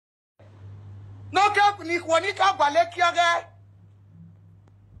No ke ni kwanika gwale kiage.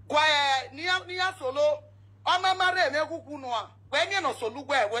 Kwa niya solo. Ama mare me kuku no a. When you no solo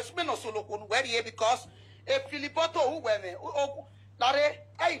gwe, we spe no solo kunu we because e Filipoto hu we me. Lare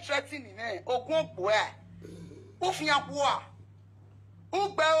I threaten ni me. Ogun gbo e. Ufia gbo a.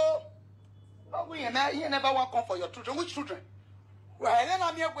 Ugbe o. You never want come for your children. Which children? Well, then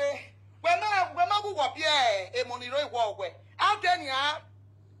I'm here way. When I go up here, a moniro walk way. Out there,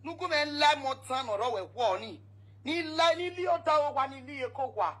 no come and lie more time or a warning. Ni la ni liota one in the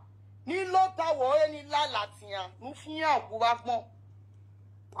coqua. Ni lota or any la latia. Mufia, Guagmo.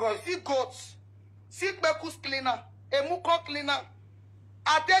 Because see goats, see Becus cleaner, a muco cleaner.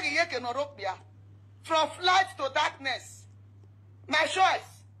 I tell you, can Europia. From light to darkness. My choice.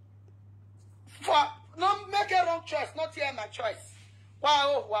 For not make a wrong choice, not hear my choice.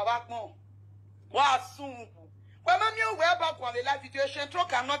 Wow, wow, wow, soon. When I knew where back on the life situation, Shetro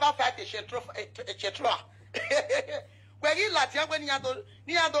can never fight a Shetro. When you Latia, when you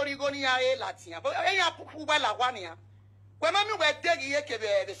adorigo near a Latia, but I have Pubala one year. When I knew where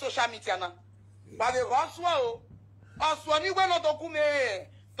Deggy the social media now. But the Roswell, also, you were not documented.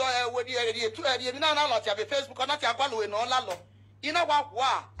 With the Facebook or not, you're no lalo. You know what?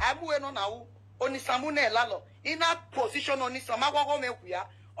 I'm going on now. Oni samune lalo ina position oni samago go mekuya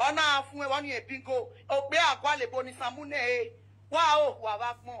ona afun won ye pinko ogbe akwale boni samune wa o wa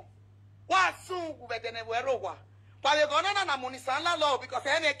bakmo wa sun ku bedene wero wa pale go na moni san lalo because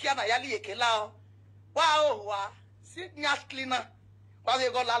ene kia na yali ekela wa o wa signas cleaner pale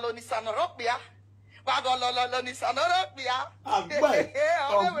go lalo ni sanropia wa go lolo ni sanropia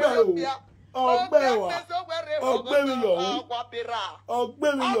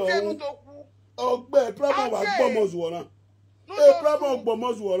Ogbe problem wa gbomos wona. Problem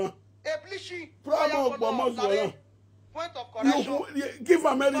gbomos wona. Problem wona. Point of correction. Give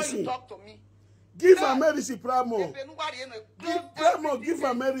her medicine. Talk to me. Give her medicine, Pramo. Give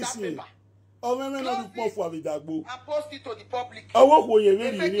her medicine. Oh, me no do for vidagbo. And post it to the public. Owo ko ye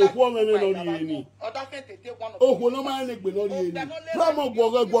we ni owo me no ri ni. Oh, no man le gbe no ri ni. Pramo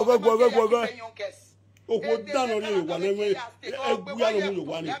gbogo. Oko dano ri wa na me egbu ya no mu yo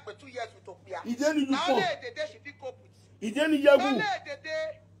wa ni. Ije ni du po. Ije ni yagu.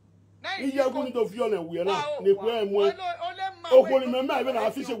 Ni yagu ni do fi ona we na. Ne ku emu. Oko ni me ma be na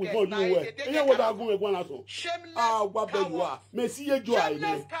afise we go you we. Eyan wo da gun we gwan aso. Ah, gba be you a. Me si ye jo ai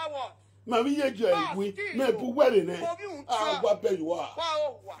ni. Ma mi ye jo ai we. Me bu were ne. Ah, gba be you a.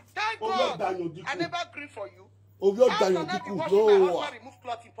 Thank God. I never agree for you. Ovio danyo diku no. Remove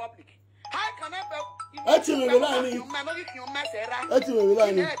cloth in public. How can I Eti me rely ni. Eti me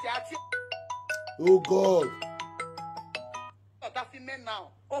rely ni. Oh God. That female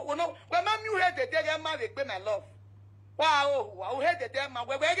now. Oh no. When man you heard the day man dey pay my love. Wow, wow, heard the day man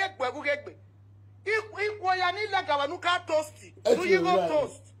we get gbe. If ya ni like our nuka toast. Do you go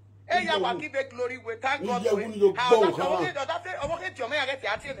toast? Eh ya wa give glory we thank God for it. How that say owo ke ti o me ya get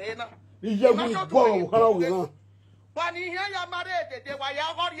ati na na. Iye gun bo kara we na. When you hear your married, they were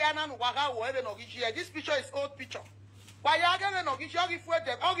Yagoriana and Waga, whatever no issue. This picture is old picture. Why you again no issue? If we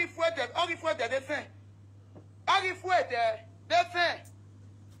they say. If we they say.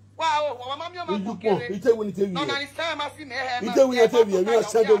 Wow, mamma, your mama. He tell when he tell you. No, it's time I see me. He tell when you tell you, you are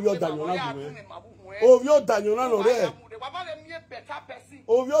send of your Daniel. Oh, your Daniel no there.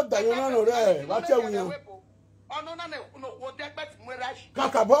 Oh, your Daniel no there. What tell you?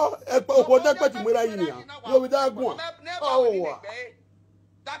 Kakabo, oh,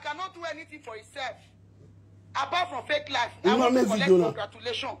 that cannot do anything for itself. Apart from fake life, I want to collect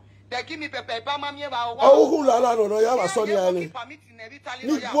congratulations. They give me pepe, oh, who la la no, ya sorry, ni go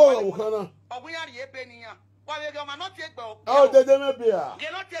kana. Oh, they don't be.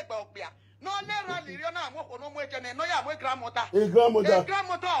 Cannot take back. No, never Liriana, no more than no ya grandmother. A grandmother. A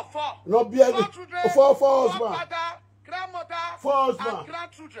grandmother of four. No be a four husband. Grandmother, four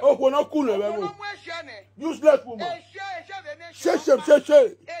grandchildren. Oh, we're not cool. Useless woman. She.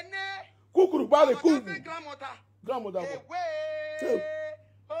 Kukuru bale cool. Grandmother.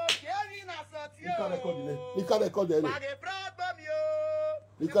 You can't record any.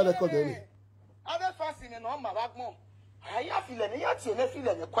 Other fasting and on my back more. I have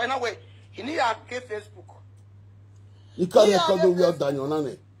feeling quite away. He need a Facebook. You can't record your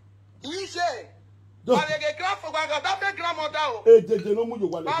Daniel. You say, but the grandmother. No mujo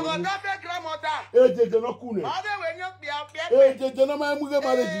wale. Grandmother. No kune. No ma muge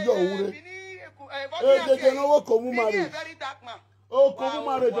marriage yo ure. No wo komu marriage. Oh, komu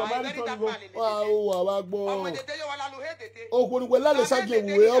marriage o marriage go. Wa o wa gbo. O ko ni we la le sage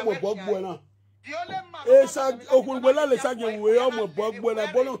we o mo gbogbo na. The only man. Esa okunwela le sage we omo bogbo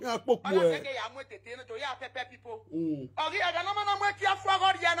na bono hin apopo e. People. Ogi aga no na mo tia fo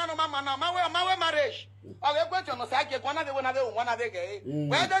agori ya na no mama na mawe marriage. Ogi gbeto no sage gwana be one ge.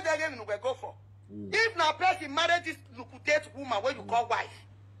 Where do they even go for? If na person married this lukutate woman where you call wife,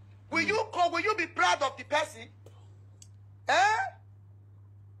 will you be proud of the person?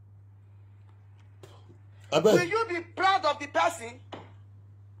 Will you be proud of the person?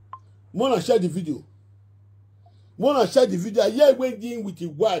 Mona share the video. I hear when dealing with his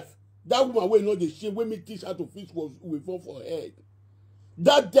wife. That woman will know the shame when me teach her to fish was with fall for her head.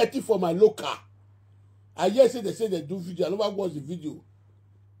 That dirty for my local. I hear say they do video. I never watch the video.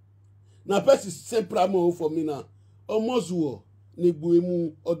 Now person send pramo for me now. Omozuo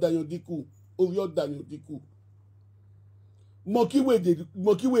nebuemu odanyodiku ovi odanyodiku. Monkey way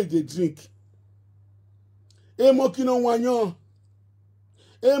they drink. Monkey no wanyo.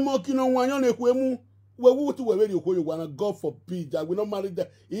 Monkey no wanyo nekwemu. We to where you wanna God forbid. I will not marry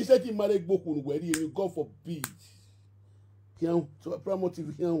that. He said he married Boku where you God forbid. Here, so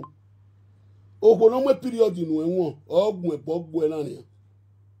promotive here. Oh, no more period in when one. Oh,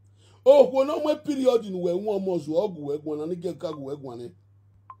 no more period in when one was one and get cargo one.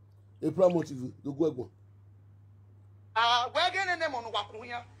 A promotive, the go. We're getting them on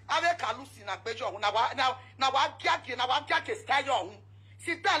Wakuya. I make a Lucy na Bejo. Now I get a style.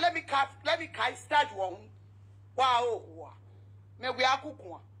 Sit down, let me start one. Wow. Me we are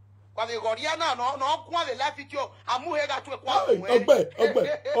cookwa. Kwa the Goriana no kwa the life it yo. Amu hega to kwa.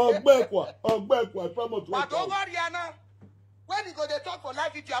 Ogbe, promote. But Goriana, when you go they talk for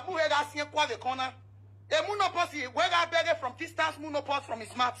life it yo, amu hega see kwa the corner. E muno posi, we ga beg from distance, muno post from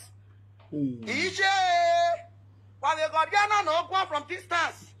his maps. Ije. Kwa the Goriana no kwa from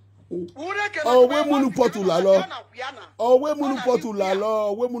distance. Oh, we munu potula lo. Oh, we munu potula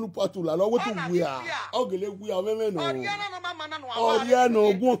lo. We munu potula lo. What do we are? Ogele we are women. Oh, yeah,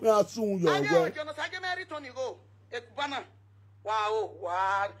 no, go soon. Your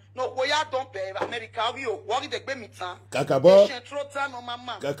wow. No, we are don't pay America. We walk the Bemita. Kakabo.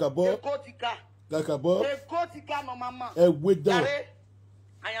 Kakabo. Kakabo. No, mama. With that.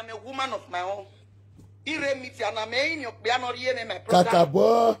 I am a woman of my own.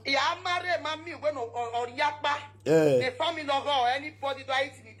 Kakabo. Ya marry mami when or yakba. The family no anybody do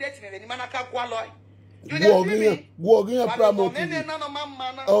it in dating any manaka kwalo. Walking a promote.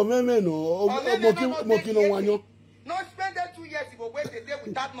 Oh, me no. Moki no wanyo. No spend 2 years ago wait the day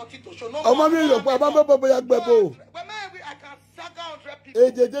without nothing to show. No. Oh, mami yo baba yakbebo. I can sack 100 people.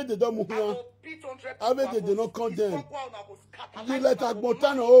 They don't move. I mean, they do not condemn. Juliet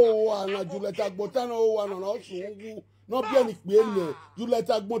Agbotano, oh, and Juliet Agbotano, oh, and also not be any queen. Juliet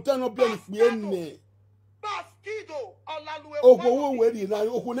Agbotano be any queen. Oh, go away now.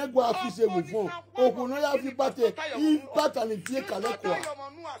 Oh, who never have to with one. Oh, who never have to battle. He battle in Vie Calekwa.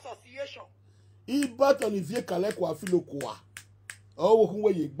 He battle in Vie Calekwa, Philoqua. Oh, who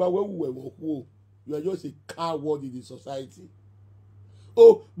were you? But who you are just a coward in the society.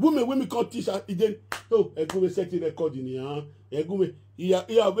 Oh, women can't teach her. Oh, a good setting recording here. A good,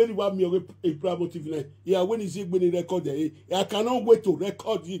 yeah, very well me a promotive. Yeah, when is it when he recorded? I cannot wait to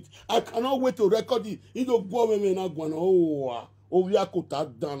record it. You don't go women are going. Oh, we are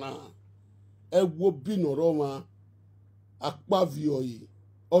cut dana. A wobino Roma. Akpavioi.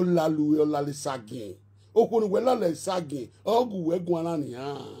 Olalu, Olali Sagin. Oh, when we are Sagin. Oh, go Guanani.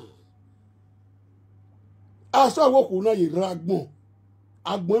 I saw what you know, you ragmo.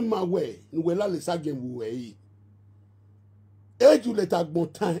 Agbon ma we nwe la le sagen wu yi ejule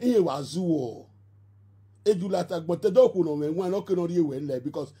tagbon tan e wa zuwo ejule tagbon te do ku no me wan no ke no ri we le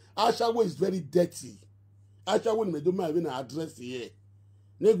because Ashawo is very dirty. Ashawo ni me do ma even address here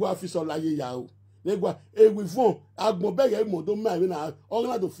negwa fi so laye ya o negwa ewi fun agbon be ye mo do ma even o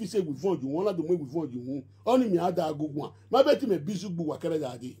na do fi se ewi fun ju won la do mo ewi fun ju hu oni mi ada agogun ma be ti me bisugbu wa kere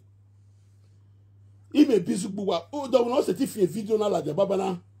dade. Il me bisouboua. Oh, donc on s'est fait vidéo dans la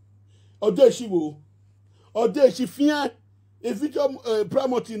babana. Ode chiwo. Ode chi fien. Et vidéo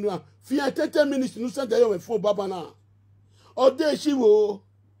pramotina. Fien 30 minutes nous sommes d'ailleurs faux babana. Ode chiwo.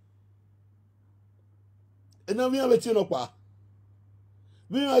 Et non vient avec no pas.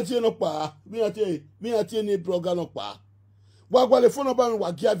 Vient avec no pas. Vient avec ni bloga no pas. Wa le phone ba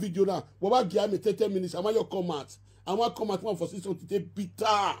wa gia vidéo na. Wa gia me 30 minutes. Am your comment. Am comment for this on te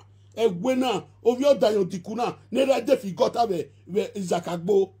bitter. Egwena ovio dayon dikuna nera defi gota be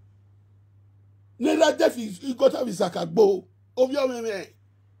Zakagbo nera defi gota be Zakagbo ovio meme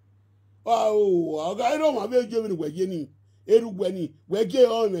oga ero ma be je me weye ni erugwe ni wege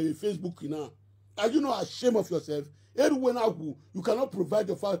on me Facebook na. Are you not ashamed of yourself? You cannot provide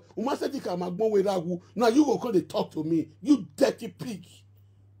the father. Now you go come they talk to me. You dirty pig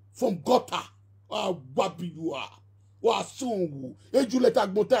from gutter. Wabi you are. Wa sungu. Ejuleta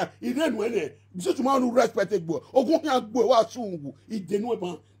gbota. Ire nwene. Bisi tuma nu respect egbo. Ogun ya gbo wa sungu. Idenu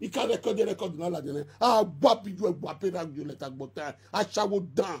eban. Ika record na la dene. Wabi you wabi ra ejuleta gbota. Ashawo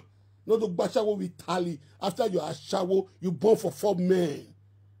down. No do bashawo with tally. After your ashawo, you born for 4 men.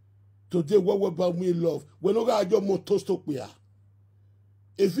 Today, what about me love? When you got your motor stock here.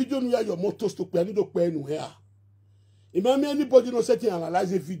 If you don't hear your motor stock, you need to pay anywhere. Imagine anybody not setting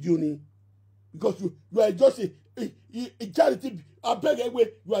analyze a video ni. Because you are just a charity. I beg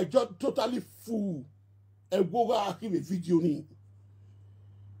away, you are just totally fool. And go archive a video ni.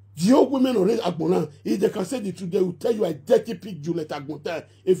 The old women already agbona. If they can say the truth, they will tell you a dirty pig Juliet Agbonta.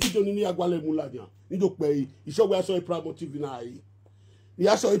 A video ni agwale muladian. You don't pay. You show where I saw a promotive in eye.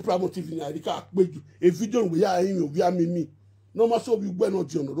 You saw a promotive in eye. A video we are in you, we are me. No matter so we went on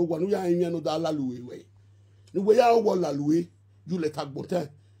John, no one we are in another lalue way. The way I want lalue, Juliet Agbonta.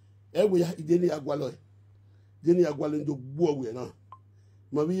 We are Deni Agwalo. Deni Agwalo do boy now.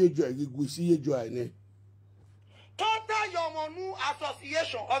 Marie joy, we see a joy. Total Yomonu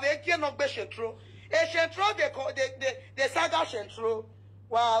Association of a King of Beshentro. A Shentro, they saga Shentro.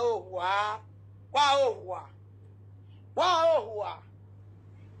 Wow.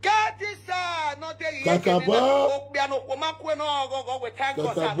 Get this, not the Kakabo. We thank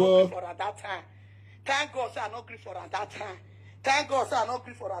God, I not for at that time. Thank God, I not for at that time. Thank God, I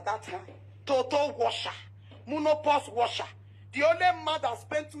not for at that time. Total washer, monopause washer. The only man that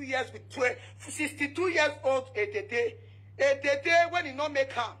spent 2 years with 62 years old Atiti when he not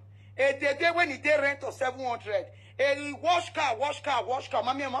make him, Atiti when he did rent of 700, he wash car.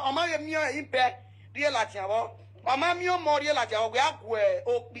 Mama mio impe real atiawo. Mama mio more real atiawo.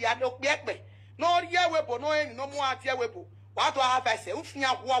 We are no real webo no more atia webo. What do I have I say?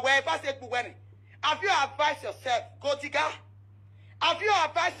 Ufnya where I say when? Have you advised yourself, Gotiga? Have you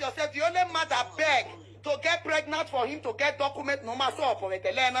advised yourself? The only man that beg to get pregnant for him to get document no matter what for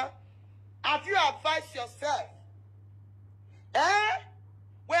Elena. Have you advised yourself?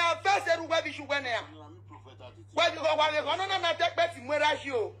 We advised everywhere we should go there. Well, you go on not take bet in where I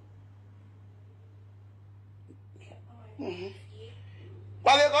show. Well,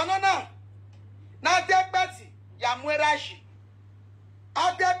 you go on now take Betty, Yamwerashi.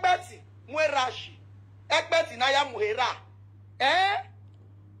 I'll take Betty, Mwerashi. Ekbeti na ya muhera.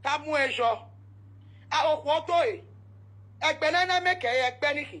 Tamuejo. Wotowoto egbenana meke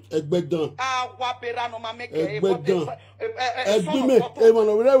egbeniki egbedan awapera no ma meke egbedan egbime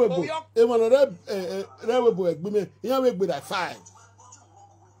emono rewebo egbime yan we gbeda 5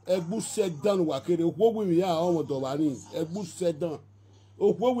 egbu sedan wa kere okwo wi ya awon do wa ni egbu sedan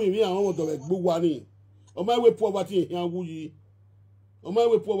okwo wi ya awon do egbu wa ni o ma we poverty yan wuyi o ma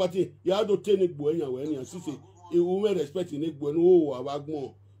we poverty ya do tenegbo eyan we ni asise e wo me respect ni egbo ni o wa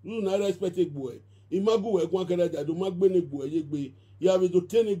gbon you na respect egbo e imagu we kwa kere jadu magbe ne gbo eyegbe ya be do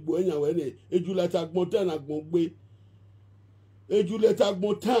teni gbo eyan we ne ejuleta gbon tan agbon gbe ejuleta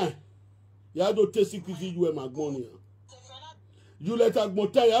gbon tan ya do te secret ju e magbon ni ejuleta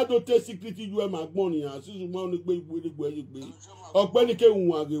gbon tan ya do te secret ju e magbon ni asisu mo ni gbe igbo eyegbe ope ni ke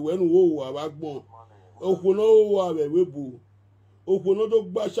wun age we nu wo wa ba gbon opono wa we webo opono do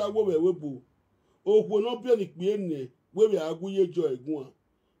gba sawo we webo opono bi ni pe ne we be aguye jo egun a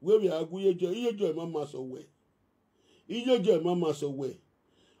we aguye jo iye jo mama so we iye jo mama so we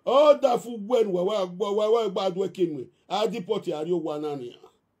all that fu gwen wa gbadu ekinwe adiport ari owa na ni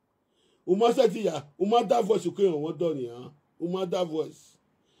uma seti ya uma da voice ko yan won do ni ha uma da voice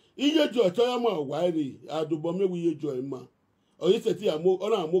iye jo to ya ma wa ri adubo me iye jo ma oyi seti ya mo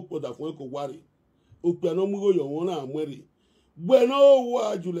ona mo poda fun ko wari o pe no mu go yo won na amwere gbeno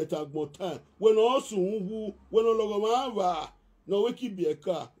wa juleta gbon tan we no sun wu we no logo ma va no we keep be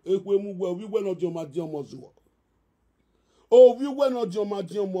car ekwe mu gbo wi we no di o ma di omo zuwo o wi we no di o ma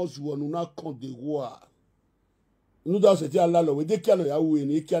di omo zuwo nu na kan de wa nu da se ti ala lo we de kia no ya wu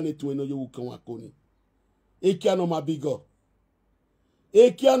ni kia ni to eno yo kan wa ko ni e kia no ma bigo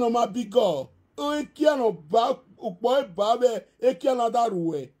e kia no ma bigo o e kia no ba upo e ba be e kia na daru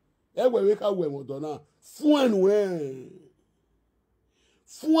we we ka we mo do na fun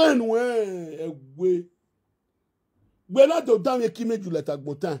enu egbe gbena do down eki meju leta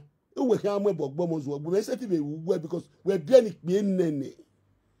gbotan e we kan mo gbogbo mo zo gbo me say ti be wu because we be ni pe nene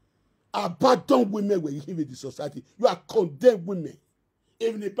abandon women when you live in the society you are condemned women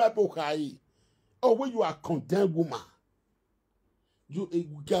even the people high or when you are condemned woman you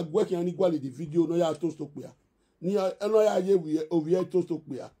can work on equally the video no ya to stop ya ni no ya ye we over here to stop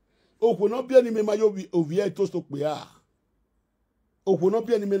ya Opo no bia ni me ma yo ovie to sto pe a. Opo no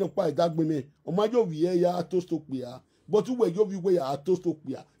bia ni me no pa idagbe me. O ma yo ovie ya to sto pe a. But you we yo we ya to sto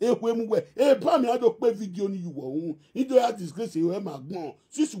pe a. E ko emu we. E pa me ado pe video ni you wo. You don't have disgrace you ma gbon.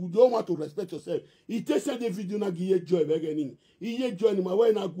 Since you don't want to respect yourself. It takes the video na gi ye joy be gani. Iye joy ni ma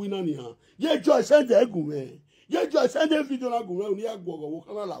we na gwi na ni ha. Ye joy send the egu me. Ye joy send the video na gu me ni agbo wo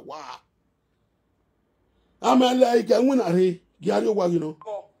kana la wa. Amele ike nwuna re. Giari o wa you know.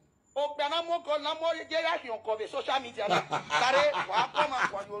 Social media.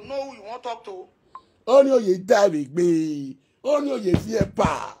 You know who you want to talk to. Only ye die be. Only ye fear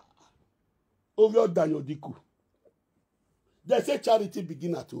pa. Over your Daniel Diku. They say charity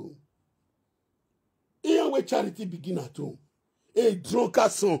begin at home. Even where charity begin at home. A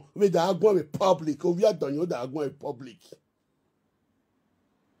drunkard son with the Agwan Republic. Over your Daniel the Agwan Republic.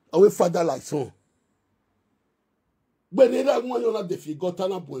 Our father like son. But they don't want you not the figure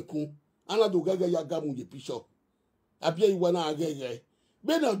Tana Boyku. Ana do gaga ya gamu ye pisho. Abia iwana agege.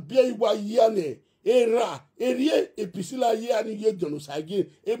 Bena bia iwa yane. Era. Erie episila yani ye dono sage.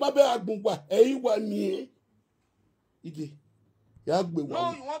 E babe agbungwa. E iwa miye. Ige. Ya agbe wa.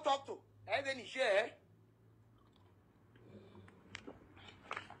 No, you want to talk to. Even share.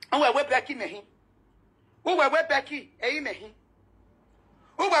 We Becky mehi. We Becky. Mehi.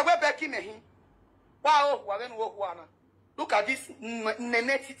 We Becky mehi. Wow, wagen wo wana. Look at this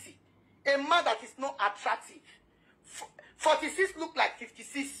nenetity. A man that is not attractive. 46 look like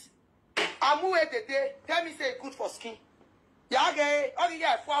 56. Amu the day. Tell me say good for skin. Yage. Oh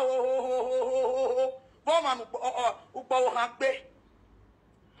yeah. Woman ubo hangbe.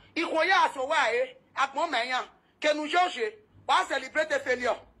 Ikoya so why? Akmo menya. Kenu Joje. Why celebrate a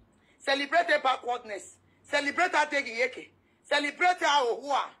failure? Celebrate a backwardness. Celebrate a tegi yeke. Celebrate a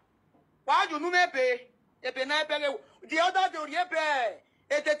ohua. Why you no be? The other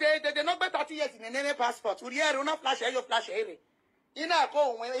day they not better 30 years in a passport. We are not flash your flash area. In a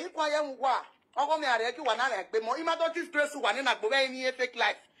go when he quiet wa. Ogo me are ki wana like be more. Ima don't disgrace one in a go any fake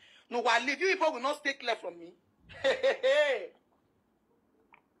life. No, while leave you people will not take left from me.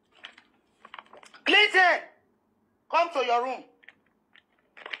 Clinton, come to your room.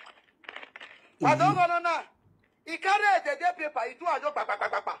 I don't go no. He carry the paper. He do a job.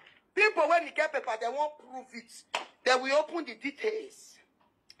 People when he get paper, they won't prove it. They will open the details.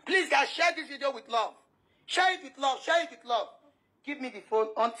 Please, guys, share this video with love. Share it with love. Share it with love. Give me the phone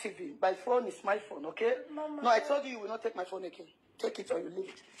on TV. My phone is my phone, okay? Mama. No, I told you will not take my phone again. Take it or you leave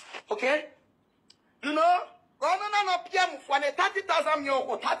it. Okay? You know? No, PM for 30,000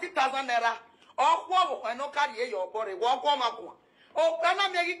 euro, 30,000 naira. Or what? I no carry your body. Walk on my phone. Oh, can I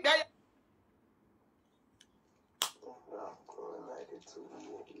make it there?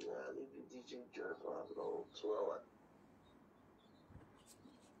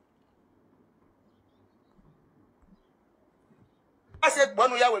 I said,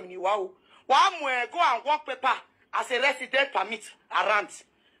 when we are with you, wow. One more go and work paper as a resident permit around.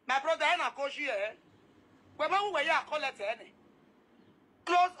 My brother, I go here. When we are call it,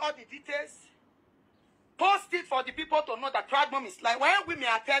 close all the details. Post it for the people to know that Tradmom is like. When we may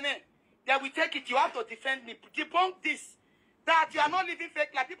attend it, they will take it. You have to defend me. Debunk this. That you are not living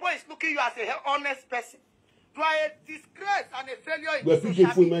fake life. People is looking you as a honest person. You are a disgrace and a failure in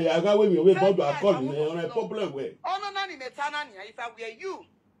social media. If I were you, if I were you, okay, I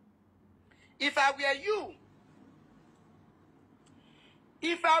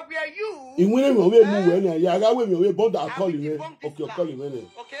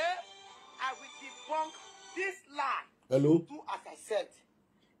will debunk this lie. Hello. Do as I said.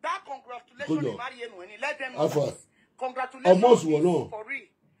 That congratulations, let them know. Congratulations for real.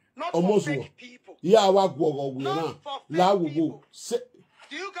 Not for fake people. Yeah, I walk now. La will go.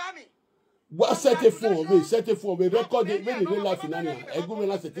 Do you got me? What set it for me? Set it for me. Record it when you life in Ania. I go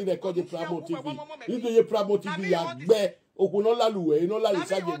and set it record the Pramo TV. Into your Pramo TV, you bear. Okunola Luwe, no la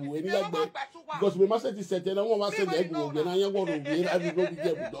Osagie, any like that. Because we must set it. I want to say the Ego, and I want to be every go to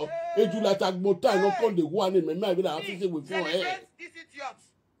get with. If you like more time, not on the one in my mind, I have to say with 4 hair.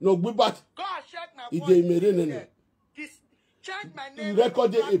 No, we but it made in you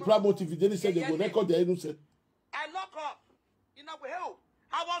record a Pramo TV, then he said they will record the innocent. I lock up. You know, help.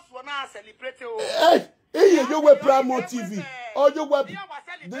 I was when I celebrated. Hey, you were Pramo TV. Or you were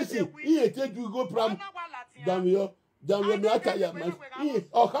this is he take you go Pramo. Damn you, me ataya man.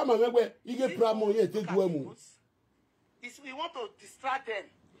 Oh, come on, where you get Pramo here, take you. We want to distract them.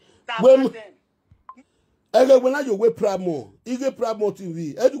 When you were Pramo, you get Pramo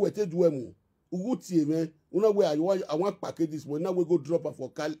TV. Anyway, take you. Uguti man. Una where I want package this one. Now we go drop her for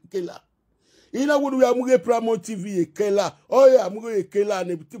Kela. Ina would we amuge Pramo TV ekela. Oh yeah, amuge ekela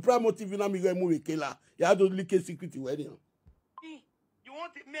ne Pramo TV na migo emu ekela. Ya do like secret wedding. You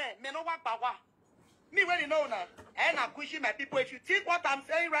want it, me no want power. Me when you know now, and I'm pushing my people. If you think what I'm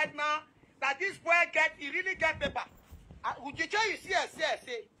saying right now, that this boy he really get paper. Would you tell you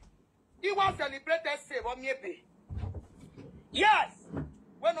say? He was celebrated say what me pay. Yes.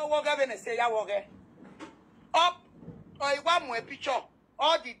 When no work even say ya work. Up or you want more picture.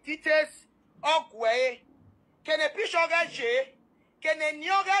 All the details of way. Can a picture get share? Can a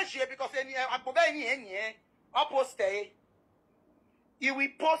new get share because any I post it. You will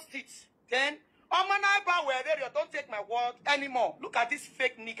post it. Then don't take my word anymore. Look at this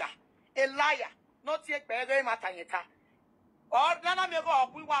fake nigger. A liar. Not take very matanyeta. Or Nana me go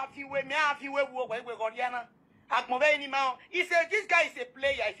we want you me have you we go Diana. He said this guy is a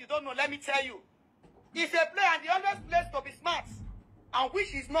player. If you don't know, let me tell you. He's a player and he always plays to be smart. And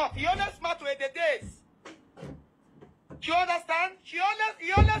which is not. He always smart with the days. Do you understand? He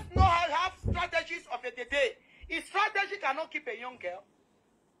always know how to have strategies of the day. His strategy cannot keep a young girl.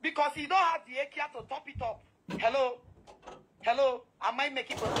 Because he don't have the care to top it up. Hello. I might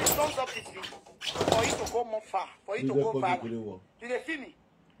make it for this. Don't stop this video. For you to go more far. For you to go far. Do they see me?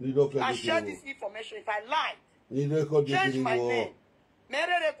 I share this information. If I lie, change my name.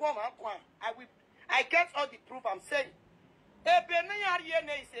 I get all the proof I'm saying.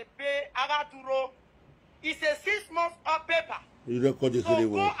 It's a 6 months of paper. So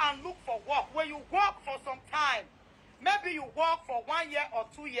go and look for work. When you work for some time, maybe you work for 1 year or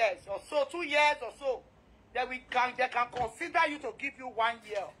 2 years or so, 2 years or so, then they can consider you to give you 1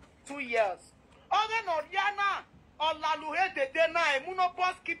 year, 2 years. Other Noriana or Laluhe de Dena, a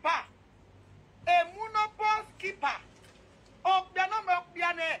monopause keeper. A monopause keeper. Oh, the number of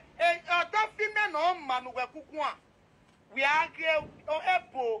Piane, a female no man who we are here or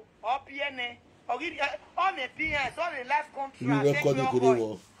Apple or Piane or on a PS on a life contract.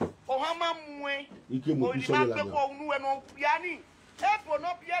 Oh, Hama Mue, or no Piani. Apple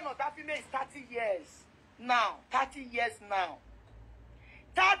no piano, that female is 30 years now. 30 years now.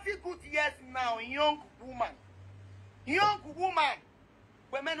 30 good years now, young woman. Young woman.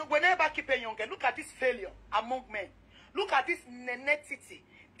 Whenever keep a young girl, look at this failure among men. Look at this nenetity,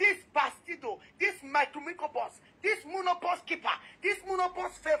 this bastido, this micromicobus, this monopause keeper, this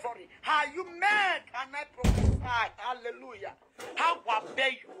monopause favorite. How you mad? Can I prophesy? Hallelujah. How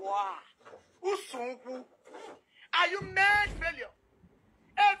bad you are. Usungu. Are you mad, failure?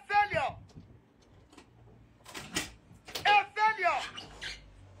 A failure. A failure.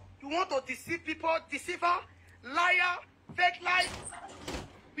 You want to deceive people, deceiver, liar, fake lies?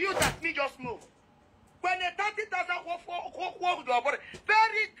 You that me just move. When a 30,000 work,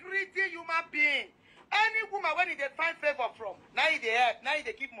 very greedy human being. Any woman when they find favor from, now they help, now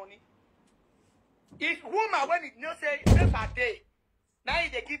they give money. If woman when it no say favor day, now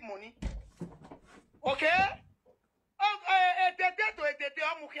they give money. Okay?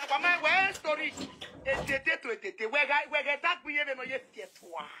 Where story? Where that we no yet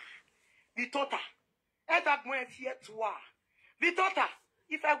Vitota. That way Vitota.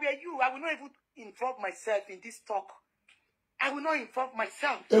 If I were you, I would not even involve myself in this talk. I will not involve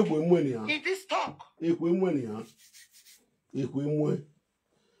myself in this talk. When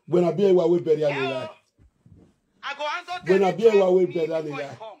I be a way better, I go answer when I be a way better,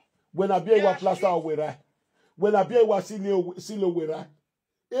 when I be a plaster away, when I be a silo wearer,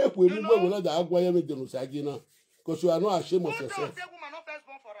 if we will not acquire with the Osagie, because you are not ashamed of yourself.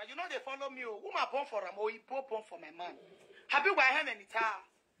 You know they follow me. Woman born for him, or he born for my man. Have you got any time?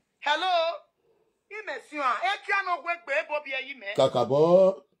 Hello?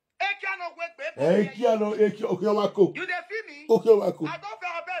 Kakabo. You dey feel me? I don't feel bad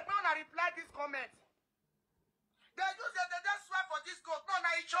when I reply this comment. They use the just swear for this code. No, na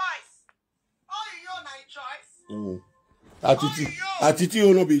choice. Oh, you na choice. Atiti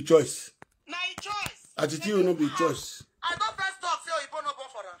will not be choice. Na choice. Atiti will not be choice. I don't first talk say you no go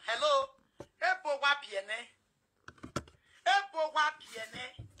for her. Hello? Epo wa piene. Epo wa piene.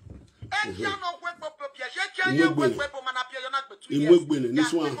 This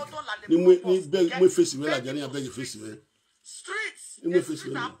one, face streets. Streets.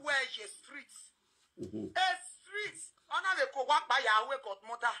 Streets. Ona le ko wa pa ya we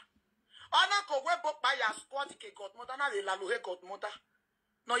godmother. Ona ko we bo pa ya squad ke godmother na le la lo he godmother.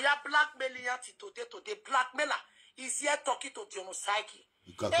 No ya blackmailing ya today blackmailer is here talking to Dion Osagie.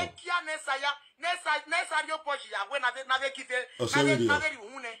 Ekia nesa yo poji ya we na give na very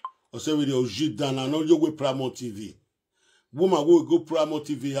hune. Osagie oji dana no yo we Pramo TV. Woman will go Pramo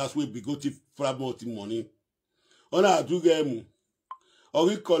TV as we be go to Pramo money. Ona adu game. Or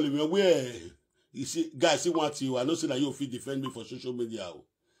we call him where You see, guys, see what you. I know say that you feel defend me for social media.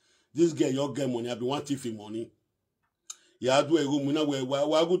 This girl, your get money. I be want thief money. Ya do ego mu na we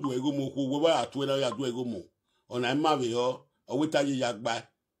go do ego mu ko we wa atu na ya do ego mu. Ona ma we ho, o we ta ye ya gba.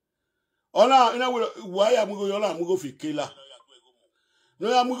 Ona ina we why am go yola am go fi kela. No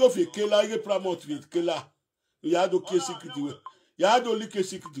ya am go fi kela ye promote fi kela. Ya do ke secret we. Ya do li ke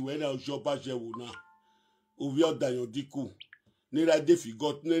secret we na ojo ba je wo na. Ovi odayan diku. Ni ra de fi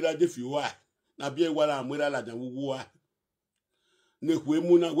got, ni ra de fi wa. Na bi e wala amura la dan wuwu wa. Ne kwe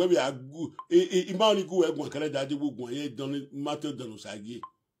mu na we be agu ima oni gu egun kere dade wugun ye don matter don Osagie.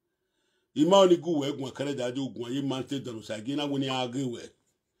 Ima oni gu egun kere dade wugun ye matter don Osagie na woni age we.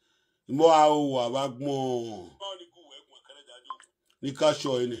 Mo a o wa gbon. Ni ka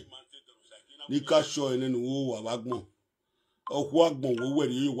sho ene. Ni ka sho ene nu wo wa gbon. Oku agbon wo we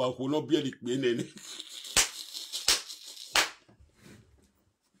ri wa ko no bi e pe nene.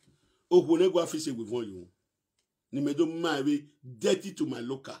 Oku ne gwa fi se we fun you. Ni me do marry dirty to my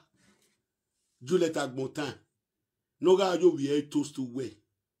local. Juliet Agbontan. No ga yo we a toast to way.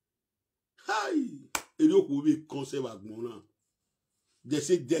 Hi. Eri ko be conserve Agbon. They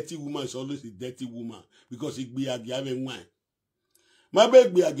say dirty woman is always a dirty woman because it be agi have wine. My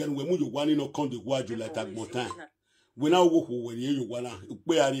baby again we mu yo wani no come the wa Juliet Agbontan. We now go we you wana.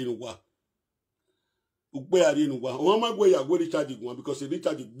 Upe ari no wa. Upe ari no wa. O ma go ya go Richard Igwan because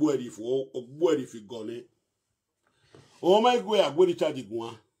Richard Igbo eri for Ogbo eri fi gone. O my go ya go Richard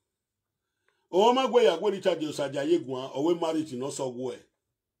Igwan. O my go ya go Richard Osagie Igwan. O we marriage no so go.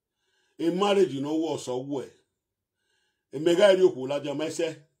 A marriage no wo so go. E mega ri oku la jama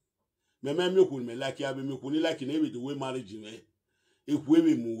se. Me me oku me like ya be me oku ni like na we the way marriage me. E ku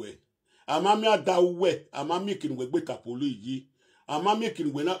e mu we. Ama me ada we, ama me kin we gbe tapolo yi. Ama me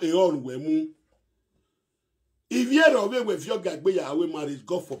kin we na e on we mu. If you are we with your gagbe ya we marriage,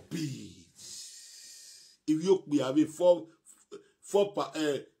 God forbid. If you be having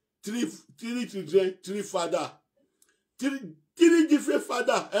three children, three father, three different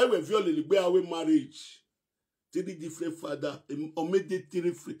father, with your little be away marriage, three different father, or maybe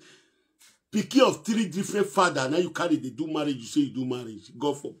three picking of three different father. Now you carry they do marriage, you say you do marriage.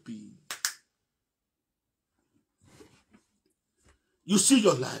 God forbid. You see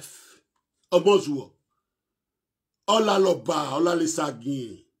your life, Omozuo, Olaloba,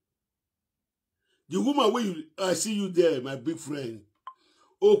 Olalisagi. The woman where I see you there, my big friend.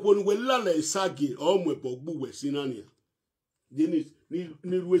 Oh, when we lala Osagie, oh my bobu we sinania. Then ni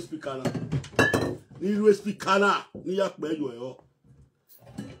ruwe speakana. Ni ruwe speakana ni yak be yo e o.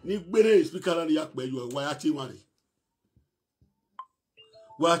 Ni gbere speakana ni yak be yo e wa ati mari.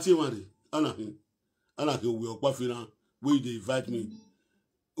 Wa ati mari. Ana ke we okpa fina where they invite me.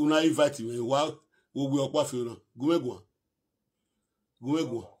 Una invite me wa we okpa fina. Gumegwa.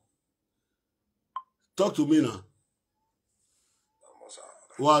 Talk to me now.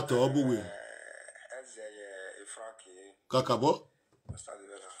 What obuwe? Kakabo?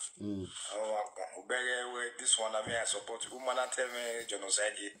 This one I mean I support woman tell me John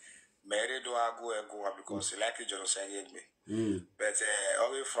Osagie. Married do I go because he like John Osagie me. But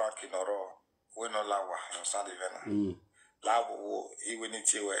always Frankie Noro we no lawa understand even. Lawo even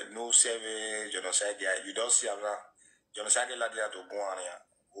it no save John Osagie. You don't see about John Osagie la dia to go on here.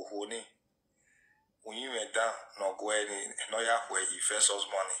 Ohoni. When you went down, no go any, no ya where he first us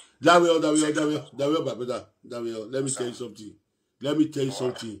money. That will, let me tell you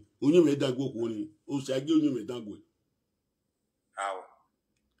something. When you made that go, Osagie, you made that go. How?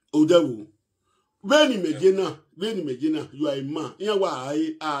 Oh, that will. When you are a man.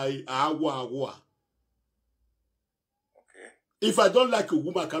 Okay. If I don't like a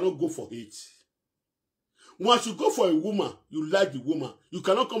woman, I cannot go for it. Once you go for a woman, you like the woman. You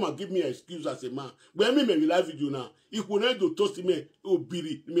cannot come and give me an excuse as a man. When me may love you now. If we need to toast me, oh,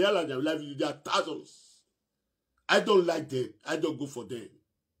 Billy, me I love you. There are thousands. I don't like them. I don't go for them.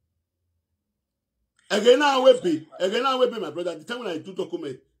 Again, I will be my brother. The time when I do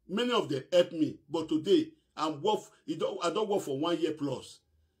document, many of them help me. But today, I don't work for 1 year plus.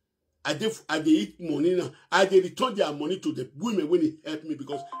 I eat money now. I return their money to the women when they help me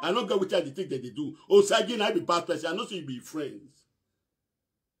because I don't get which I think that they do. Osagie and I be bad person. I know so you be friends.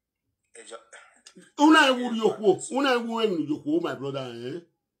 Una yoko, my brother,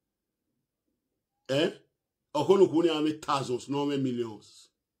 Okono kuni ame thousands, no me millions.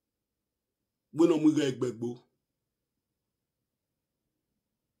 Bueno muga egbegbo.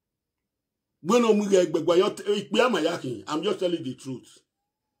 Bueno muga egbegbo. I'm just telling the truth.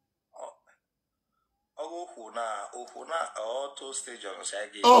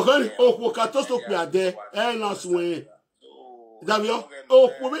 Oh, honey, oh, Kato stop me there. Eh, last way. Davio,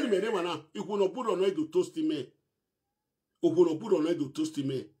 oh, women me mana. You will not put on it to toast me. You will not put on it to toast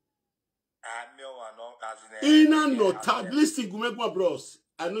me. Ina no tad. Listen, Gumegwa bros.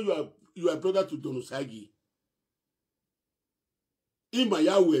 I know you are brother to Don Osagie. Ima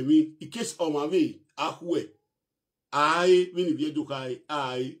ya we mi. In case of my way, ahwe. I mini viejo kai.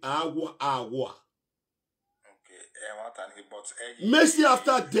 I agwa. Okay. Mercy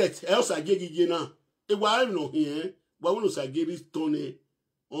after death. Else I get gina. E wa no here. But when Osagie return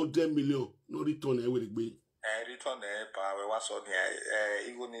 100 million, no return e we gbe. Return pa we was on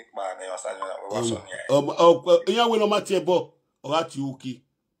here. Igo ni pa na Osagie we was on here. Ya we no matiebo. O ati uki.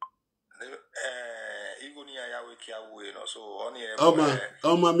 Igo ni ya we kia we no so on here.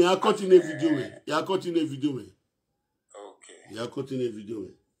 Oma me continue video me. Ya continue video me. Okay. Ya continue video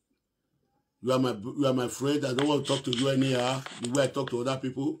me. You are my friend. I don't want to talk to you anyhow. The way I talk to other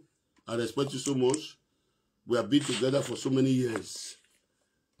people. I respect you so much. We have been together for so many years.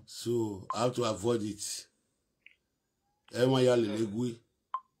 So I have to avoid it. Emma ya lelegui.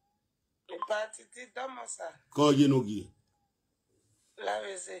 Call Yenogi.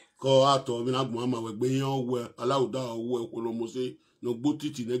 Call Ato, Minag Mama, we be young, we allow that we Colomose, no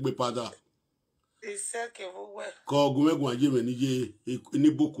butiti, negbe pada. Call Gumegwa Jim Nije, any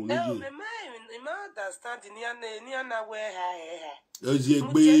book. No, I understand Niana where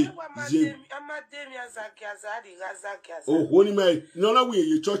oh, when me, no, we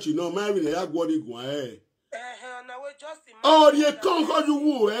you church, no, marry the agwadi gwa. Oh, the conquer you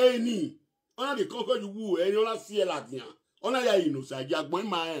woo, eh? Ni. On the conquer you woo, eh? You not see a latin. On a ya ino sa ya gwen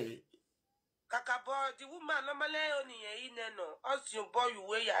ma eh. Kakabo, the woman normally only no. As your boy you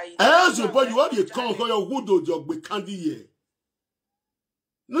way ya. As your boy you are the conquer your wood job with candy ye.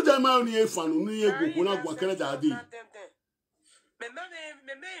 No time only a fan, only a book when I go Canada. Me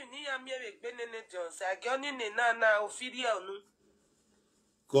ni ami e benene Jones. I got in na Ophelia no.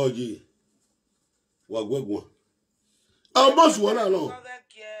 Koji. Wagwagwa. Almost one alone.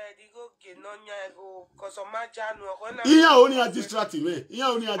 Iya only a distracting me. Iya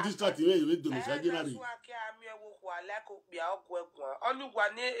only a distracting me. You don't say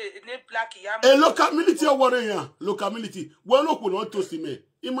a locality or warrior. Locality. Well, no one want to see me.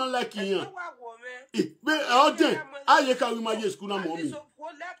 Iman like here. I can imagine school mommy.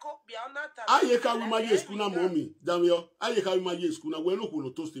 I can imagine school mommy. Damn you. I can imagine school when no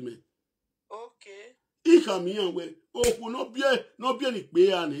one toast me. Okay. Ika mi anwe. Oku no bie ni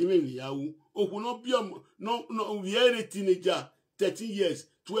pe an even yawu. Oku no bie no we are teenager 13 years,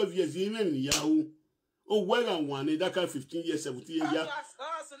 12 years even yawu. Oh well and one that kind 15 years, 17 years.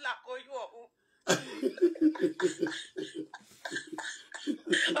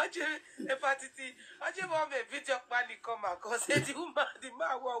 Atiti, I want a video panic come across the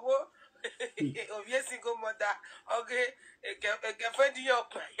man wo obviously go mother okay a girlfriend your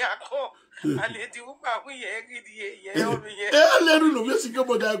yako and the woman we let no go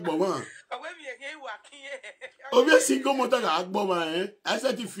mother agboma obviously go mother agboma I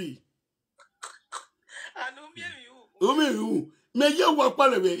said fi and you me ye wa pa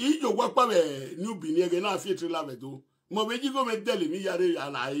le ijo wa pa be new bini ege na fi trailer be do mo be ji go me tell me yare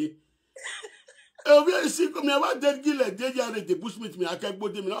alaye obviously come me wa dead gile de yare de bushmeat me akegbo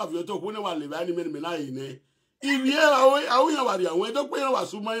de me na fi to ko ne wa le ba ni me na yi ne ibi e awo yan wa ri awon e to pe yan wa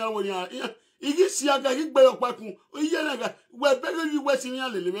su mo yan wo yan igi si aga ki gbe opakun o ye na ga we be yi we si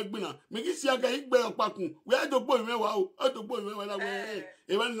yan le me gbina me ki si aga ki gbe opakun we a to gbo mi wa o to gbo mi wa na we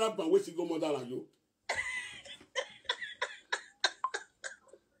e ba ni na pa we si go mo dara yo.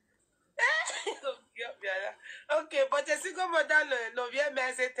 Okay, but the single mother no be me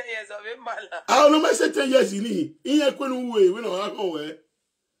say 10 years of a man. Ah, no me say 10 years ni. Iye kwenu we no ha kon we.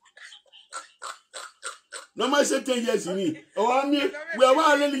 No me say 10 years ni. O ami we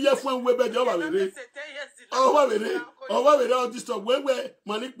wa le ye fun we be de o ba we. O wa we. O wa we all this talk we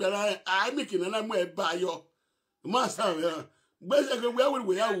mani pera I make na mo e ba yo. Ma sa we. Gbe se ke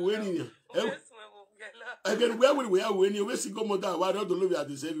we ya we ni. Again we ya we ni we single mother wa do love at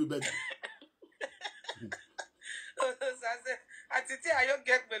the save better. Atiti ayo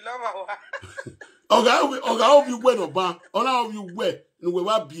get me love oga hope you we no ban ona hope you we no we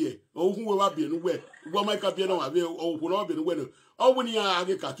wa bie ohun we wa bie no we wo ma ka bie no wa bie ohun no bie no we no o woni ya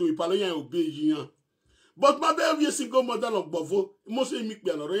age ka to ipalo yan obe yiyan but ma be we single mother of bofo mo se mi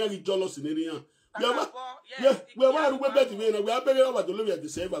pe no yan ri jealous ni ri yan we wa ru we bet we no we abere over to love the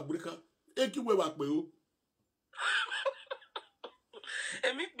save Africa e ki we wa pe o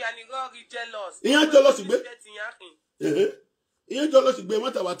emi pe ani go ri jealous yan jealous gbe Iye jolo si gbe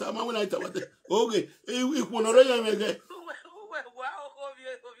mata wata ma wona ita wata. Okay, iku no re yan mege.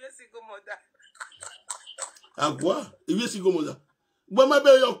 Agua, if you see go moza. But my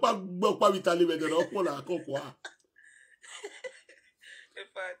baby, your pa vitali with the rock, I can't go.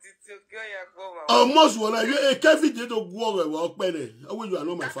 Almost one. I can't fit to go walk penny. Oh, you are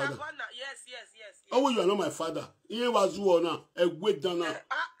not my father. Yes. Oh, you are not my father. He was one, a wait down. You are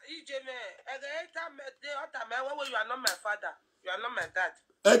not my father. You are not my dad.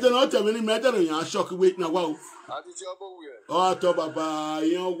 I don't know how many matter in your shock wait now. Wow. Oh, to Papa,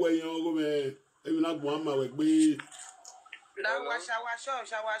 you know where you're going. Even not one my way. Now,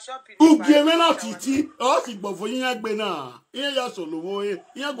 shower shopping. Who gave me out Atiti? Oh, see, but for you, I've been now. Here, you're so low. Here,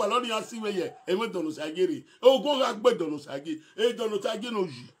 you're going to see me. I went on Osagie. Oh, go back, but on Osagie. Hey, don't Osagie no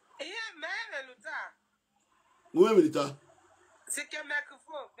ji. Man, Luta. Where will it are? Sick a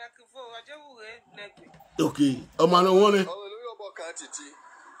microphone. Okay. A man on one.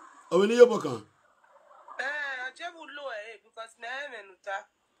 Oh, we need your book on. I just would lower it because man, Luta.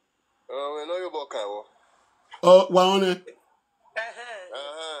 Oh, we know your book. Oh, one.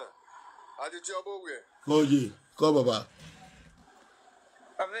 Atiti obowe. Oh, ye. Go, Baba.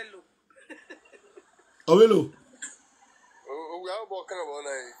 We Ovelo. are book on one.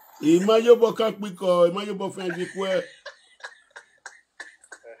 Imagine book up because imagine book friends with where.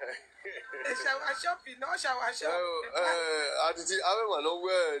 Shopping, no shower shop. Atiti, I don't know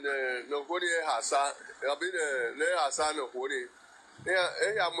where no body has. I'll be the Hasa no body.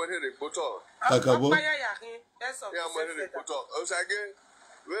 Yeah, I'm going to put on. Akabo. Yes, Yeah, I'm going to put on. Osagie,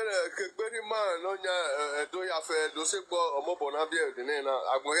 when a very man on your do your fair, do say, or Mobonabia, the name.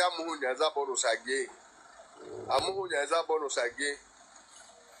 I'm going to move as up on Osagie. I'm moving as up on Osagie.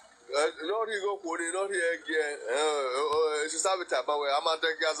 Not he go for it, not here again. It's a sabotage, but I'm at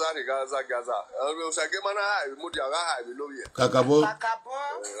the Gaza. I will say, Get my eye, Mudia, I will you. Kakabo.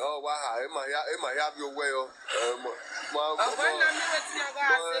 Oh, wow, am I have your way?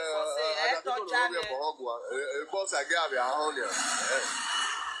 Boss, I gave you a honor.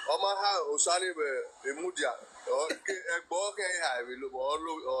 Omaha, Osani, Mudia, or a boy can have you or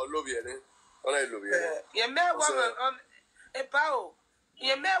Lovian. Or I love you. You may woman on a bow.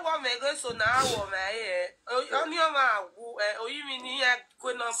 You may want me go so now, my on your mouth, or you mean you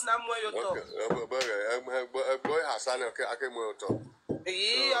couldn't have some way you talk. A boy has an account.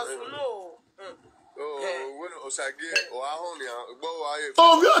 Yes, Oh, Osagie, or Ahonia,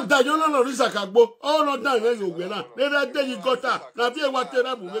 Oh, we are done. You know, this is a cabo. Oh, not done. Where you were. Let us tell you got that. Now, be what they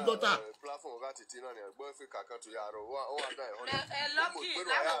have. We got that. Platform of Atiti, and boy, if you can't to Yaro, lucky, if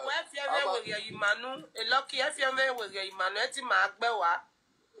you're Manu, a lucky if you're there with your Manetti Mark Bewa,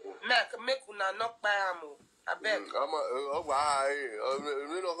 make una knock by Amu. I beg. Oh, why?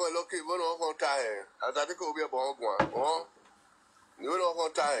 You know, lucky, one of time. I think it will be a bomb one. Oh, you know,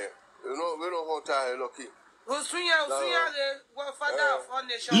 what time. You know, we don't want to lucky.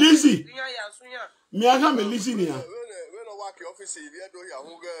 Lizzie. Me, I have a Lizzie here. We don't work your office if you do your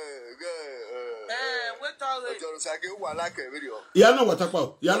like a video. You know what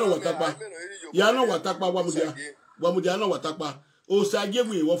about? You know what about? You know what about Wamudia? Know what about? Osagie,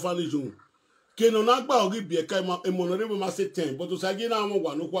 we were funny soon. Can not about give a came up a monorail must say 10, but Osagie now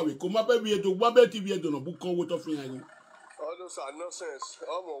one who come up every to Wabbe TV on a book called Wotowoto. All those are nonsense.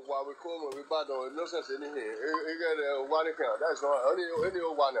 Almost what we call them, we bad on nonsense in here. You get one account. That's not only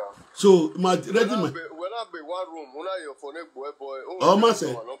one now. So, my ready, will not be one room. When I for next boy. Oh, my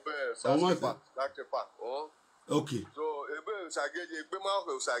say. Oh, okay. So, Osagie,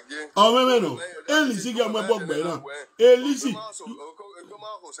 Osagie. Oh, no. Elisi get my book by now. Elisi.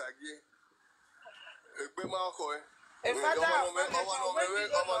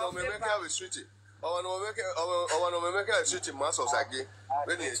 I want to make a city mass of Osagie.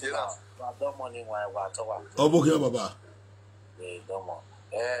 When is it? I don't money why what? Oh, okay, Baba. Don't want.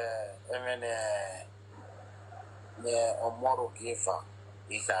 I mean, Omoro Gifa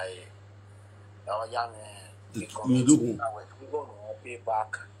is our young. We do. We go to pay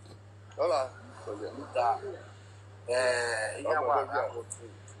back. Hola.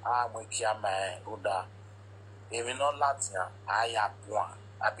 I'm with Yama, Uda. Even not Latin, I have one.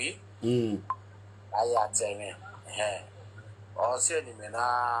 Abi? I am telling or send him in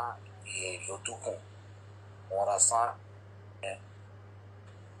a Yotuku or a son.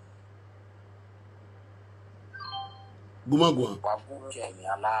 Gumagua. Babu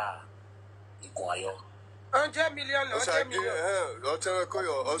Kenya, Iguayo. 100 million. Osagie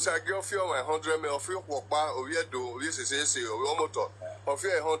of your 100 million of your work bar or yet do this is a motor of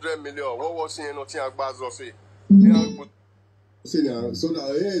your 100 million. What was in no Tia Bazosi? So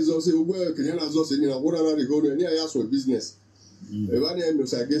that is also work and also saying what are the go any ask for business. One name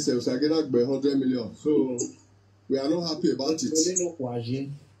is Osagie 100 million. So we are not happy about it.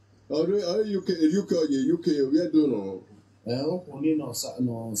 UK, we are doing. Only no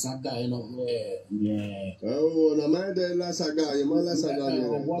saga, yeah. Oh, na my day la saga, you man la saga. All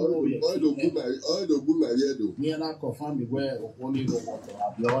the good my yedo. Me and I confirm me where only no water.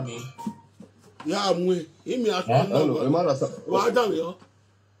 Abioni. Yeah, I'm him ya so na. Wa down yo.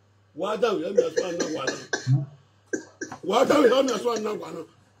 Wa down yo me so na wa na. Wa down yo me so na wa na.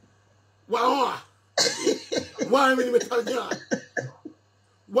 Wa ho. Wa me tell you.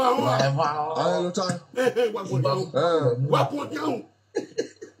 Wow! I no time. What down?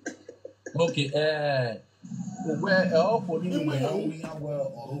 Okay, where all for you?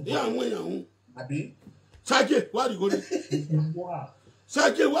 Yeah, I'm waiting. Abi, Osagie, where are you going?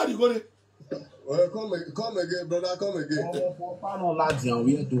 Osagie, where are you going? Come again, brother. Come again. Pano Ladian,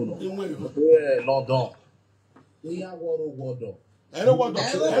 we are doing. London. We are water. Hello, what?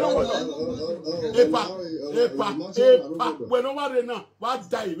 Epa. When nobody now, what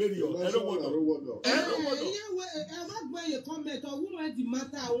die radio? Hello, what?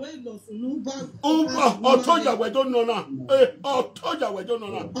 Oh, told you we don't know now. Oh, told you we don't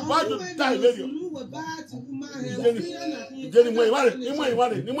know now. Why do die radio? Jenny,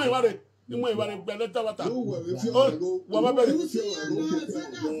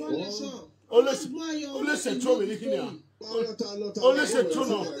 only say two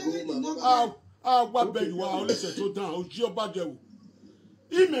no. What beg you are only say two down. O Gio Badeu.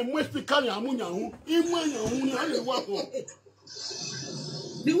 Even when speaking Amunya, even when you want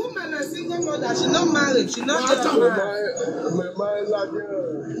the woman is single mother. She not married. She not just married. My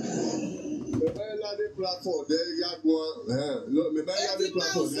lady platform there, you have one. No, my lady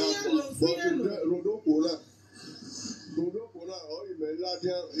platform there. Oh, you may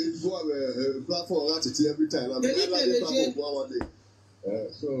go a platform Atiti every time. I'm platform one day.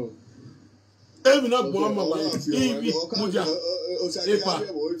 So. Every not one more. Muja.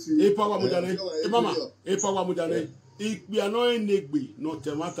 Epa wa mujane. Mama. Epa wa mujane. We are not in Negbi. No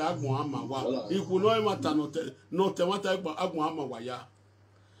temata agwama wa. If we know mata no temata agwama wa ya.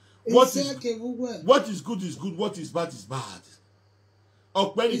 What is good is good. What is bad is bad.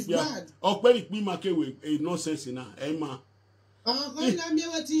 Okpeni mi make we a nonsense na Emma.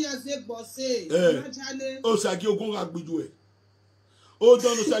 Osagie ogun agbiju e. O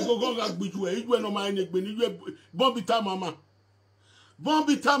don Osagie ogun agbiju e. Iwe no ma enegbe ni iwe bombita mama.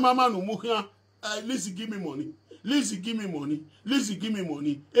 Bombita mama no mu kan. Lizzy give me money. Lizzy give me money. Lizzy give me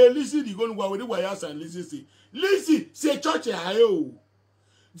money. Lizzy di go nwa we wa ya san Lizzy say. Lizzy say church aye o.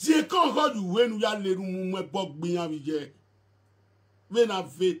 Je kan ho ju we nu ya leru mu me bogbin ya bi je. When I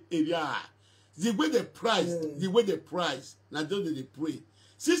faith area, the way the price, now don't they pray.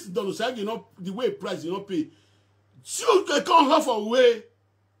 Since the Osagie not the way price you not pay, you can come for away.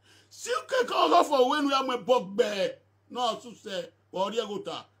 You can come for away. We are my bug bear. No, so say, or the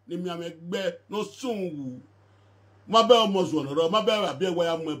gota, ni me make bear no soon. My bear almost one or my bear be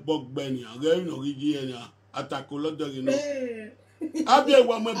where I'm my bug bear. I'm going to read attack a lot of you know. Abi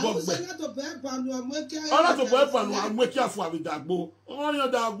ewa me bogbe. Ola to boy panu amweki afu abidagbo. Onyo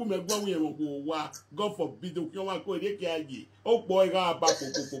dagbo me gbo wen wo wa. God forbid o kyo wa ko de ki aye. O boy ga ba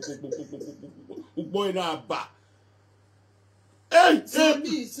o boy na ba.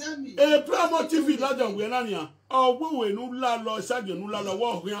 Sami. Primo TV la jan we na nia. O we nu la lo Osagie nu la lo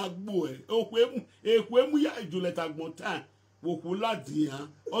wo hin agbo e. Eku emu ya ijule tagbon tan. Wokula dia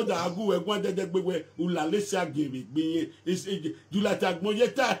oda agu egbon dede gbegbe ulalese agere gbe is julata agbon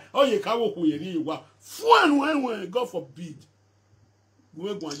yeta oye ka woku yeri wa fun anu God forbid go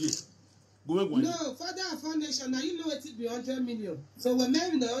egwan no father foundation now you know it be 100 million so when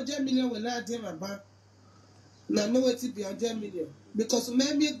maybe the 100 million will not have about now know it be 100 million because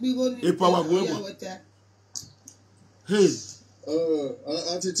maybe we go e power go hey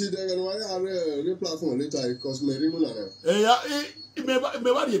Atiti they're gonna the platform later because me rimu na. Me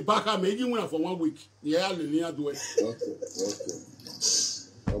ba dey back am e win for 1 week. Yeah, le ni ado e. Okay.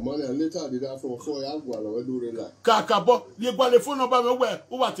 Money later did that for 4 years go we do relax. Kakabo, the gba le phone number me we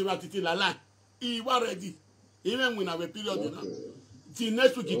o wa ti Atiti la line. E wa ready. Even when have a period now. Till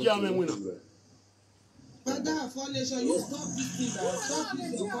next week you can win am. Father foundation you stop this thing now. Stop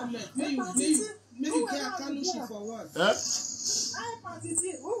this your comment. Maybe you get a canusha for what? Atiti,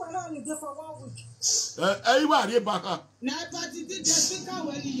 who were only there for 1 week. You are here back. Now, Atiti, the speaker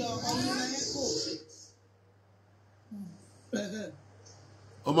when you're on the echo.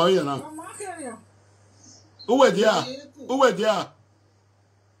 Oh, my, you know. Who were there? Who were there?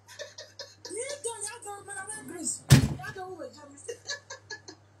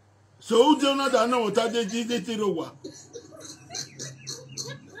 So, who do not know what I did to Rowa?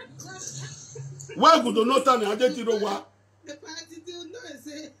 Why could you not tell me I did to Rowa? The party do not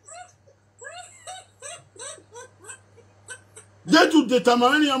say. the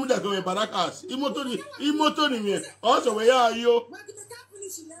tamani amu da ko barakas. Imoto ni me. Also we are you.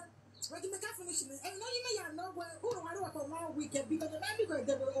 And now you may have no way. Who don't want to 1 week because the baby girl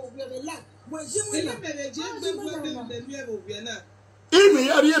they will over the land. When you Imi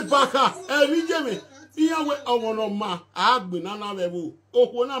yari baka ebi jeme iyawe owono ma agbe na na bebu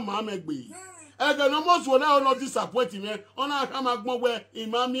okwo na ma megbe ege no mo so na no disappoint me ona aka ma gbon we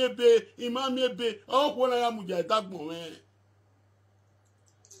imami ebe okwo na ya muja dagbon me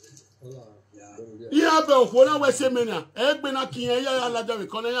iya be okwo na we se mena egbe na kiyen ya alaja we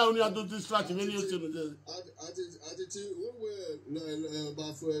kon ya oni ado distract me ni o se no de Atiti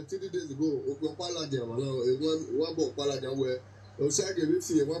about 3 days ago okwo palaja one bo palaja we Osagie we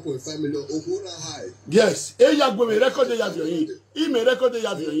see 1.5 million okuna high. Yes, e ya gbe me record ya bi yin. I me record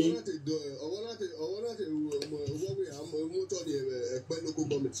ya bi yin. Owo we am motor the Ekpe local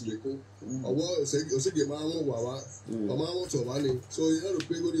government Leko. Owo Osagie ma won wa. O ma won to wa ni. So you know to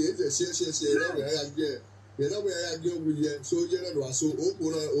pay go the share na we ya get. You know we ya get with here. So you know so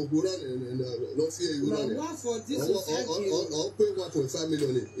okuna no fear you know. One for this I'll pay 1.5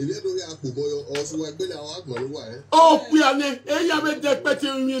 million. If you don't have to boy also we gbe na wa gbon wa eh. Oh, we are ne e ya be de peti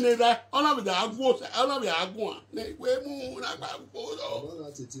mi ni ra. Ona be da agwo, ona be agun an. We mu na gba gbo lo.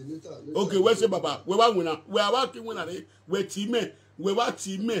 Okay, we say baba, we wa wina. We are working wina re. We team, we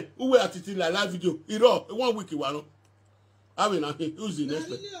Atiti la live video. Iro 1 week wa no. Abi na who's the next?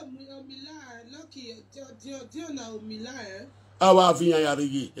 Lucky Dion na omila Awa afiyan yare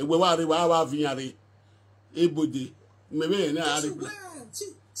yi. We wa afiyan yare. Ebode. Mebe na are.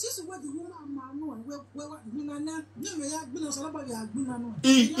 She's what the woman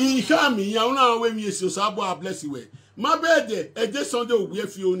Ihami ya una we mi esi osabo bless we. Ma bede eje Sunday owie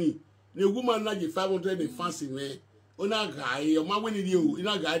fi oni. The woman na 500 the fancy me. Ona guy o ma we ni o,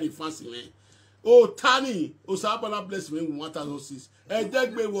 ina guy the fancy me. O tani osabo na bless me 1006. Eje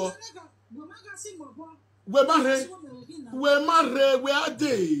gbe wo. We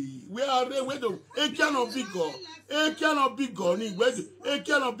are do it cannot be God. It cannot be God. It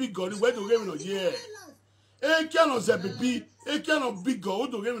cannot be God. Where do we go? Yeah. It cannot be. It cannot be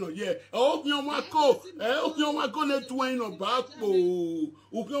God. Do we go? Yeah. Oh, you want go? Oh, you want go? Let you in a backbo. You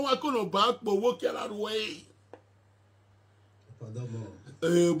want go no backbo? Walk out way.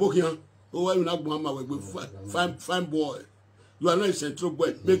 Bokian. Oh, I'm not going to fine boy. You are not a central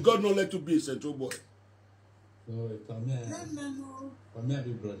boy. May God not let you be a central boy. No, for me, I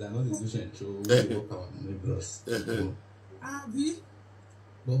be brother. I'm not the central. We work our bros. Abi.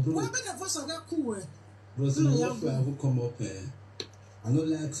 But bro, what make the first of that cool? bros, no if I will come up I know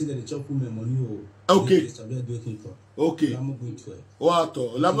like see that the chop women money. Okay. Okay. I'm going to it. What?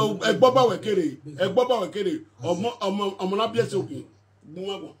 Labo egboba we kere. Omo na bless you.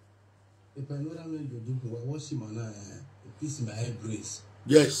 If I know that man do what she man peace in my head grace.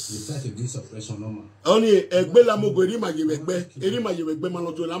 Yes. You start a grace of pressure normal. Only egbe la mo go eri ma je egbe ma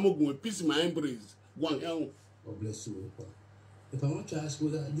lo to la mo go peace in my embrace. One hell. God bless you. If I want to ask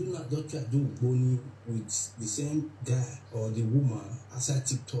whether you not don't try to do bony with the same guy or the woman outside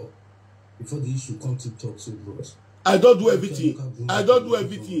TikTok before the issue come TikTok so bros. I don't do everything. But I don't do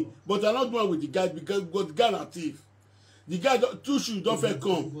it with the guy because God guy are thief. The guy two shoes don't fair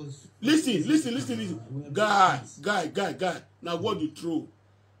come. Listen. Guy. Now what you throw?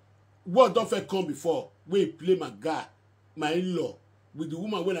 What don't fair come before? We play my guy, my in-law, with the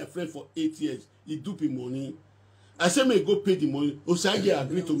woman when I friend for 8 years. He dupe money. I say may go pay the money. Osagie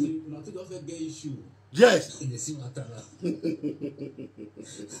agree to me. Yes. I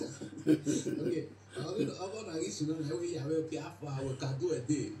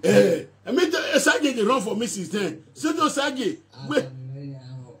mean, Osagie they run for me since then. So Osagie, wait,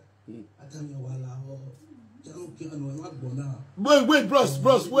 bros,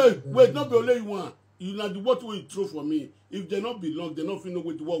 wait, not be only you one. You know the what will throw for me. If they not belong, they not feel no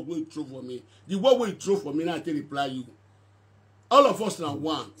way the what will throw for me. The what will throw for me, now I tell reply you. All of us now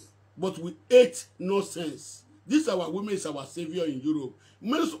one, but we hate no sense. This our women is our savior in Europe.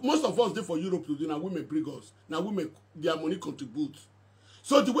 Most of us there for Europe today. Now women bring us. Now women their money contribute.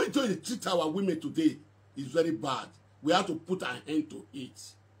 So the way they treat our women today is very bad. We have to put an end to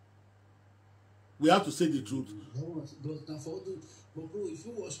it. We have to say the truth. But bro, if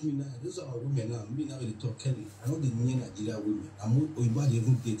you watch me now, those are our women now. Me now they talk Kelly. I know the new Nigerian women. I'm not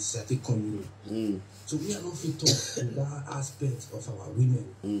even get certain Europe. So we are not fit talk to that aspect of our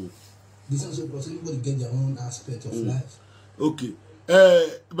women. This is because everybody get their own aspect of life. Okay.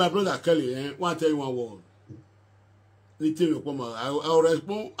 My brother Kelly, I want to tell you one word. I'll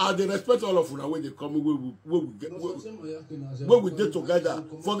respond. I respect all of you when they come. When we get together,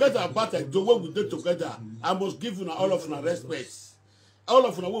 forget about it. The way we get together, I must give you all of you respect. All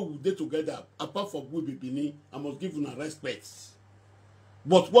of them will dey together. Apart from we Benin, I must give una respect.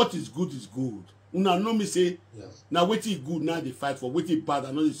 But what is good is good. Una know me say, now wetin good now they fight for, wetin bad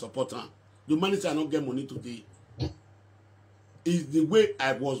I know they support am. The manager I not get money today. Is the way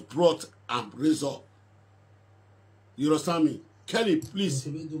I was brought and raised up. You understand me? Kelly, please.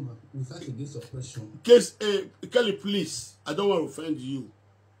 Case, Kelly, please. I don't want to offend you.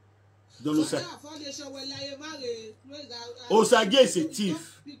 Don't know, sir. Osagie is a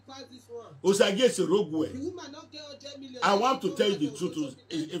thief. Osagie is a rogue. I want to tell you the truth.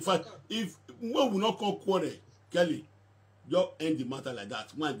 In fact, if one will not come quarrel, Kelly, just end the matter like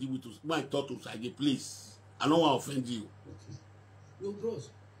that. When I talk to Osagie, please. I don't want to offend you. Okay. No, bros,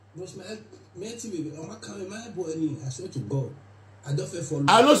 my team, I swear to God. I don't feel for.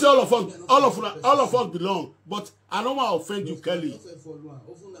 I know say all of us belong, but I don't want to offend you, Kelly. I don't feel for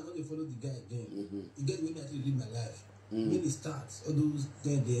often I don't follow the guy again. He get when I actually live my life. When it starts, all those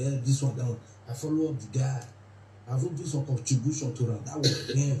then they help this one down. I follow up the guy. I will do some contribution to them. That was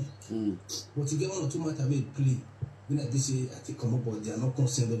him. But you get 1 or 2 months I will play. When I say I take come up, but they are not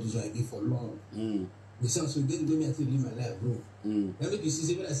concerned with those I give for long. The sense we get when I actually live my life, bro. Let me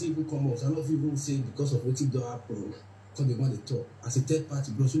see when I see people come up. I don't even say because of what it don't happen. Because they want to talk. As a third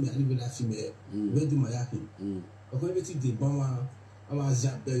party, bro, so me I live with life female. Where do my happen? But when they bomb, I was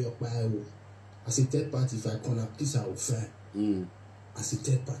just bear your pile. As a third party, if I corner, please I will find. As a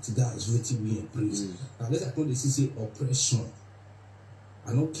third party, that is waiting we embrace. Now let's account the say oppression.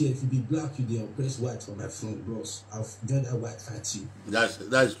 I don't care if you be black, you the oppress white for my friend, bros. I've done that white fight you.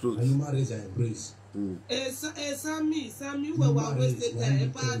 That's true. And human race I embrace. Sammy, we were wasted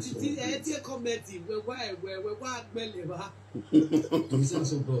time. But it's a committee. We were listen,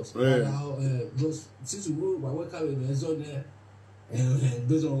 so bros. Bros, since we go, we work out with the zone there. And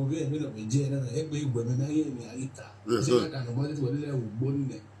those are over and we jail and every women I hear me. I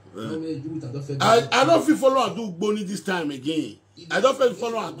don't feel follow and do bony this time again. I don't feel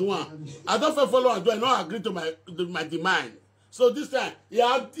follow and do one. I don't feel follow and do. I not agree to my demand. So this time,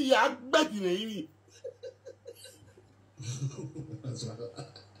 yeah, bet in me.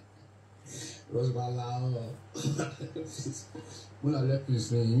 When I left this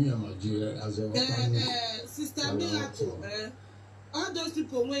thing, you are my dear as a Sister Miracle, all those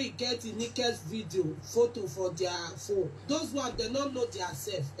people when you get in naked video, photo for their phone, those ones they don't know their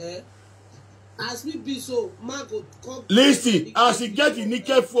self, As we be so, man go come. Listen, as he get the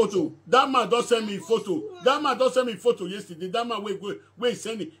naked photo, that man don't send me photo. That man don't send me photo yesterday. That man wait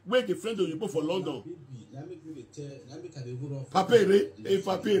send it. Wait the friend of you for London. Papere.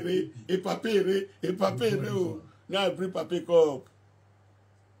 Oh, now I bring paper cup.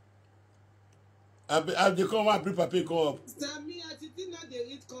 I they come and bring paper cup. Sammy, Atiti not they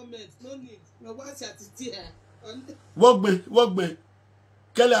read comments. No need. No watch Atiti here. Walk me.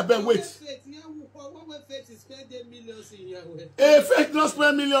 Kelly, I bet wait. A fake not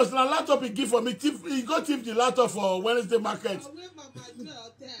spend millions. Now laptop he give for me. He got tip the laptop for Wednesday market.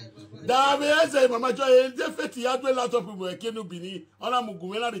 That I say Mama Joy. They fake he had laptop we were kenu bini. Ona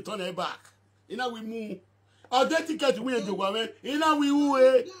mugumela return it back. Ina we move. Our day ticket we do go. Ina we who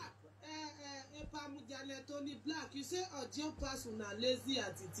Tony Black, you say audio pass una lazy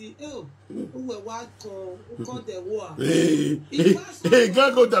Atiti. Oh, who were what call the war. Hey,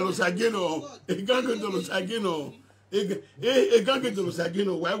 gango de los Agino. Gango de los Agino. Gango de los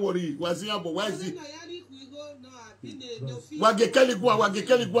Agino. Why worry? Was he about why is he? Wagekeli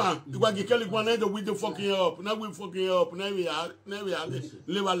Gua, now we do fucking up. Now we fucking up. Now we are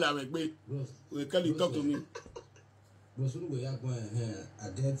live alive. We Kelly talk to me. But soon we are going here. I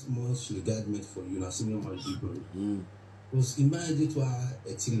get much regard for you, not senior my people. Because imagine to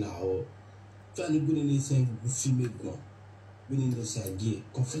a tila trying to go in the same female one. Meaning those idea,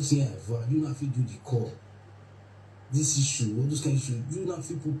 confessing ever, you not feel do the call. This issue, all those kind of issues, you not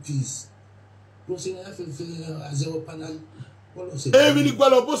feel put peace. Because I feel as a panel. Even the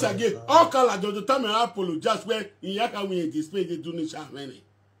boss again, all color the time I apologize when in Yaka we display they do not many.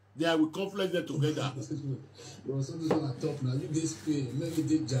 They will conflict them together. Bro, so this one top now. You this pay, maybe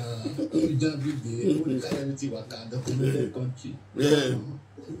they jam big day. Only carry everything what can document country. Yeah.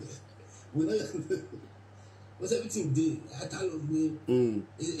 What's everything day? I tell you, man, man,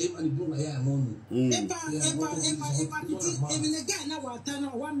 you my hair money. Even the guy now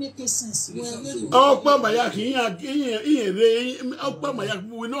what make sense. Oh, Papa Yak, oh, Papa Yak,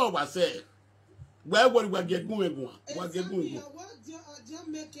 we know what say. Where would we get going? What get going? Just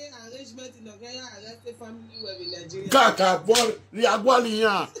make an arrangement in Nigeria arrest the family where in Nigeria. Kaka, boy, the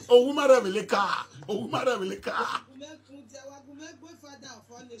Agualian. Oh, woman, have car. Oh, woman, have a car.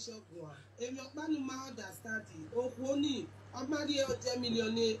 Amadi o 10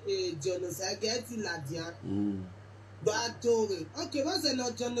 million Dion Osagie ti ladia. Okay, what's the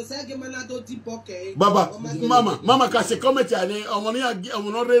Dion Osagie manado di poke? Baba, mama ka se comment ane omoni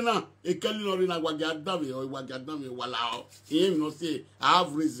omono rena e keli no rena wagadame o wagadame wala o. Him no say I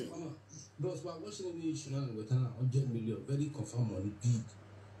have reason. Bros, but what's in the issue now with 100 million very confirm money big.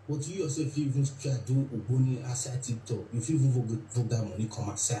 But you yourself even try to do Oboni aside TikTok, you feel even vote that money come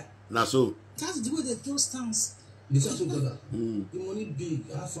aside. Na so. That's the way they throw stance. This also brother. The money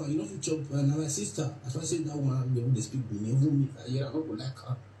big. How far you know if you chop and my sister, as I said that woman they speak with me, even me, I don't go like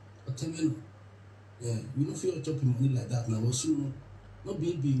her. But tell me, yeah, you know if you chop money like that now, also not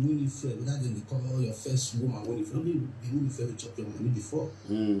being winning fair, without them they call your first woman winning fair. Not being winning fair to chop your money before.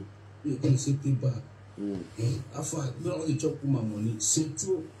 You can say pay back. How far you don't want to chop woman money,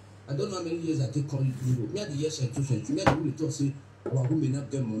 central. I don't know how many years I take call you. Me at the years central. Me at the people talk say our women have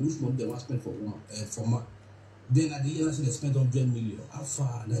them money, which money they want to spend for woman, for man. Then at the end, I say they spend 100 million. How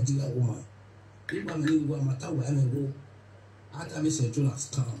far Nigeria woman? If I'm in the matter where I'm go, after me central and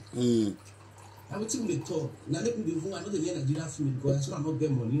scam. I will think they talk. Now let me be who I know the Nigeria film because I not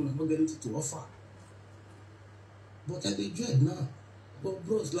get money, I'm not getting it to offer. But I dread now. But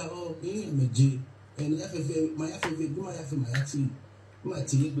bros like I'm a J and my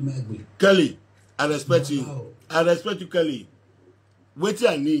Kelly, I respect you. I respect you, Kelly. Wait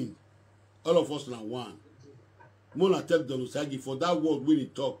I need all of us now one. Mona tell Dion Osagie for that word when he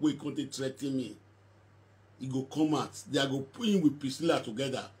talk, when he can't threaten me. He go come out. They are go put him with Priscilla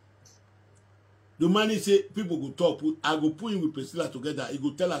together. The man say people go talk. I go put him with Priscilla together. He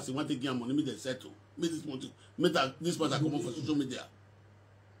go tell us he want to get money. Me they settle. Me this money. Me that this matter come on for social media.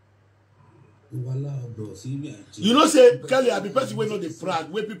 Wahala, bro. You know, say Kelly, I be person wey no dey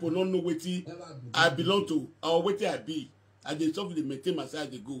proud, where people don't know wetin I belong to or wetin I be. I dey talk dey maintain myself.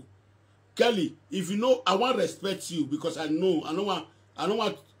 They go, Kelly. If you know, I want respect you because I don't want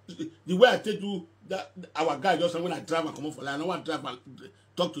the way I tell you that our guy just when I drive and come off for line. I don't want to drive and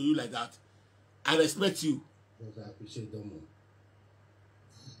talk to you like that. I respect you. I appreciate them.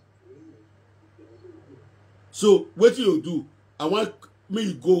 So what you do? I want me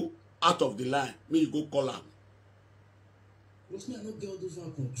you go out of the line. Me you go call him. Because me I don't get all those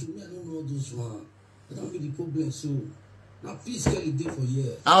one control. Me I don't know all those one. That don't be the problem. So now please get it there for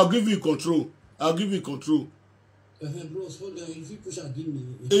years. I'll give you control. I'll give you control. Bros, hold on. If you push and give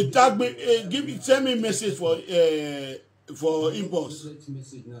me. Tag me. Send me message for inbox.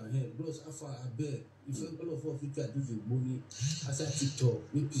 Message now. Hey, bros, how far I beg. If all of us we try to do the money, I say TikTok,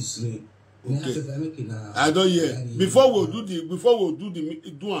 make peace name. Okay. I don't hear. Before we do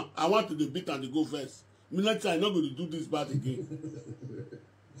the do one, I want to the beat and the go first. Me next time I'm not going to do this bad again.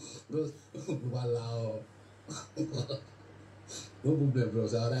 Wow. No problem,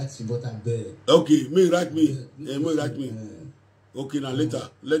 bros. I'll write you, but I beg. Okay, me write me. Me write me. Okay, now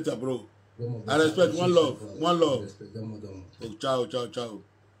later, bro. I respect one love. Oh, ciao.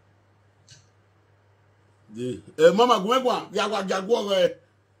 Mama, go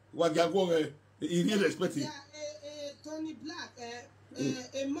Wagagore, he really respect it. Tony Black,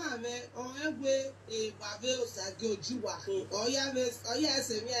 a man, or a Bave Osagie Ojuwa, or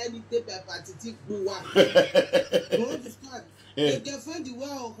yes, any paper Atiti who want. You understand? They can find the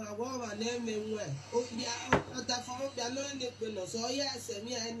world of our name and where. Oh, they are not anything, so yes,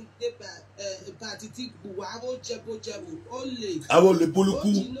 any paper Atiti who are Jebo only. I will the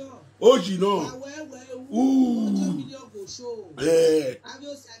Puluku. Oh, you know. Ooh. Yeah. I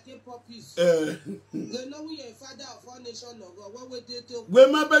will say puppies. They know we are father of our nation. What would they do? Where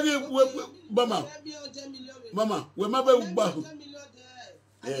my baby, Mama, where my baby,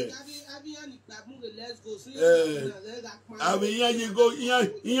 I mean, you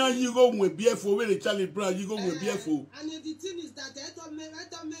go with BFO when Charlie Brown, you go with BFO. And the thing is that I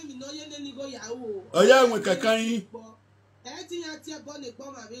don't know you go Yahoo. Oh, yeah, with Kakai.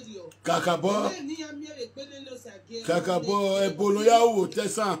 Kakabo, Ebonoya wo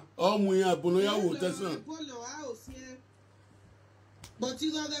tesan, omu ya Ebonoya wo tesan.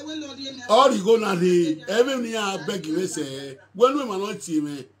 All you go na the every year beg you say when we man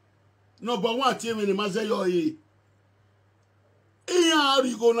team no but one team ni ma say yo yi. Iya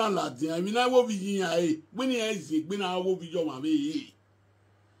you go na ladin, I mean I wo bi yin ai, when you ezi gbe na wo bi jo ma be yi.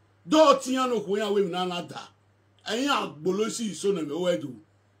 Do ti yan no ko yan we mi na lada. And Bolosi so na me do.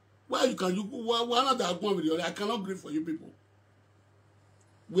 Why you can why not that one with you? I cannot agree for you people.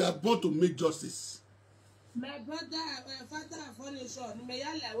 We are born to make justice. My brother, father, foundation, me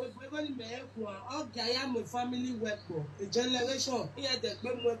yala we going me ekwa. Okay, I am a family work for a generation. Here the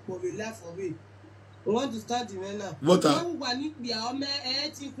game work for we life for we. We want to start the now. What? So mani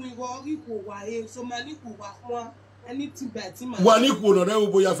ku wa e so mani ku wa anything better. Wani kuno re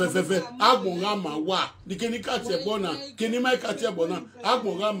obo ya fefefe agbonga ma wa dikeni ka tie bona keni mai ka tie bona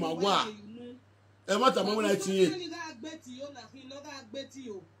agbonga ma wa e mata mo na tie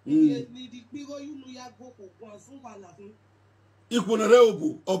ikuno re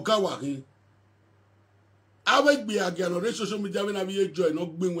obo oga wa hin awe gbe agano re social media we na bi join no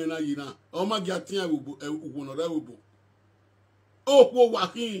gbe wen na yi na o ma gi atia obo ikuno re obo opo wa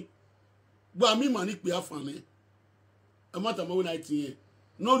hin gba mi ma ni pe afani amata mo na tie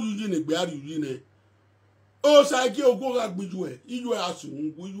no yuji ne gbe ari yuji ne Osagie ogo ga gbiju e iyu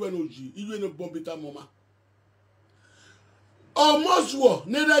asun iyu no ji iyu no bombita mama almost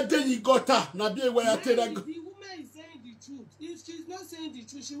ne da dey gota na bi we ya tell the woman is saying the truth. If she's not saying the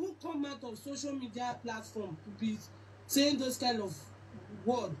truth, she won't come out of social media platform to be saying those kind of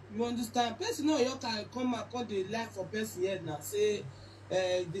word. You understand? Person no you can come and call the life for person here now say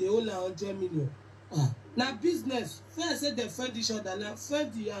they owe 100 million. Now business first say they friend each other now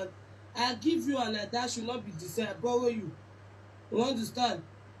friend the and I give you and that should not be the same. I borrow you. You understand?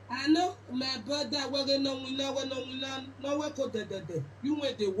 I know my brother we're no work out there. You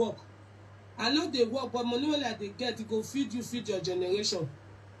where they work. I know they work, but money like they get, it go feed your generation.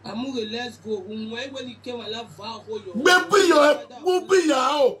 I'm moving, let's go. When he came and love vow hold your baby yo be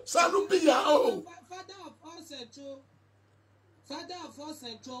ya sanu be ya father of all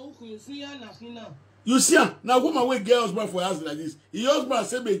central who you you see now woman we get husband for house like this he husband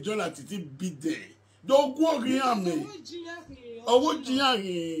say me join Atiti beat there don't go green me owo jiyan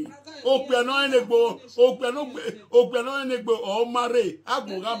hin o pe no enegbo o mare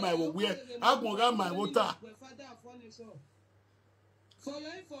agbonga my we agbonga my water for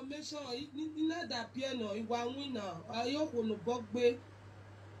your information in that appear no iwa winner ayoko no bogbe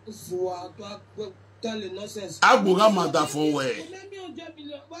so to tell nonsense agbonga mada for we maybe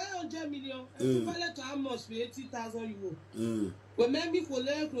 100 million equivalent to how much 80,000 euro we maybe for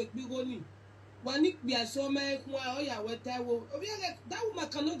like bigoni that woman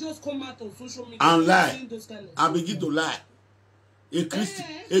cannot just come out on social media and lie and begin to lie. A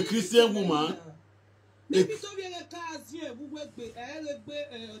Christian woman. Maybe so we are cars here. We work with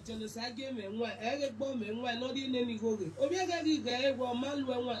Osagie me one, Erebo me one, not in any hurry. Obiega the man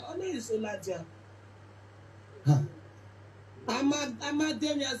one, only is Olaja. I'm a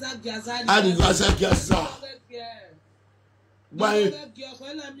Demiazag. Why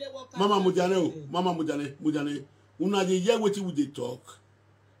Mama Mujane una dey hear wetin we dey talk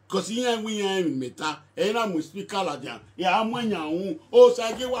cause here we am meta e na mu speaker la dia ya amanya hu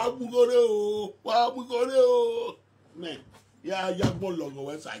Osagie wa bugore o me ya gbon logo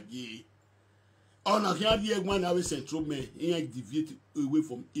we Osagie ona here the egman na we central me here deviate away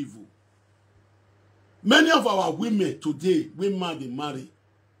from evil. Many of our women today when man they marry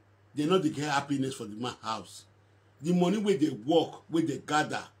they not dey get happiness for the man house. The money where they work, where they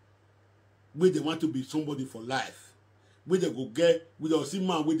gather, where they want to be somebody for life, where they go get, with the same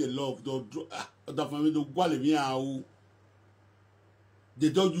man where they love, the family, they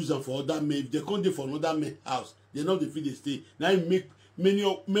don't use them for other men. If they come there for another man's house, they know the feel they stay. Now it make many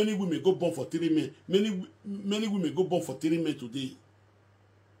women go born for 3 men. Many women go born for 3 men today.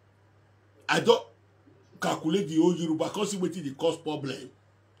 I don't calculate the whole Yoruba because it the cause problem.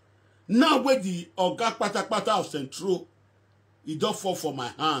 Now where the Oga Pata of Central, it don't fall for my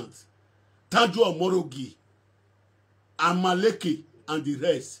hands. Tajo Morogi, and Maleke, and the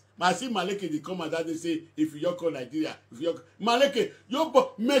rest. I see Maleke, they come and that they say, if you call Nigeria, if you Maleke, you are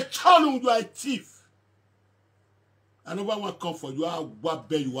a thief. And no one come for you, what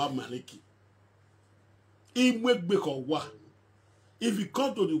bear you are Maleke. If you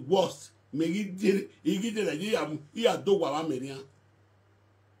come to the worst, he do what American.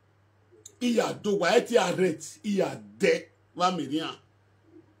 Iya do wa eti arrest iya de wa American.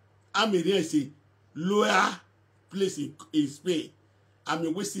 American is a lower place in Spain. I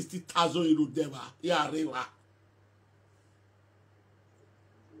mean with 60,000 euro there iya rewa.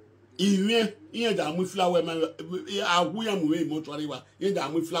 Iye da mu flower man awu ya mu we mortuary wa. Iye da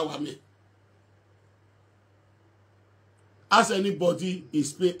mu flower me. As anybody in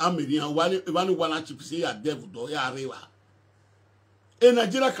Spain American one chip say ya devil do ya rewa. In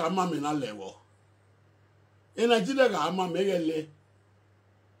Nigeria kama me na lewo. In Nigeria kama megele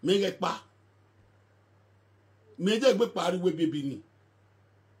megepa. Meje gbe pariwo baby ni.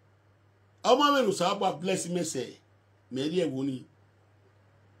 Omo me lo sa ba bless me say. Me ri ewo ni.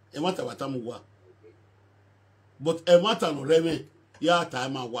 E mata wata mu wa. But e mata no reme ya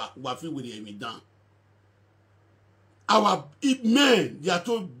time wa fi with me down. Our men they are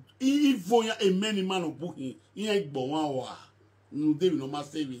told if a many man of booking in a bon wa. No, they will not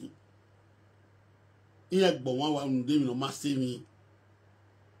saving. Iye gbo wan wa nu de mi no ma se mi.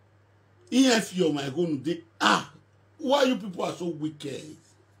 Iye fi o my go nu de why you people are so wicked?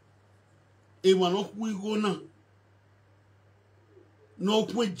 E wa no ku go na. No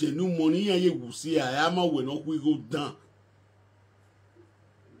ku genu money iye wusi ama we no ku go down.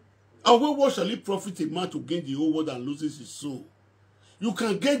 And what shall it profit a man to gain the whole world and loses his soul? You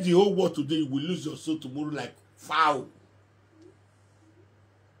can gain the whole world today, you will lose your soul tomorrow like foul.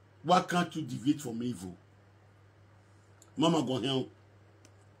 Why can't you deviate from evil? Mama, go here.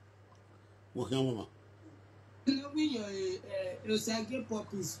 Go here, Mama. Osagie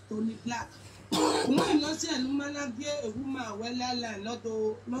puppies, Tony Black. When not say no man a woman well not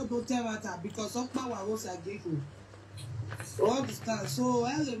to tell matter because of power Osagie. Understand? So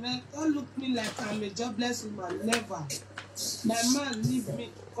don't look me like I'm a jobless woman. Never. My man leave me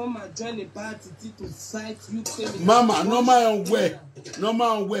come and join a party to fight you. Mama, no man way. No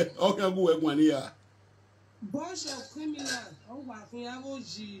man way. Okay, go work one here. Bunch of criminals. Oh, working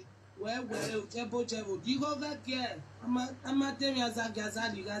Awoji. Well, Jebo. You go back here. I'm a tell me as a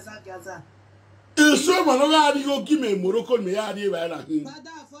Gaza. You so man, you go give me Morocco me adi right now.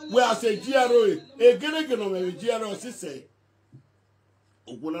 Where I say GRO, e gene no me GRO say.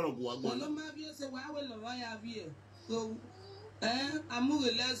 Ogola ro go agba. No ma bi say why we no why have here. So amu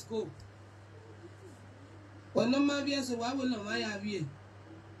let's go. No ma bi say why we no why have here.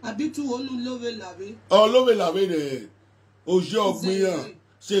 Abi tu onu love lave. Oh love lave de. Oje ogbiyan,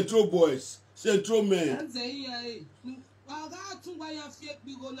 Central boys, Central men.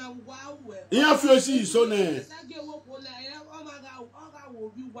 Iya fi osi so ne.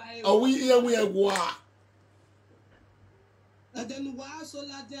 We egwa. Then wa so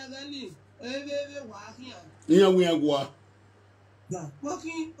la de gani. Wa here. Iya we egwa.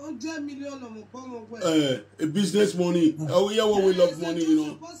 Working 100 million on a business money. Oh yeah, what we love money, you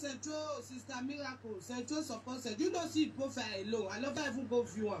know. Sister Miracle, Central support. You don't see profile alone. I love even go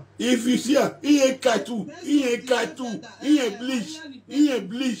view one. If you see her, he ain't katu, he ain't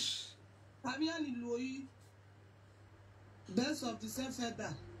bleach. Fabian Louis, best of the same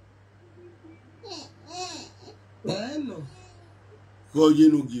feather. No. God,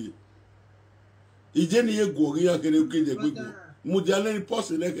 you know, give. He didn't go here, can you get the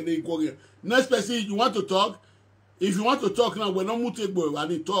next person, you want to talk? If you want to talk now, we're not moving. I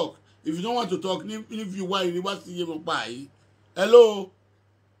need talk. If you don't want to talk, if you want, you want to give buy. Hello.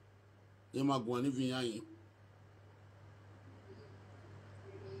 You might go on if you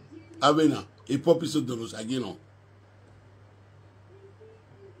Avena, a poppy so dollars again.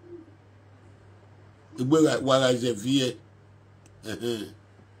 The boy like what I say, VA.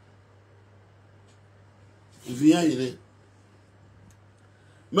 VA,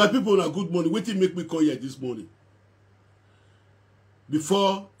 my people are good morning. Wait till make me call here this morning.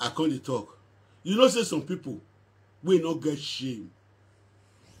 Before I come to talk. You know, say some people will not get shame.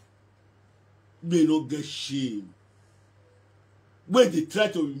 They not get shame. When they try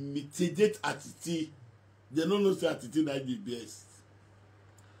to mitigate Atiti, they don't know say Atiti that the best.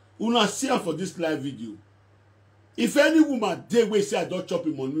 Una see her for this live video. If any woman they will say I don't chop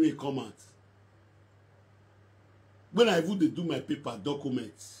him on me comment. When I even do my paper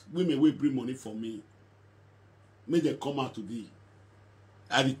documents, women will bring money for me. Make them come out today.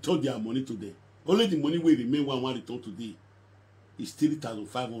 I return their money to them. Only the money will remain one return today. It's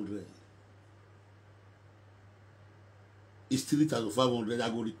 3,500. It's 3,500. I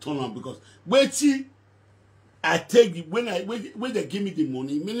go return them because wait, I take it when they give me the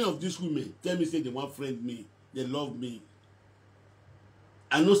money. Many of these women tell me say they want friend me, they love me.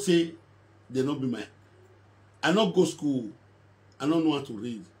 I know say they not be my. I not go school. I don't know how to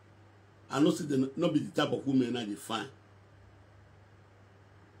read. I know say they not be the type of women I define.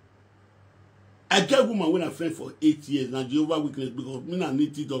 I get woman when I friend for 8 years now. Jehovah Witness because me not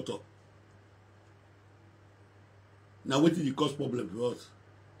need doctor. Now what did the cause problem for us?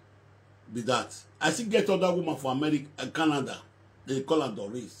 Be that I still get other woman for America and Canada. They call her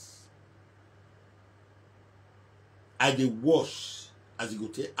Doris. I dey wash as it go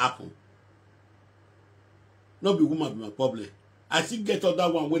take happen. Not be woman be my problem. I still get other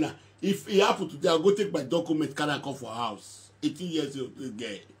one when if it happen today, I'll go take my document, carry and come for house. 18 years old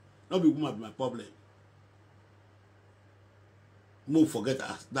girl. Not be woman be my problem. Move forget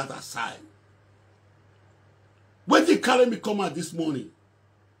that aside. When they carry me come out this morning,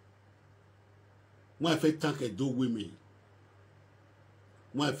 when I feel thank a do women,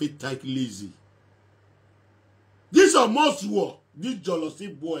 when I feel thank lazy. This are most war, this jealousy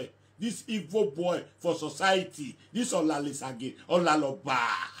boy. This evil boy for society. This Olalisage, Olaloba.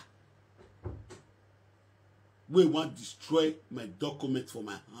 We want to destroy my document for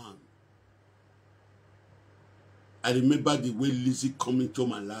my hand. I remember the way Lizzie come into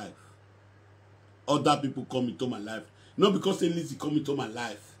my life. Other people come into my life. Not because they Lizzie come into my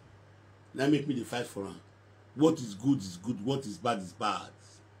life. That make me the fight for her. What is good, what is bad is bad.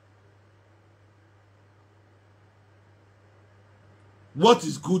 What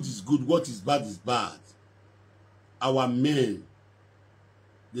is good, what is bad is bad. Our men,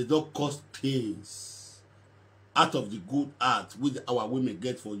 they don't cause pains out of the good art which our women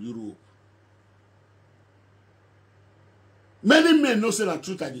get for Europe. Many men know say the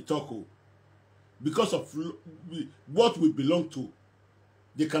truth at the talk because of what we belong to.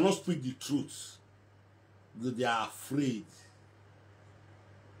 They cannot speak the truth because they are afraid.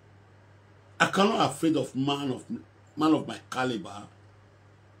 I cannot afraid of man of my caliber.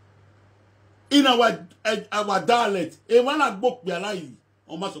 In our dialect, when I book I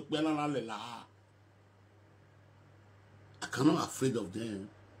cannot afraid of them.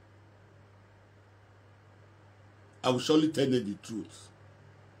 I will surely tell them the truth.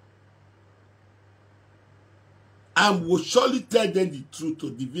 I will surely tell them the truth to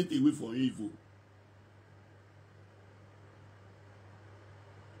deviate away from evil.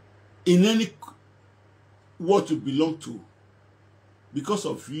 In any what you belong to, because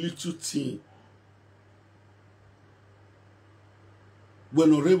of little thing.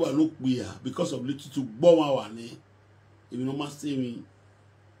 When Orewa look weird, because of little to bomb if you know must say me.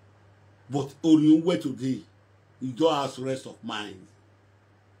 But Orion today, you don't have rest of mind.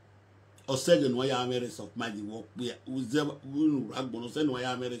 Or second, why I have rest of mind? You walk where was there? Or second, why I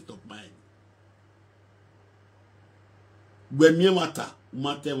have rest of mind? When me matter.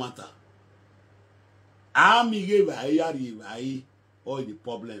 I give all the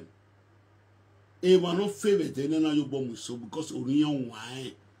problem. If I no favor, then you bomb so because Orion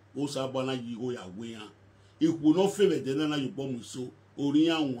wine, Osabana you go your way. If we no favor, then you bomb so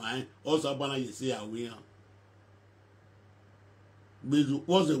Orion wine, Osabana you say away. But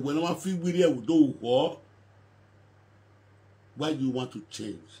was it when I feel with you do what? Why do you want to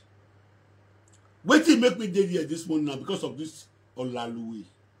change? Wait till make me dead here this morning now because of this Osagie.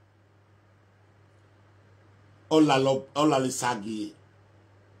 Osagie.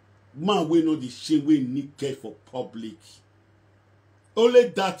 Man, we know the shame we need care for public. Only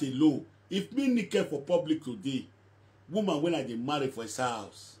that alone. If me need care for public today, woman when I get married for his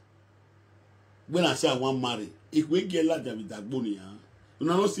house. When I say I want marry, if we get like that with that money, you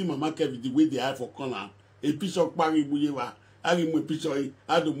know, not see my market with the way they have for corner. A picture of Paris Muyewa, I give me a picture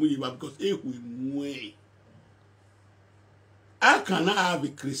of Muyewa because it will way. I cannot have a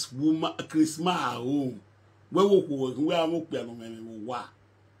Christmas at home. Where I'm up piano man wa.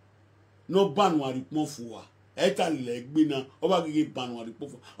 No banwari pon Eta leg bi na oba gege banwari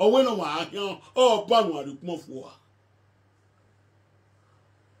pon o we no wa yan o banwari pon fo wa.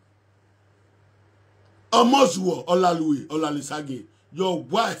 Omozuo Osagie, your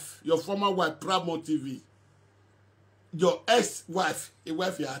wife, your former wife, Pramo TV, your ex-wife, a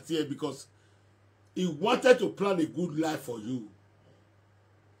wife you are here because he wanted to plan a good life for you.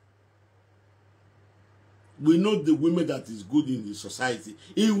 We know the women that is good in the society.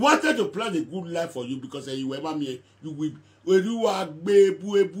 He wanted to plan a good life for you because you were me, you will when you are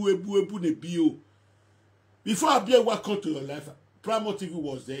the bio. Before Abia welcome to your life, Primo TV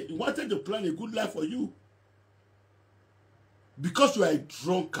was there. He wanted to plan a good life for you. Because you are a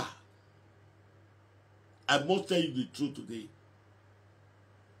drunkard. I must tell you the truth today.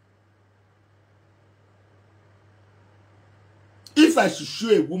 If I should show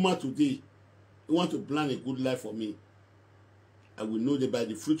a woman today, you want to plan a good life for me, I will know that by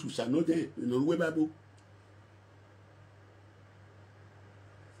the fruit we shall know them. You know the Bible.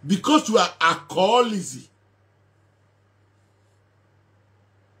 Because you are alcoholism.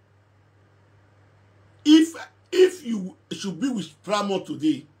 If you should be with Pramo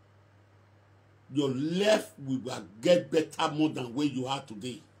today, your life will get better more than where you are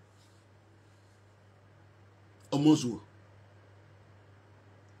today. Almost.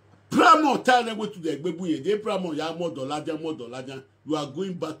 Pramo tell them to the Egbebuye. They Pramo ya more dollar. You are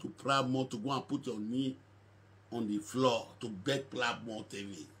going back to Pramo to go and put your knee on the floor to beg Pramo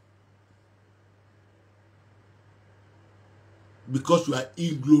TV. Because you are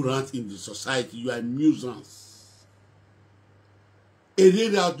ignorant in the society, you are a nuisance. And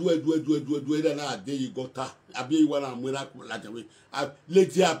then I do it, you got that. I be one I'm miracle like away.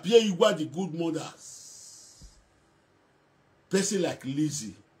 Let you appear you want the good mothers. Person like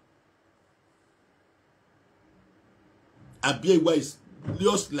Lizzie. I be one is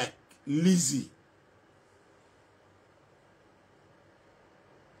just like Lizzie.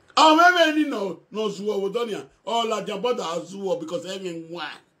 Oh, maybe no zuo we done here. Oh, la jambada zuo because everyone one.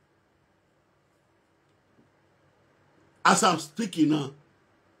 As I'm speaking now,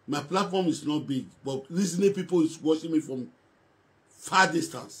 my platform is not big, but listening people is watching me from far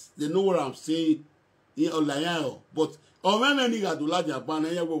distance. They know what I'm saying in online, but when many got to like Japan,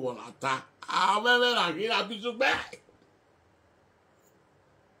 and you will attack. When I hear a bit of back.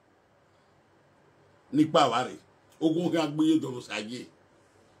 Nípa wari, ogun kan gbe do Osagie.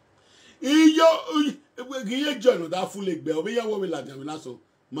 Iyo join that full egbe, obi yawo we la jam na so.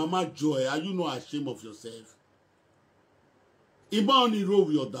 Mama Joy, are you not ashamed of yourself? Iba on the road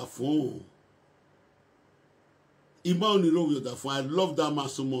with your phone. Iba on the road with your phone. I love that man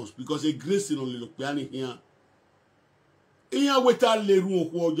so much because a grace in only look piano here. Iya weta leru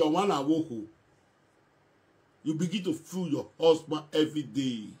oku ojo wan awoku. You begin to fool your husband every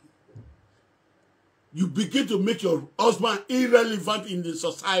day. You begin to make your husband irrelevant in the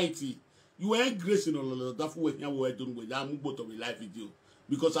society. You ain't gracing on the that way here we doing with that move to live video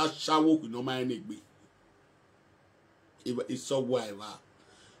because I shower with no my neck be. It's so wild.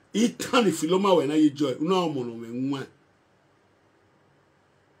 It can't if you know when I enjoy. No more no one.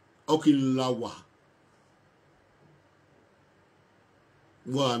 Okay, lawa.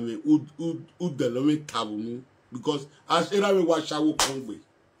 Well, I mean, would the loving tabu because I said I will watch shower come.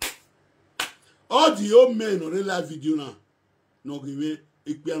 All the old men on the live video now, no give me.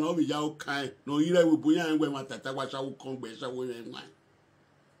 If you are not with kind, no, you will be young when my tata was our congress away and wine.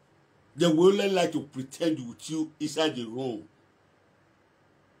 They will like to pretend with you inside the room.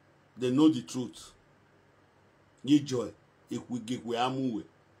 They know the truth. Ye joy, if we get where I'm moving.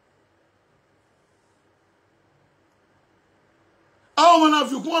 Oh, when I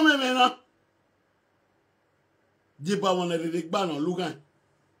feel come, man, Dipa one of the ban on Lugan.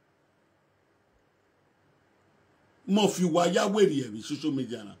 More few wire way with social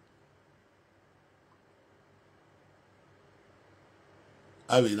media.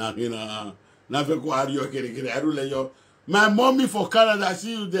 I mean, never go out your getting. I don't let you. My mommy for Canada, I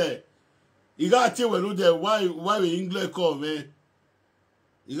see you there. You got to tell when there. Why we English call man?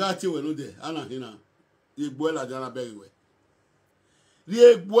 You got to tell when there. Anna, the boiler Diana Berry.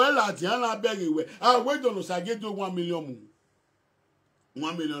 The boiler Diana Berry. I wait on Osagie to 1 million.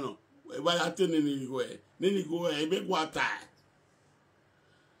 1 million. Why I tell you then you go and make water.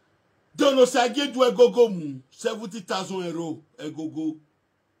 Don't Osagie do a go 70,000 euro a go.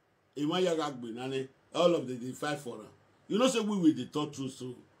 In my yagagbe, all of the fight for her. You know, say we with the thought truth,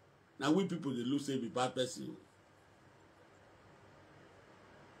 so now we people they look say be bad person.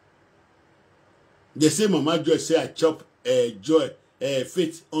 They say Mama Joy say I chop Joy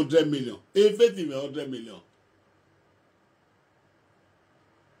Faith 100 million. Faith even 100 million.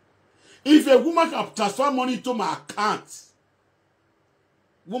 If a woman can transfer money to my account,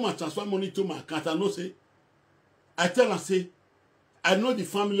 I know say, I tell her say, I know the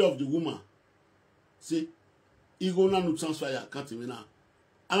family of the woman. Say, you go now to transfer your account now.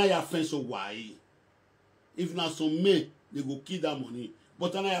 And I have friends so why? If not some men, they go kill that money.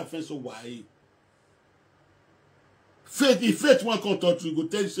 But I have friends so why? Faith, if Faith one contact you go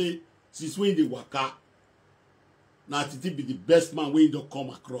tell you say, since when they work out, now Atiti be the best man when you don't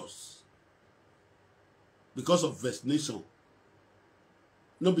come across. Because of vaccination.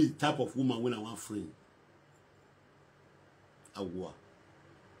 Not be the type of woman when I want friend. Awa.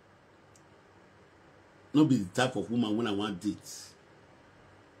 Not be the type of woman when I want dates.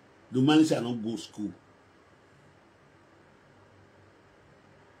 The man shall not go to school.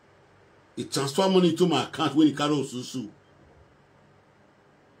 He transfer money to my account when he carry Osusu.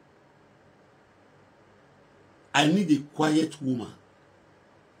 I need a quiet woman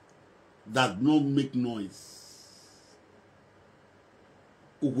that not make noise.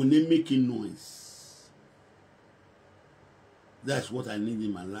 Who will not making noise. That's what I need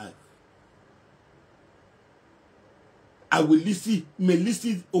in my life. I will listen, may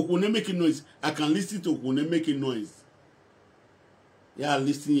listen who will not making noise. I can listen to who will not making noise. Yeah,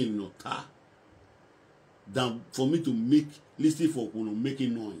 listening in nota. Than for me to listen for who will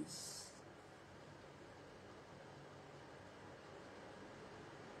making noise.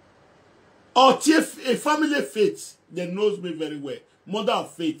 Or a family faith, they knows me very well. Mother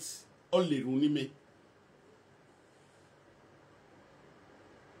of faith, only Runime.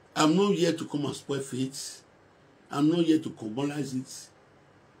 I'm not here to come and spoil faith. I'm not here to commonize it.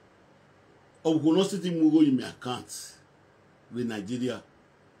 Or we will not sit in Mugo in my account with Nigeria.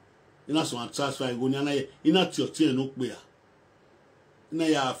 You know, so I'm transferring going on. You know, your team no clear. You know,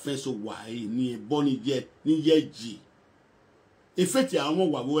 your offense so why ni Bonnie yet ni yet G. If it ya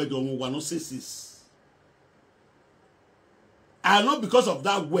won wa we do won no says. I know because of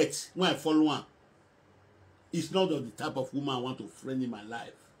that wet when I follow one. It's not the type of woman I want to friend in my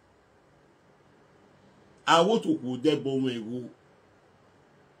life. I want to go there, but when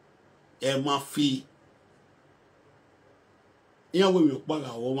go, my fee. Here we make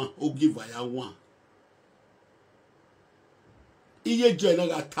baga woman, o give her one. Iye join na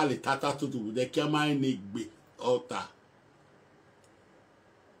ga tali tata to do the kema ni gbe altar.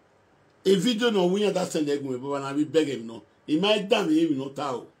 A video no win that send egg me, but na be beg him no. He might damn him no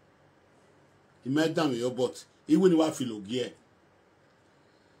tao. He might damn your butt. He wouldn't want feel gear.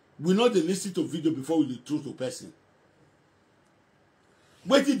 We know they listen to video before we the truth to person.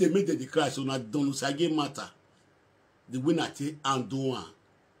 Wait till they make the cry so na don't Osagie matter. The winner and do one.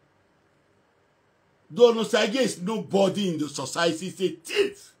 Don Osagie is nobody in the society. It's a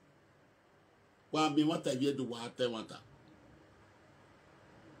thief. Well, I mean, what I hear do what I want.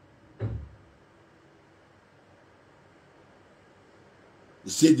 He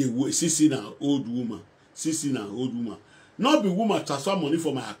said the sissy na old woman. Sissy na old woman. Not be woman transfer money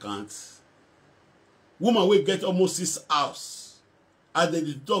for my account. Woman will get almost 6 hours. And then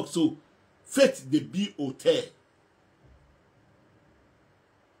the dog so fetch the B hotel.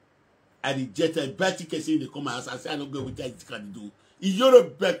 I rejected a bad ticket in the commerce. I said I don't go with that you can do. You're a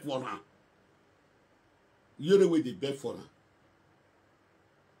beg for her. You're the way they beg for her.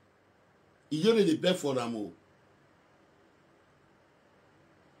 You're the beg for her more.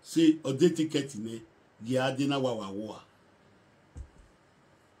 See, a day ticket in it. Yeah, dinner wawa.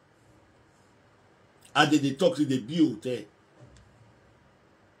 And then they talk to the B hotel.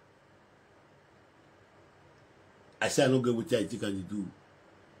 I said I don't go with that you can do.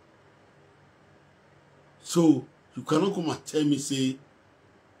 So, you cannot come and tell me, say,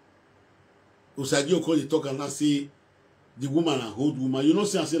 Osagie will call the talk and not say, the woman an old woman. You know,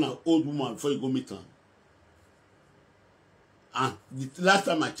 say I'm saying an old woman before you go meet her. And the last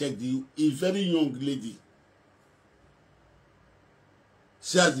time I checked, a very young lady.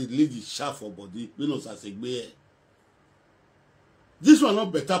 She has the lady sharp for body. You know, as a bear. This one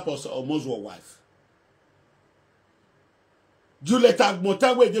not better person or most wife. Juliet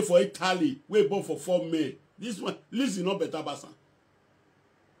Agmota wait there for Italy. Wait born for 4 May. This one, Lizzie not better person.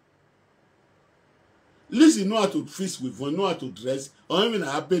 Lizzie know how to fix with one, know how to dress, or even a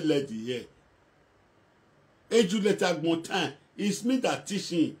happy lady here. Hey, Juliet Agmota, it's me that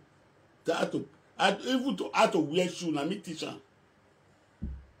teaching that even to how to wear shoe. Na me teach her.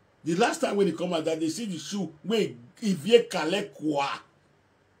 The last time when he come out that they see the shoe, wait, if you collect quoi,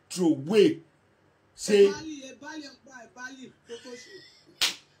 throw way, say. Bali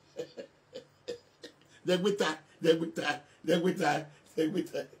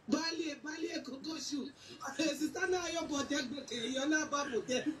cocoa shoe. Sister na yo bote gbe yo na ba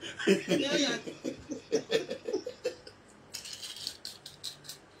bote.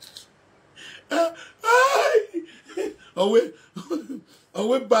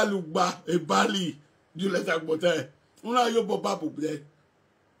 Owe balugba e bali du leta gbote. Una yo bo ba bote.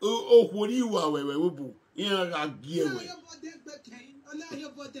 O hori wa wewe bu. Yan ga gie we. Ona yo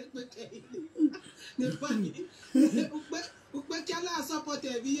bote gbe ke. Ne bani. Ukwe kala support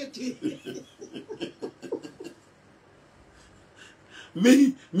e bi yeke.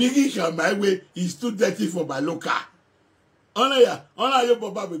 Me can my way is too dirty for my local. Ona yo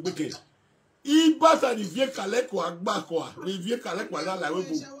bo ba gbe ke. Iba sa di vie kale ko agba ko a. Ni vie kale ko la we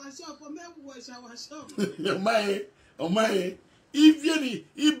bu. O mai. If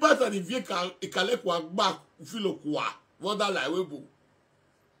iba sa di vie kale ko agba filo ko a. Woda la we bu.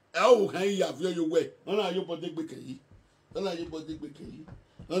 E o han ya vie yo we. Ona yo bo de gbe ke yi. Ona yo bo de gbe ke yi.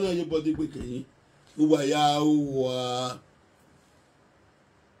 Ona yo bo de gbe ke yi. Uwa ya uwa.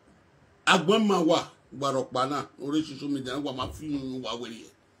 Agbon ma wa gbaropa na ori social media wa ma fi wa were.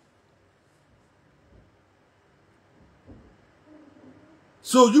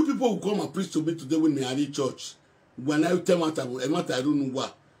 So you people who come and preach to me today when me are in church, when I tell matter I don't know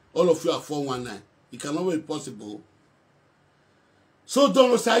what, all of you are 419. It cannot be possible. So Don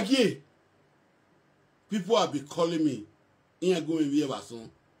Osagie, people have been calling me. In going via Vason.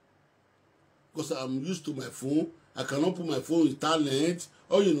 Because I'm used to my phone. I cannot put my phone in talent.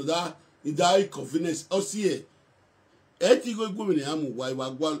 Or you know that in that inconvenience. Or see it. Anything go in the amu why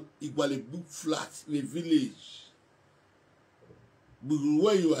equal a book flat in a village. But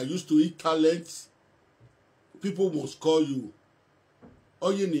when you are used to eat talent, people must call you.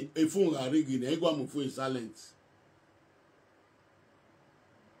 Or you need a phone are ringing, everyone phone is silent.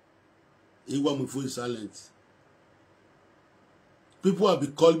 Everyone phone is silent. People have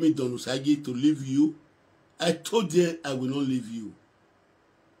been calling me Don Osagie to leave you. I told them I will not leave you.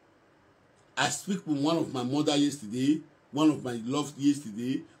 I speak with one of my mother yesterday, one of my love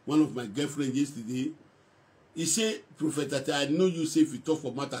yesterday, one of my girlfriend yesterday. He said, Prophet, I know you say if you talk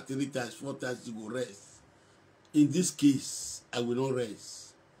for matter 3 times, 4 times, you go rest. In this case, I will not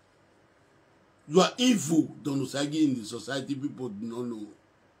rest. You are evil, Don Osagie, in the society people do not know.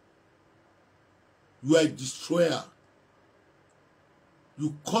 You are a destroyer.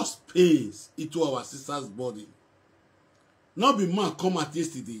 You cause pains into our sister's body. Not be man come at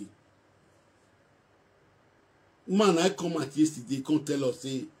yesterday. Man, I come at yesterday, can't tell us,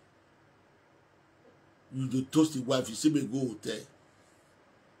 say, you do toast the wife, you say, me go hotel.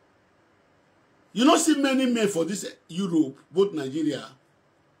 You don't see many men for this Europe, both Nigeria.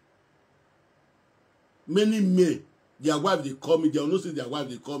 Many men, their wife, they call me, they will not say their wife,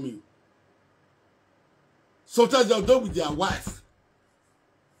 they call me. Sometimes they're done with their wife.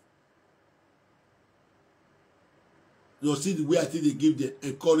 You'll see the way I think they give them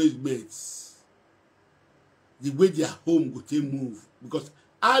encouragements. The way their home will take move. Because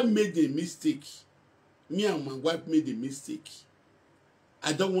I made a mistake. Me and my wife made a mistake.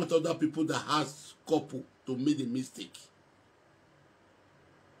 I don't want other people that has couple to make a mistake.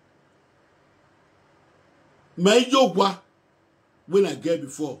 My yoga, when I get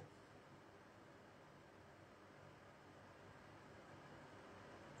before,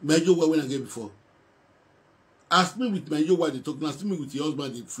 my yoga when I get before. Ask me with my yoga they talk. Ask me with your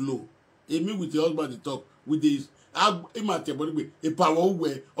husband they flow. Ask me with your husband they talk. With this, I'm a power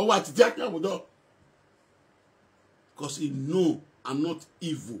way. Oh, what is that? Because he know I'm not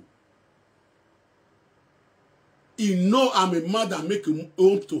evil. He know I'm a man that make him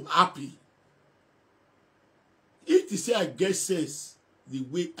home to happy. If he say I get sense the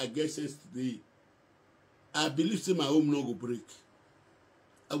way I get sense today, I believe say my home no go break.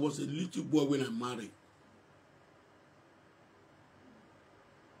 I was a little boy when I married.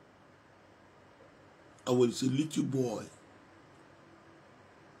 I was a little boy.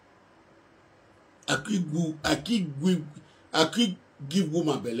 I could give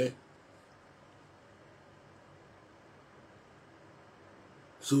woman belly.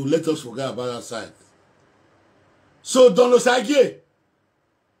 So let us forget about that side. So Don Osagie,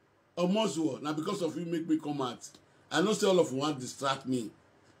 almost now because of you make me come out. I know say all of you want to distract me.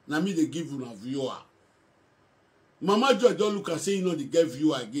 Now me they give you a viewer. Mama Joy don't look and say you know they get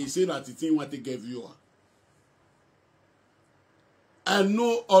viewer again. Say that the thing want to get viewer. I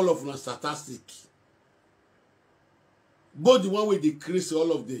know all of them are statistic. Both the one way they create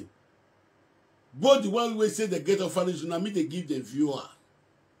all of them. Both the one way say they get orphanage, now me they give them viewer.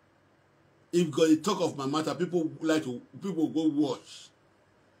 If God they talk of my matter, people go watch.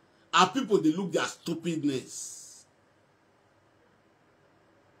 And people they look their stupidness.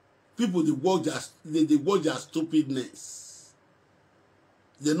 People they watch their stupidness.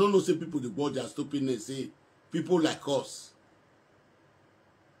 They don't know say people they watch their stupidness. Say people like us.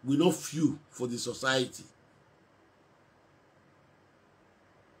 We not few for the society.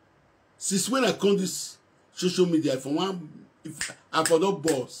 Since when I come this social media, for one, if I for that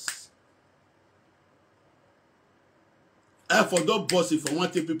boss, I for that boss if I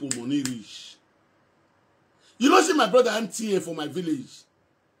want to take people money rich. You don't see my brother MTN for my village.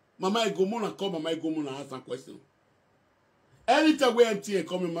 Mama I go more and come, Mama I go more and ask that question. Anytime where MTN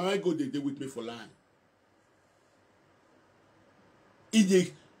coming, Mama I go they with me for line. If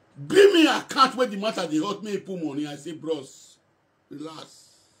they give me an account where the matter they hurt me put money, I say, bros, relax.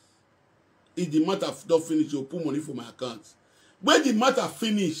 If the matter don't finish, you put money for my account. When the matter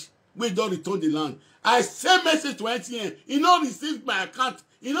finish, we don't return the land. I send message to MTN. He not receive my account.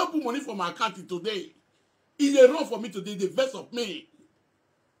 He not put money for my account today. He they run for me today, the best of me.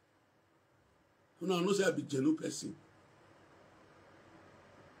 You know, I know say I be genuine person.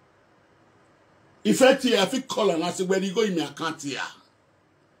 If I feel call and I say, where you go in my account here?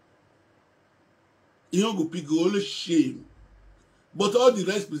 You don't go pick all the shame. But all the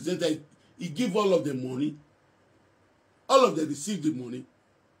rest presenters, he give all of them money. All of them receive the money.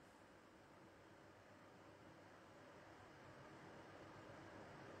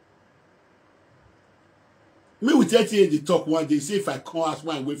 Me with 30 years, they talk one day, say if I come ask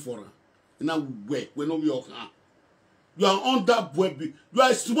why I wait for her. And I wait, when no your hand. You are on that boy. You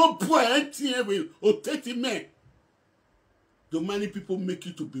are a small boy, with 30 men. The many people make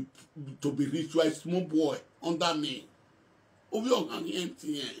you to be rich. You are a small boy under me. Over your hand,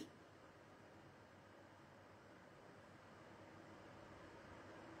 MTN.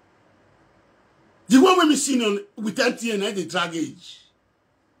 The one when we seen on with MTN and the drag age.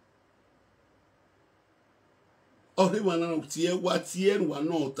 Or they want to tear what TN one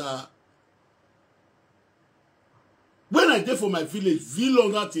not. When I did for my village,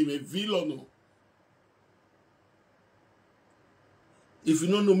 villain that team, a villain. If you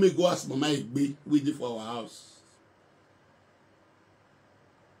don't know me, go ask Mama Igbe, waiting for our house.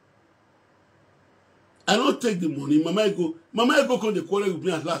 I don't take the money. Mama go come the quarrel with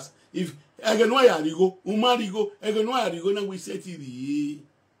me at last. If I can know I go, go, I can know I go, now we set it.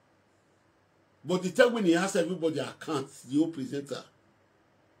 But the time when he has everybody accounts, the old presenter.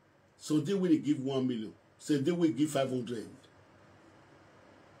 So they will give 1 million. So they will give 500.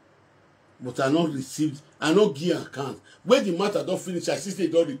 But I not received, I not give account. When the matter don't finish, I see they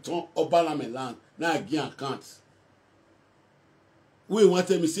don't return Obama land. Now I give account. We want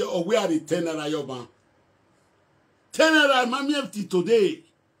me say, oh, where are the 10 naira your bank? 10 naira, mommy empty today.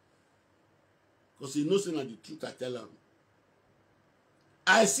 Because he knows not the truth, I tell him.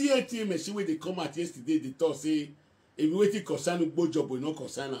 I see ATM machine where they come out yesterday, they talk, say, if you wait to concern both job, we not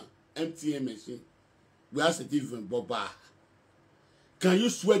concern MTM machine. We ask it even Boba. Can you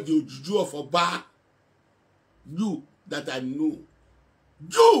swear the juju of a bar? You that I know.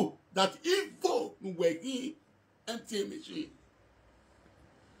 You that evil were in MTM machine.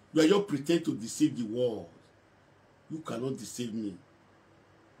 You are just pretend to deceive the world. You cannot deceive me.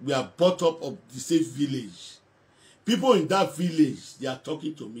 We are brought up of the same village. People in that village, they are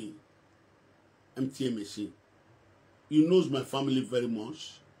talking to me. MTM machine. He knows my family very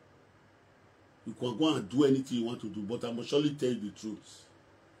much. You can go and do anything you want to do, but I must surely tell you the truth.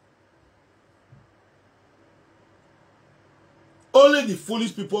 Only the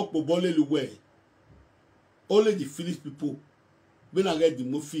foolish people will bolly the way. Only the foolish people. When I get the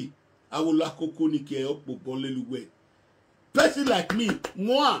movie, I will like Kokonike up will bolly the way. Person like me,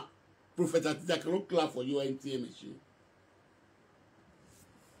 moi, Prophet Atiti, I cannot clap for you NTM machine.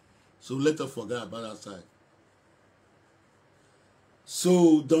 So let us forget about that side.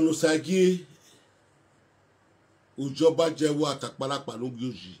 So Don Osagie Ujoba Jewo Atakpalakpa no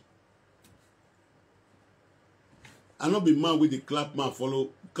gyoji. I not be man with the clap and follow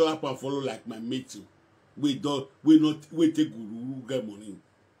like my mate. We take guru get money.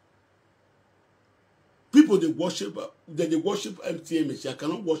 People they worship MTM. I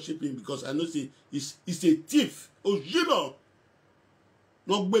cannot worship him because I know he's a thief. Oh, you know.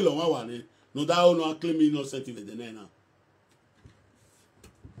 No belong one. No that no claim me innocent in the now.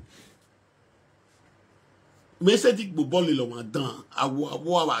 Me say dik bo boli lo wan dan.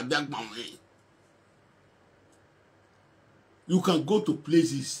 Awo dag ma. You can go to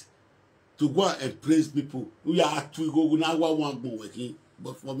places to go and praise people. We are to go now one go working.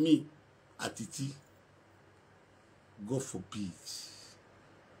 But for me, Atiti, God forbid.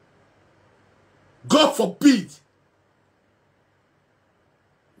 God forbid.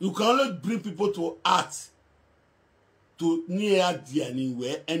 You can only bring people to art to near Dion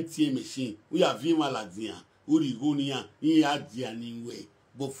where MTM machine. We are Vima Ladian. Uri go near Dion way.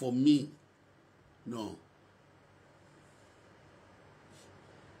 But for me, no.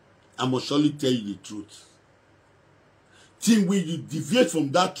 I must surely tell you the truth. Think when you deviate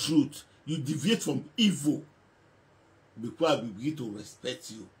from that truth, you deviate from evil. Before I begin to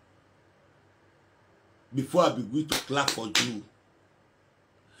respect you. Before I begin to clap for you.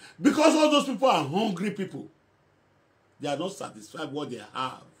 Because all those people are hungry people. They are not satisfied with what they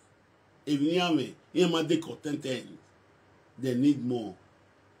have. If you they contented, they need more.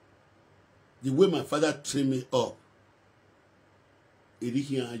 The way my father trained me up.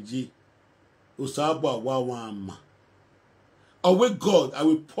 Away God, I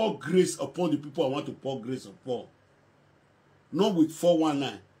will pour grace upon the people I want to pour grace upon. Not with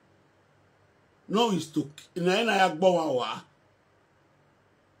 419. No, it's to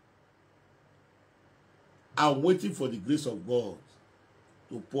I'm waiting for the grace of God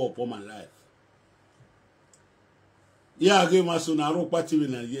to pour upon my life. Yeah, I gave my son a rope party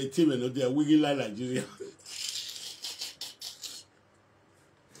in a team and they are wigging like Nigeria.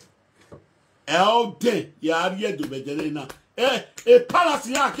 All day, you are here to be now. A palace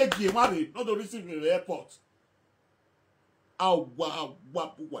here can't get married, not to receive in the airport. Oh, wow,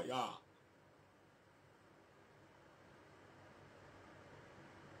 wow.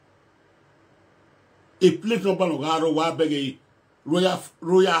 A place number of Garo Wabegi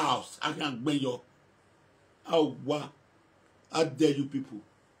Royal House. I can't bring you. Oh, wow. How dare you people?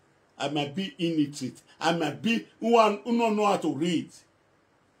 I might be illiterate. I might be one who don't know how to read.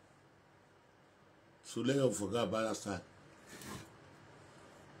 So let us forget about that side.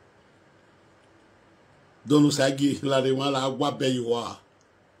 Don Osagie, la de wala wabe you are.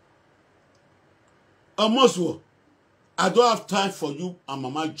 Almost I don't have time for you and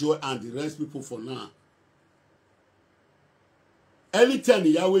Mama Joy and the rest people for now. Anytime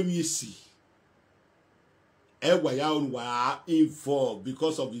Yahweh me see, Ewa Yahweh are involved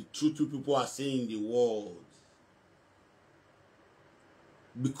because of the truth people are saying in the world.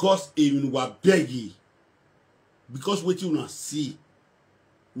 Because even we are begging, because what you not see,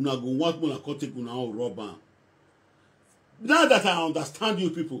 Una go want una come take una own rubber. Now that I understand you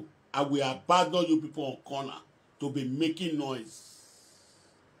people, I will abandon you people on corner to be making noise.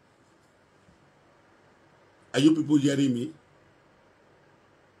 Are you people hearing me?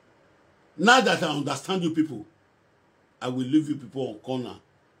 Now that I understand you people, I will leave you people on corner.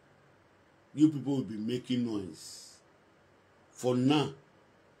 You people will be making noise. For now,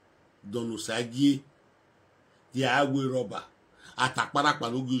 Don Osagie, the highway robber, Atakpara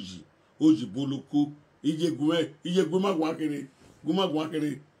Panoguji, Oji Boloku, Ije Guma Guakere,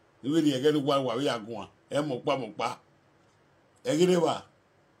 really again one where we are going, Mokpa, Egerewa.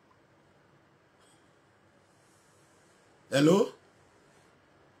 Hello?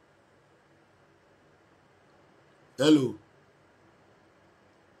 Hello?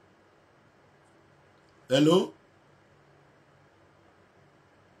 Hello?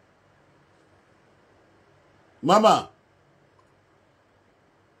 Mama?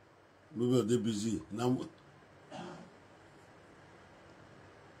 Maybe they're busy. Now,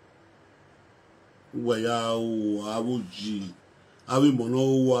 where are you? Awi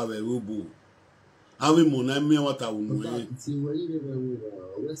mono wa be rubu. Awi mona me what I will know. See where you live.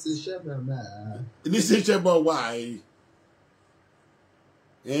 Where's the shepherd, man? This is about why.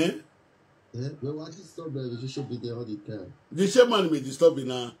 Eh? Yeah, well, why you stop there? You should be there all the time. The shaman may disturb me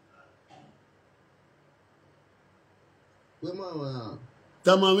now. Where mama?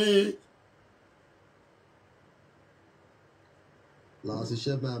 Tamame. Last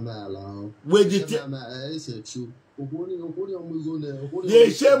shepherd, man. Where the shepherd, is it true?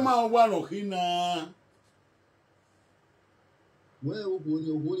 The shaman one of hina.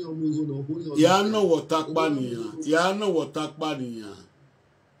 Ya no watakbania. Ya no watakbania.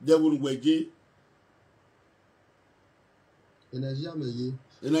 Devil weji. In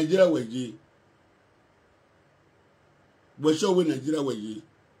Nigeria weji. We show we Nigeria weji.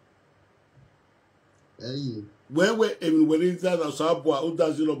 Hey. When we inside of Sabwa, who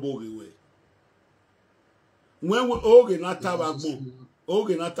does you bogi way? When we oge na tabagmo,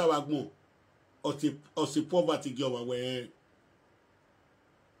 or the poverty girl away.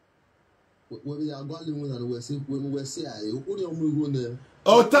 When we are going when we say,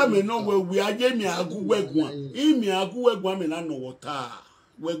 oh, time no where we are getting a good work one. In me a good work one, and I know what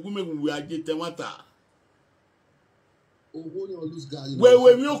we are getting water. Where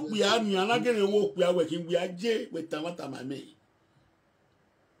we milk we are, and I get a walk we are working, we are jay with Tamata, my maid.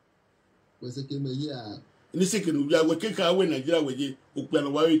 Was a game a year. In the second, we are working away Nigeria with you, who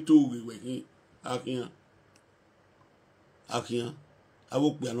can worry too. We working. I can't. I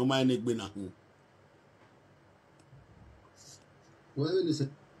will be no mind it been. Well, is it?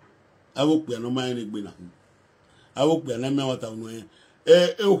 I will be no mind it been. I will be a name what I'm doing.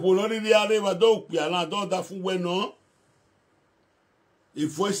 Who already are don't be an adult that for when no. A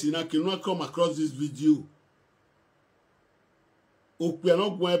voice in I cannot come across this video. Oh, we are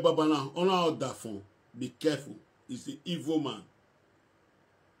not going Babana on our that phone. Be careful. It's the evil man.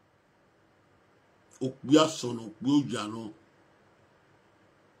 Oh, we are son of Biljano.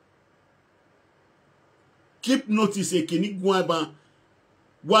 Keep notice a kini guaba.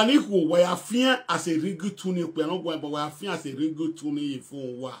 One equal where I fear as a regal tuning. We are not going, but where I fear as a regal tuning if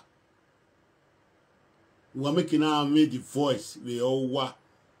we are making our made the voice. We all what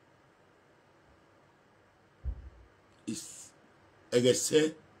is I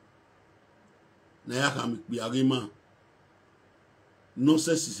say. Na ya can be agreement.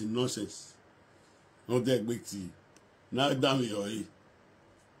 Nonsense is nonsense. Not that big tea. Not damn your head.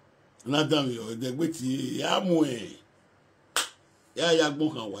 Not damn your head. Big tea. Ya mwe. Ya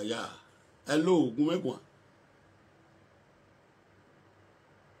bonka wa ya. Hello, gumekwa.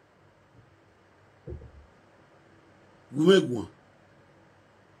 Gumekwa.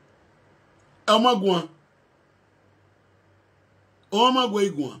 Amagwa. Omagwa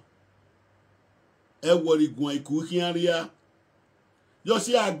igwa. Everybody going cooking area. You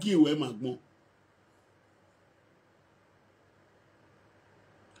see, I give away my mom.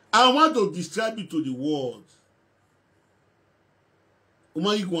 I want to describe it to the world.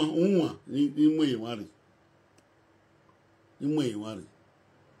 Uma ni mwe wari. Ni mwe wari.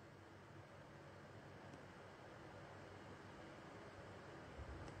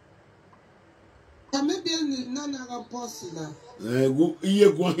 Maybe none of possible. Go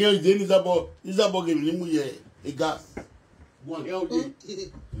iye go here is about give ni mu ye e gas. Go here o.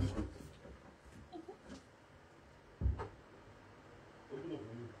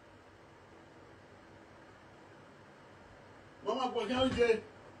 Mama go here o je.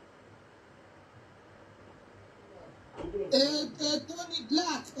 Tony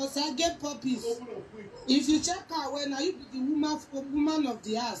Black, Osagie puppies. If you check her when are you be the woman of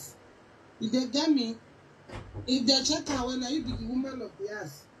the house? If they get me, if they check her when are you be the woman of the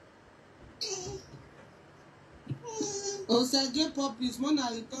house? Osagie puppies, more than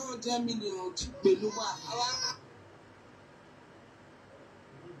 100 million.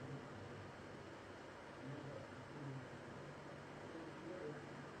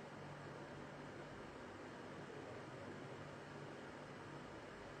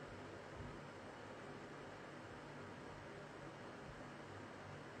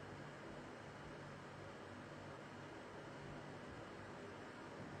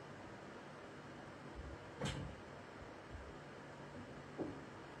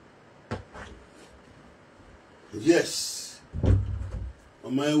 Yes.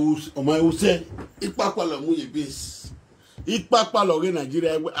 On my say, Ipapalo mu ye base. Ipapalo re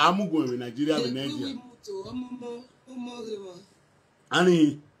Nigeria, amugo we Nigeria we Nigeria.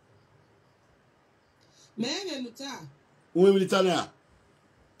 Ani. Menge nuta. Uwe militania.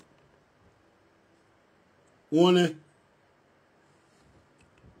 One.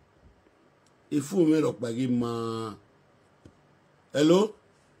 Ifu me ro pagi ma. Hello?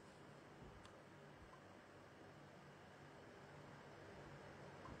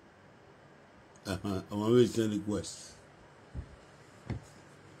 I'm always sending requests.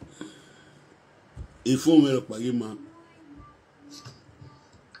 If you want to man.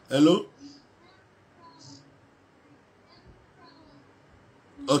 Hello?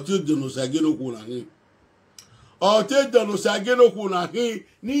 Ote de nos ageno kunahi. Ote de nos ageno kunahi.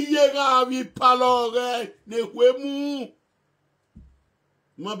 Ni yega avi palore ne kwemu.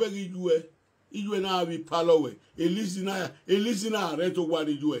 Mabegi juwe. Ijuwe na avi palowe. Elisi na reto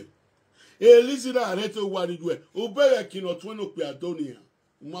wadi juwe. Elisi na reto wadi juwe. Ubeye kino tweno pe adonia.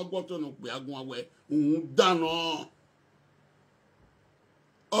 Umagwoto no pe agun awe. Dano.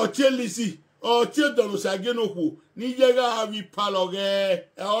 Ote lisi. Ote de nos ageno ku. Ni yega avi paloge.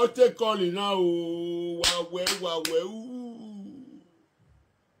 Ote koli na o. Wawe.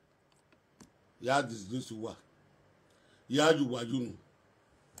 Ya this wa. Ya ju wajunu.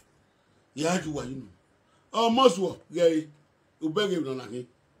 Almost what? Gay. Ubege no nahi.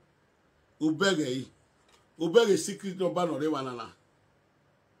 Ubege secret no ba no re wanana.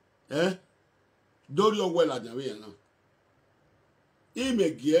 Dori o wela jawe yana. Ime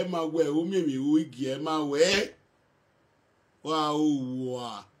gie ma we o mi gie ma we.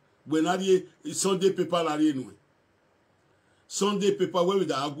 Wa. When ari Sunday paper la re nu. Sunday paper we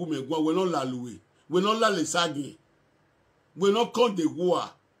da agume gwa we no la luwe. We no la le sagi. We no con de gwa.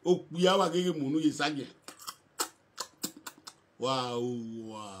 O yawa gege munu ye sagi.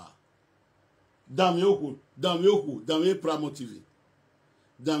 Wow. Damye Pramo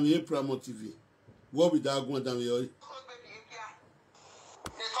TV. What with that one damye?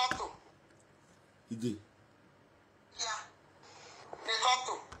 Ide.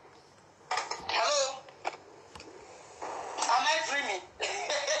 Hello. Am I dreaming?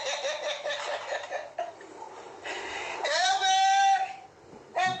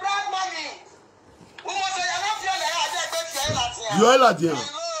 You are la Dion.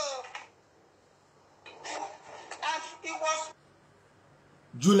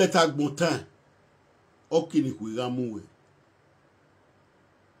 Juliet Agbotin. Okini kuiramuwe.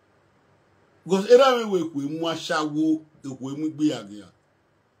 Because era we kwe mu ashawo ekwe mu gbe agya.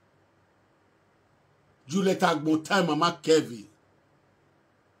 Juliet Agbotin mama Kevin.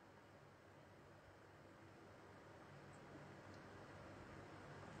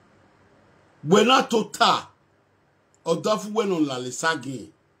 Buena tota. Odafu weno la le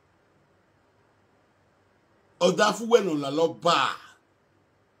sagi. Odafu weno la lo ba.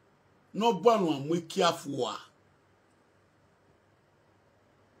 No banu amwe kiafua.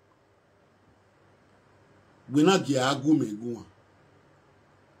 Buena gia agume guwa.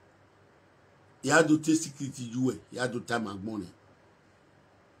 Ya do te security juwe. Ya do time agbone.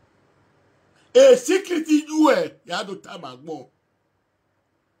 Security juwe. Ya do time agbon.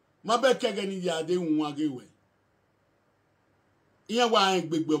 Mabe kege ni ya de unwa gewe. Iya wa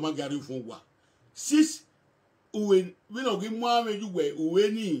gbegbe o magari fun wa 6 uwe we no gi mu ameju we uwe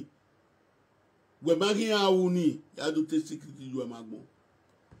ni we magi awu ni ya do te security ju amagbon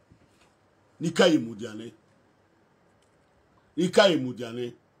ni kai mudiane ni kai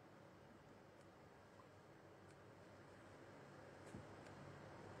mudiane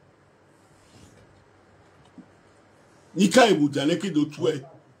ki do tuwe.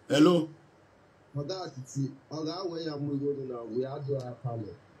 Hello. Oga Atiti, Oga when you move now, we are doing a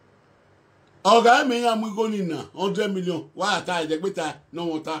panel. Oga me ya mu go ni na 100 million. Wa ata je peta no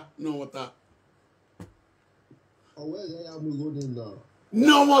water. where am we going now?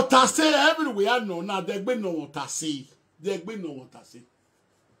 No one to say everywhere no now there be no one to say. There be no one to say.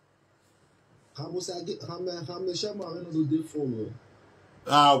 How shama no do dey phone.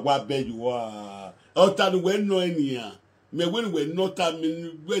 Ah, what bed you are. Outside when no any. Me when we not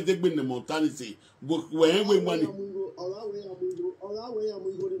me where they be the mountain say. When we money. All we go now we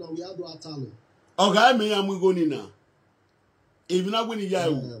have to atalo. Okay, me am we going now. Even na when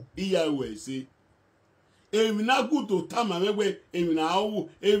iya say. Even na good to time me we even na awu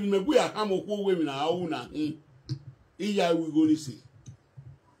even me we akamo ko we na awu na iya we go ni say.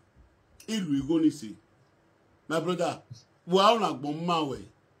 Ilu go ni say. My brother, we are na gbon ma we.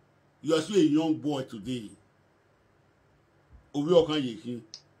 You are still a young boy today. Obi okan yekin.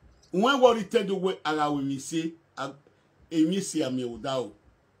 When what tell the way ara we say emi si ame oda o.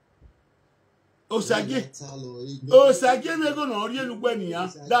 Osagie me go na ori enugbo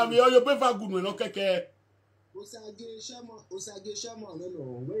eniyan. Da mi oyo pe fa gunu no keke. Osagie shama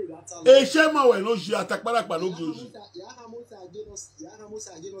no where you atalo. E shema we no ji atakpara pa no goji. Ya ha mo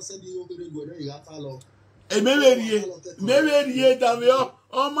Osagie no send you go there you atalo. E mewerie da mi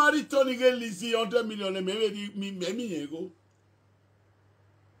o mari Tony ge lisi 100 million e me yen go.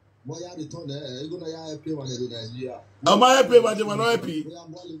 Boy, ya return there. You gonna ya pay one in Nigeria. Am I pay one no happy? E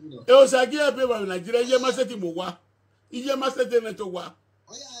Osagie pay one Nigeria ye ma seti mo wa. Iye ma seti na to wa.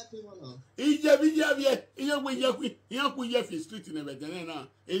 Oh ya pay one now. Iye iye ku ye fi street na be den na.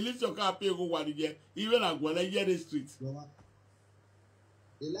 E list your car pay go wa je. Even agwala ye the street. The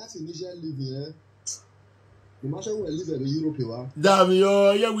last initial living eh. Imagine we live in Europe wa. Da mi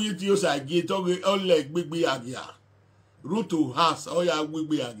yo ye wi ti Osagie to ge o le gbegbe agia. Root to house or ya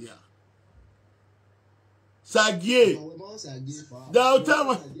gbegbe agia. Sagie. Da o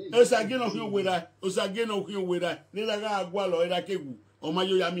tama Osagie no hin we da. Osagie no hin we da. Ni da ga agwa lo ira kegu. O ma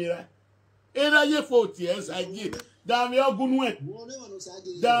yo ya mira. Era ye 40 Osagie. Da mi ogunu e.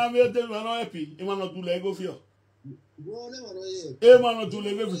 Da mi o te no happy. E ma no tu le go fi o. E ma no tu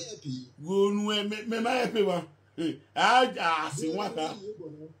le go fi. Gonu e me ma happy wa. Si waka.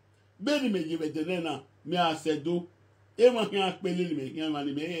 Beni me je be de na. Me asedo. E ma kan pele me kan ma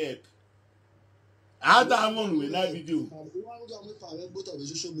ni me help. Ada amon we na video.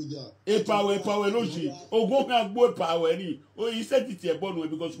 E power no ji. Ogun kan gbo power ni. O yi set it e bonu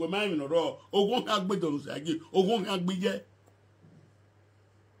because we mind no ro. Ogun kan gbe don Osagie. Ogun kan gbe je.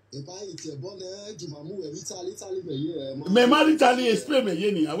 E pa it e bonu e jumamu we Italy me ye. Me ma Italy explain me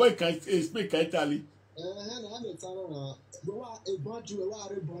ye ni. Away kan explain ka Italy. Na me tara na. E banji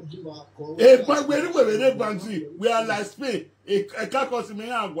we are like Spain. E ka ko si me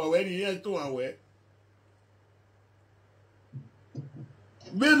agwa we ni yen to awe.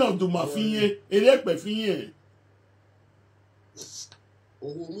 Men of the mafia, elecpe fiye.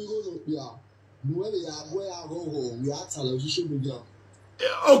 Oh, we go to Pia. Where we are television media.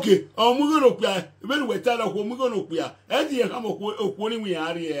 Okay, oh, we go to Pia. When we tell us we go to Pia, and you come up when we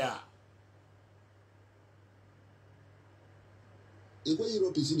are here. If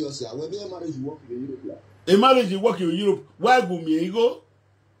Europe is serious, when your marriage you work in Europe. A marriage you work in Europe, why go me go?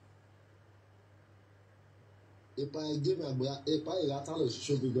 If I give a tell us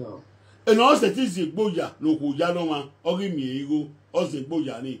should be down. And also it is a boya, no boya no man, or give me ego, or the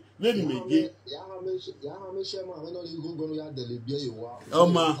boya ni. Very me. Oh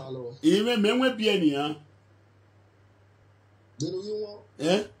ma, even men will be any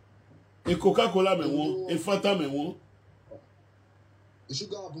eh? A Coca-Cola me won, a Fanta me won.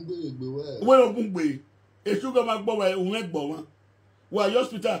 Sugar bungwe. Well bungwe. A sugar mac boy won't bow. Why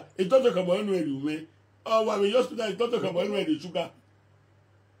hospital, it doesn't come on where you may. Oh, why we hospital is not talking about the sugar.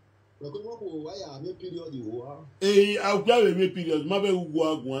 I'll carry a period. Maybe who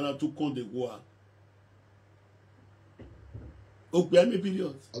go to con the goa. Okay, me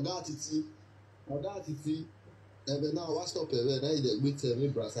period. Atiti. And now what's up? And I did with me,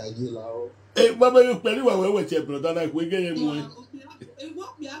 Osagie lao. Eh, Baba, you pay well with your brother like we get him one. It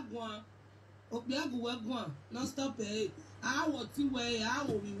won't be a one. Obiagu one. No stop it. I will see way. I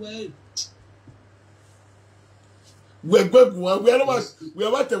will be way. We are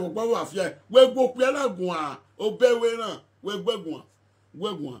what they will affair. We go Piana, obey winner. We go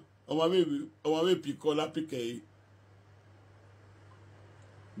one. Our baby picola pique.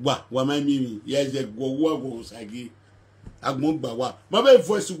 What my meaning? Yes, they go Osagie. I won't buy what. My baby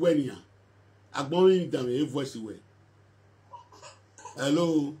voice when ya. I'm going down a voice away.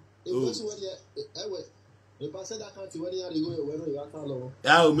 Hello. If I said that country, where you go, where you are,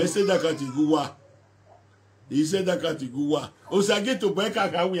 I'll message that country go. He said that can't go. Osagie to break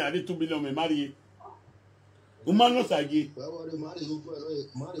a we are 2 million me marry. Umano Osagie.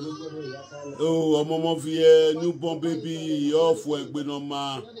 Oh, Omomo vie newborn baby off Egbe no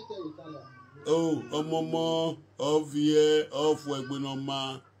ma. Oh, Omomo ovie off Egbe no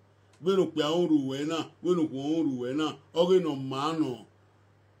ma. Beno pe onru we na, beno ko onru we na. Oge no ma no.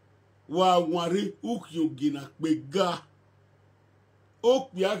 Wa wari ukyogi na pega.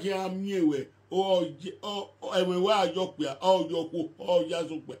 Okpia ki amiewe. O ewe wa ajokpia, o yoku, o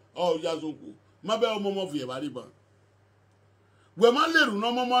yazokpe, o yazoku. Mabe Omomo vie bari ba. We ma leru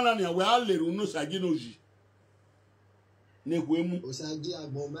no Omomo na ni we a leru no Osagie no ji. Ne kwemu. Osagie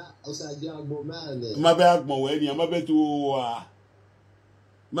agbon ma ne. Mabe agbon we ni, mabe tu wa.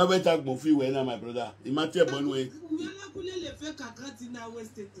 Mabe ta agbon fi we na my brother. Imati e bonu we. We na kule le fe kakati na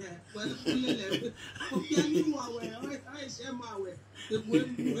West there. We kule le. O bi ani wa we, o se ma we. E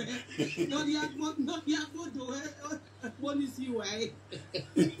kwemu we. No dia do we. Boni si we.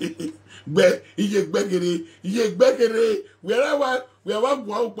 Gbe iye gbegere wherever we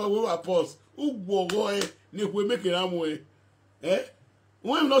gwa upa we wa pause ugbo go e ni kwe make na mo e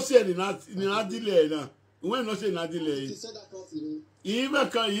when no say ni na dile na when no say na dile even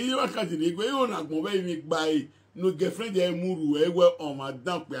kan ti gbe yo na gbon be mi gba e no girlfriend e muru e we o ma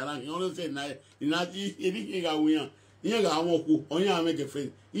dan pe ara you no say na eri ga wo yan iyan ga won ko oyan ame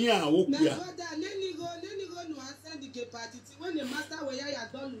girlfriend iyan awo ku ya Let me go no answer the party when the master where ya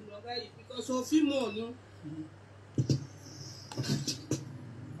don no right because of him no.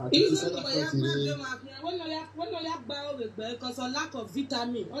 When ya gba o gbe because of lack of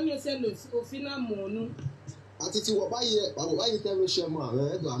vitamin. On you say no ofina mo no. Atiti wo ba ye tell me share ma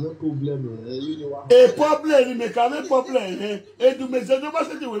e do am problem you ni wa. E problem ni me ka me problem e du me se do ba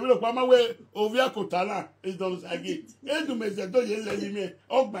se ti we lo pa ma we ovia kotala e do Osagie e du me se do ye le ni me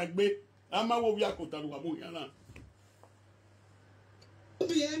o gbagbe a ma wo ovia kotala wa mo yan na.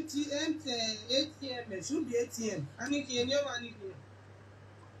 Be ATM should be ATM. Ani ki enye wa ni ki.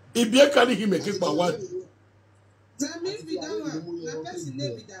 Ibie ka ni me ke pa wa. That means be that one. The person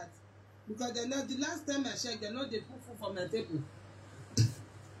name be that. Because they're not the last time I checked, they're not the food for my table.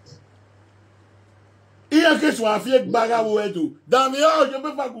 Iyan ke so afie gbaga wo edo. Dan mi o je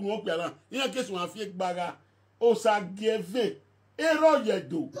be fa gun o pe ara. Iyan ke so afie gbaga Osagie ve ero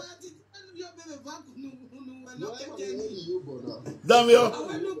yedo. Damio.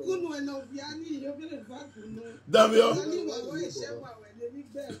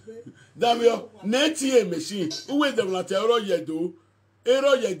 Neti machine. Uwe dem na ero yedo.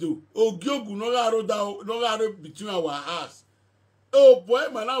 Ogiogu no garo between our house. Oh boy,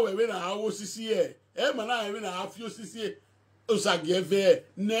 man, we na hawo sisi e. Man, we na afio sisi e. Osagie ve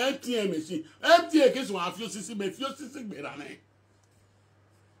neti machine. Empty ke so afio sisi me fio sisi gbera na.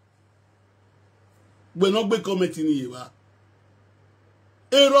 We no gbe comment ni yewa.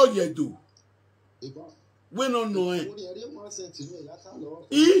 Ero yedo. We no know e.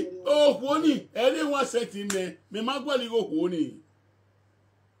 Woni, ere 1 cent me ma gwa li go woni.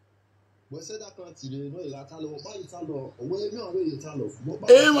 We said that can't no ila talo, ba italo, we me on we italo.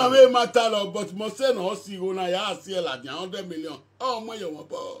 Ma we matalo, but mo se no si go na ya si la 100 million. Oh mo yo won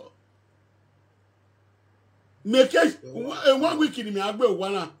po. Make one week ni me agbe wa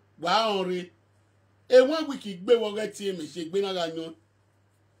na, wa onre. 1 week gbe wo get me se gbe na ga yan.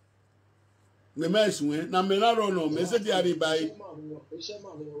 Me mesun na me na ro no me se di ari bai.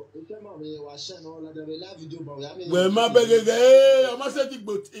 We ma begege o ma se di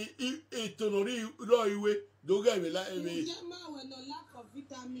gbo itonori ro iwe do ge me la eme. Ma we no lack of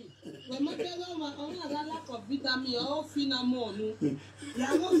vitamin. We ma be on lack of vitamin o fi na mo nu.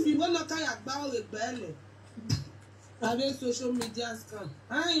 Ya wo fi wo no ka ya gba o gbe le. Ave social media scam.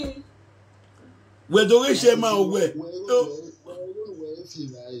 Ayin. We do we share ma we.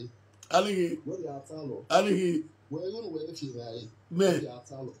 Alihi.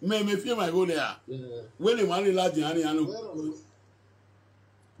 Me feel my go there. When the money large and anu.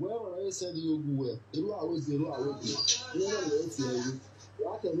 Well, I said you go well. You always do.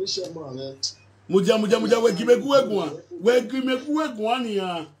 Muja we give me ku egun. We give me ku egun ni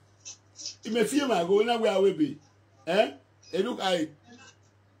ya. Me feel my go na we are be. Look I.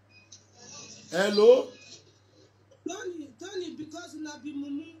 Hello. Tony, because you not be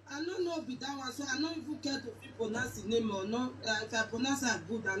mumu, I don't know be that one, so I don't even care to pronounce the name or not. If I pronounce it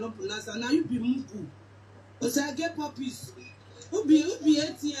good, I don't pronounce it. Now you be mugu. Osagie puppies. Who be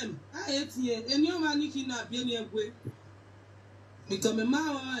ATM? ATM. And your money cannot be anywhere. Because my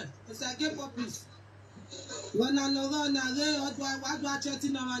man, Osagie puppies. When I know what do I chat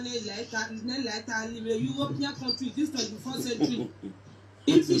in our name like that, European country, this 21st century.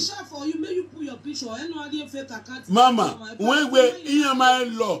 If it's share for you, may you put your picture. Any fake account. Mama, when we in my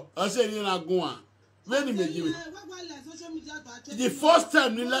law, I said in a goan. When me the first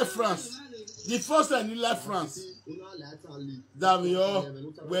time he left France. The first time he left France.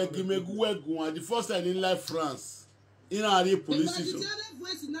 Damio, where Gimegu, the first time he left France. In our police station.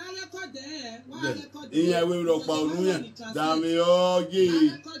 Yeah, we will about Damio,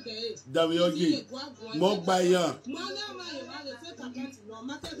 Mogbayan.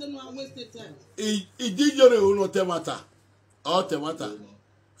 He did your own temata. Or temata.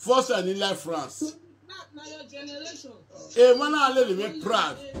 First time he left France. A man, I let him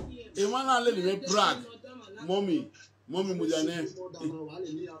Prague. A man, I let him Prague. Mommy Mudane.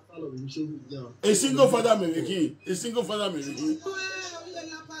 A single father may be king. A single father may be king.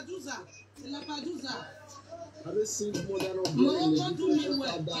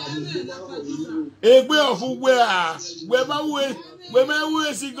 A way of where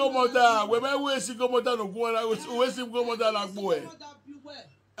we single mother, where we single mother of one, I was single mother like boy.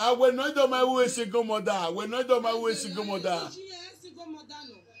 I will not do my way single mother. We're not do my way single mother.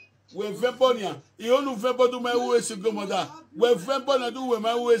 We're Veponia. You only Vepo do my way single mother. We're Vepona do with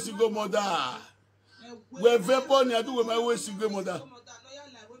my way single mother. We're Veponia do with my way single mother.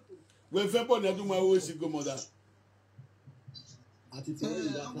 We're Veponia do my way single mother.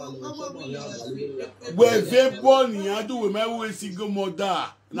 We're Veponia do with my way single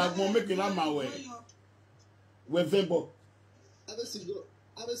mother. Now I'm making up my way. We're Vepo.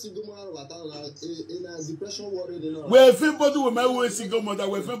 We're Vepo do with my way single mother.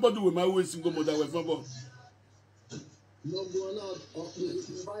 We're Vepo do with my way single mother. We're Vepo.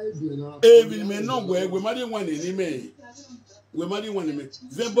 We may not wear. We might want any man. We might want any man.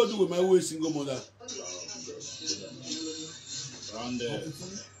 Vepo do with my way single mother. Around there.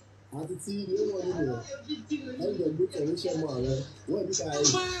 Atiti, you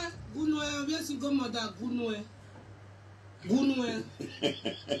know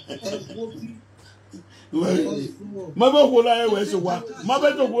Mama Hola was a wa. Mama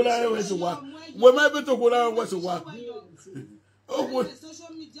to Hola was a wa. When my better Hola was a wa. Oh,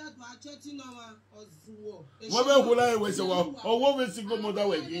 social media to our chatting our Mama Hola was a wa. Or what was single mother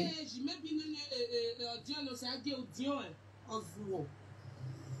way? Maybe Dion Osagie Dion of war.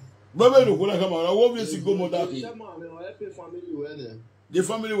 Mama to Hola come out. What was single mother? The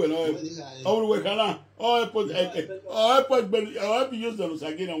family will not. All work on. All I put use those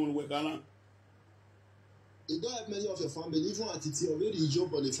again. I will work on. You don't have many of your family, even Atiti already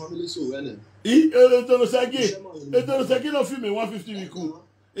job on the family so well. It's on a second of him 150 we could.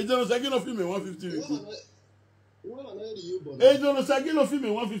 It's on a second of him 150 we could. It's on a second of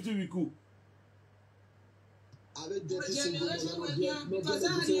him 150 we could.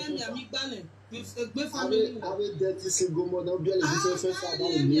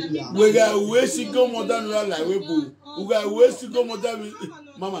 We got way single mother like we got way single mother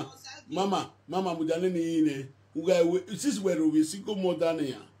Mama mudane ni we got this where we single mother na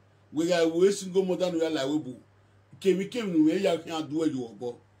we got way single mother like we came no we ya can do you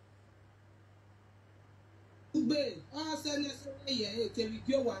obo ugbe o se ne so ye ke we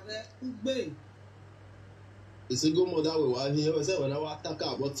gbe wa re ugbe. The single mother we were here. We said when I was attack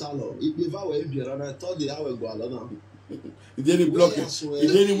about Salo, it never were be around. I thought the hour go along. It didn't block it. It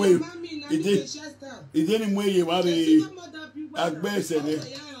didn't way. It didn't way you marry. At best, it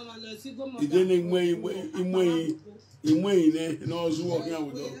didn't way. No, was walking out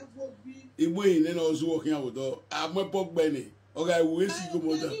with her. It way, then I was walking out with her. I'm a pop Benny. Okay, we single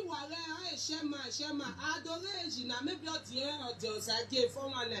mother.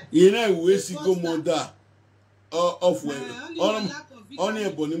 You know, we single mother. Of when only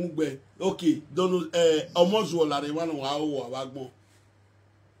a bonimugbe. Okay, don't almost all are one wow wagbon.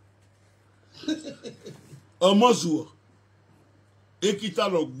 Almost Ekita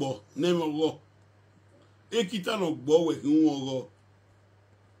logbo, name of go. Ekita logbo we go.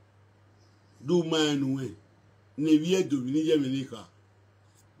 Do man way. Nevie do Niger Minica.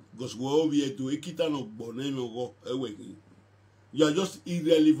 Because we all be to Ekita logbo, name of go awakening. You are just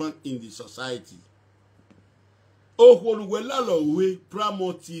irrelevant in the society. Oh, when we we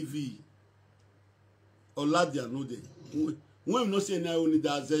Pramo TV. Oladia no de. When we not say now only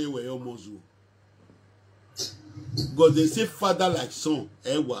that say we almost. God they say father like son.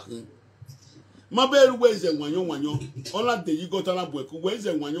 Ewa. My baby where is the wanyo? All that you got on a book. Where is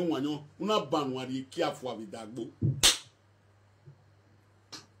the wanyo? Una ban what you care for with that book.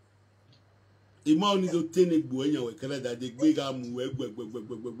 Ima only do tenek buenya we kala that they big am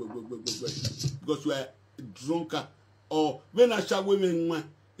because we are drunker or when I shall women one,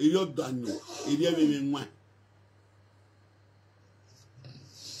 a yacht Daniel, a dear women one.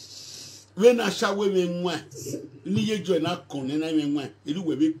 when I shall women one. Ni ye join na kon na me wan elu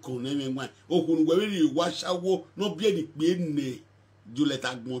we be kon na me wan okun we be wa shawo no bia ni pe ne Juliet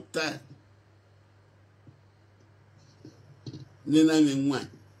Agmonta ni na me wan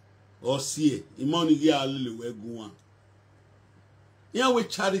o sie imoni gi alele we gun an ya we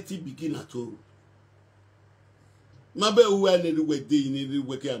charity begin at all ma be we na we dey ni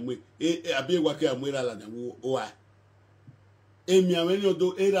we ke amwe abi wa ke amwe la na wo a emi ameni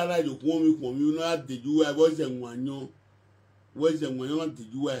odo era la jo kwon mi no adeju e bo se nwanyo we se nwanyo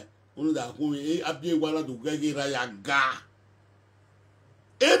adeju e onu da kwon mi abi wa la do gege ra ya ga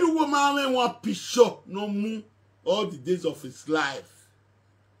every ma me one picture no mu all the days of his life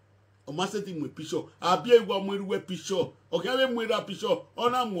o ma se ti mu picture abi wa mu ru we picture o ke be mu ra picture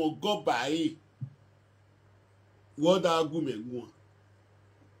ona mu go bai wo da gu me gun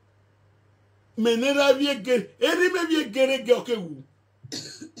menera viege eri me viege ge okewu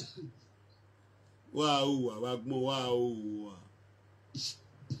wow agbon wow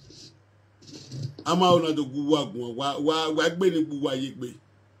ama ona do gu agbon wa gbe ni gu wa ye gbe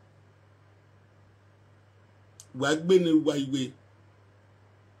wa gbe ni wa igbe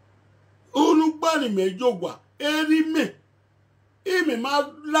olugba ni mejo gwa eri me imi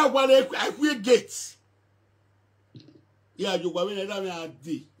ma laware akwe gate ya jogwa we na me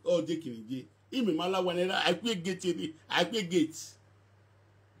adi o de kinije imi ma laware akwe gate ni akwe gate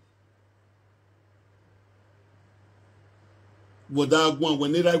boda agwan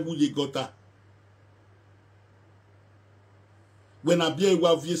when era guye gota when abia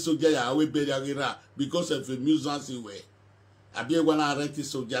wa vie soja ya we beri agira because of the nuisance we abia wa na rent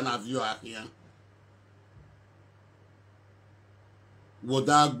soja na view ahia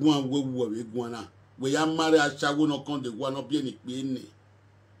boda agwan we gwan na we ya mari achawo no kon de gwan no bia ni pe ni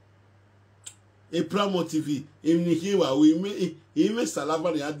e Pramo TV imni hiwa we me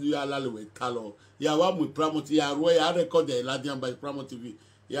salava ya du ya lalewe talo ya wa mu Pramo TV ya ro ya record e ladian by Pramo TV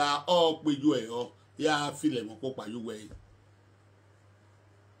ya o peju e o ya file mo ko payu we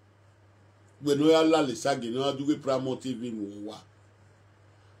no ya lale sage no adu Pramo TV mu wa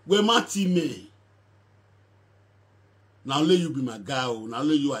we ma ti me now let you be my guy now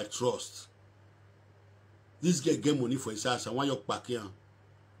let you I trust this guy get money for his house and why you pack here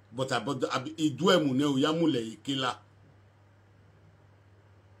but idu emu ne o ya mule ikila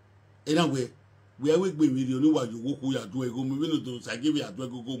anyway we are we gbe mi oni wa yo woku ya do ego mi no do sa give ya do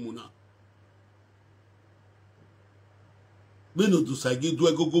ego mu na me no do sa give do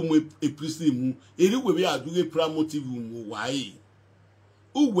ego mu e priest mu eri we be adu Pramo TV mu why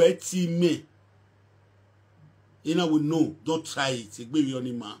uwe ti me we know don't try it egbe mi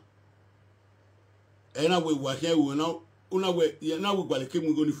oni ma we wa here we now una we na we gwale ke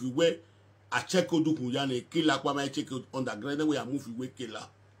mu go ni fi we a check odukun ya na kila kwa ma check underground we am fi we kila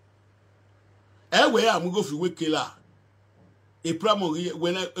we am go fi we kila e Pramo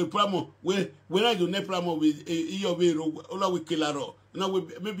when I do ne Pramo with your way all we kila ro now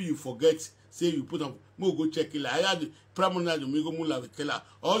maybe you forget say you put on mo go check kila I had Pramo na do me go mu la we kila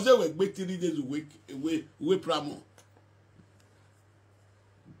or say we gbe 3 days we Pramo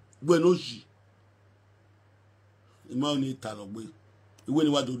bueno ji imani talogbe iwe ni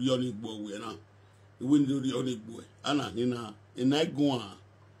wa do ri oni igbo we na iwe ni do ri oni igbo ana ina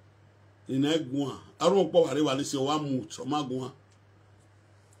egun aro po wa re wa ni se wa mu so ma gun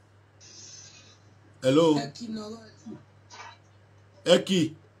hello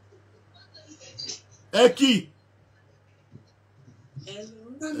Eki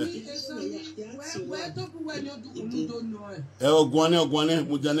ogwane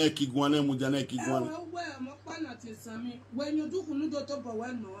mujana Eki gwane when you do kunudo to ba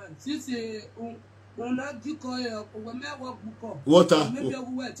wan no sisi una diko e o we mewo buko water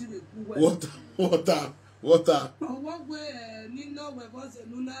owo we ni no we bo se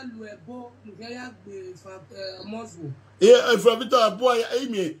nuna lu ebo nge ya gbe fa mozu from Victor boy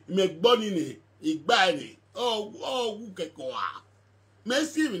me gbo ni igba ni wu keko a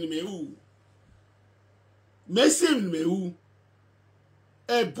merci mi me hu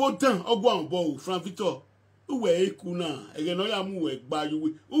e botan ogwan bo from Victor uwe eku na again no ya mu we gba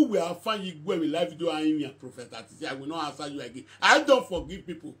you uwe afan yi gwe we live video ayin ya prophet Atiti I will not answer you again I don't forgive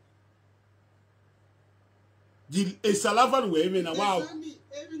people the salava we even na wow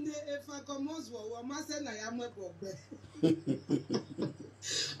even if I come wo ma se na ya mu ebo gbe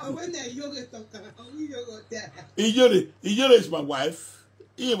and when they yoga talk we yoga there Ijore is my wife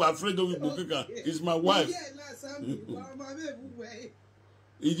he my friend of Bukika is my wife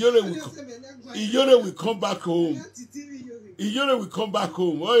Ijore will come back home. Ijore will come back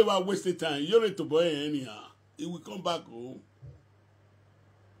home. Oh, you are wasting time. Ijore to boy anyhow. He will come back home.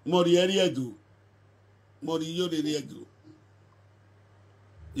 Mori Eriedu. Mori Yori Eriedu.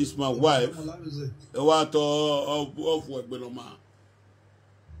 It's my wife. What of work beloma.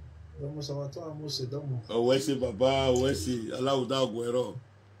 Oh, where's it, Baba? Where's it? Allow that guero.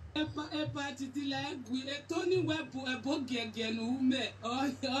 Atiti la gwi Tony webu eboge no ume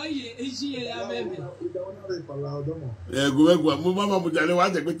oye ejiye ya bebe guma mama mujale wa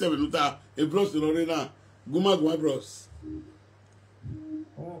je pete minuta e bros lori na guma bros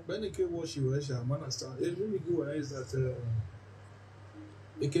oh benike wash you esha man stand it really go is that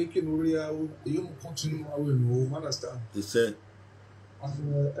e keke no ria you continue away no man stand he said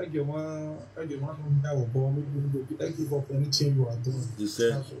Everyone now bomb give up anything you are doing. He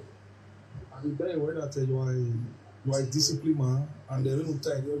said and the way that you are a disciplined man and the little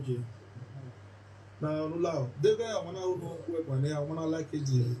time you now no lie. The guy I wanna work when I wanna like it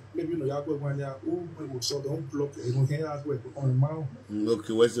maybe no you work when you who so don't block it you can work on man.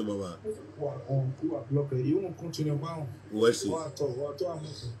 Okay, where's the Baba? You are block it you won't continue man. Where's it?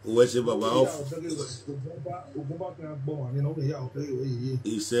 Where's the Baba off?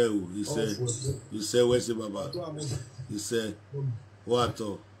 He said where's the Baba? He said what?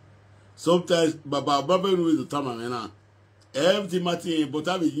 Sometimes Baba knows the time now. Every matin but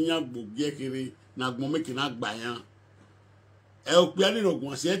have a book na gbon make na gba yan e o pe ani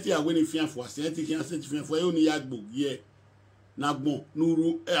rogun se ti awe ni fian fo se ti kian se ti fian fo e o ni ya gbogbo e na gbon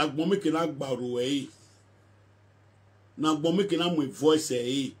nuru e agbon make na gba ro e na gbon make na mo voice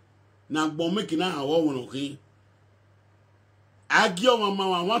e na gbon make na awo won kin agi o mama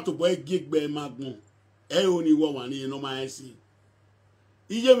wa want to boy gigbe magbon e o ni wo wa ni no ma esi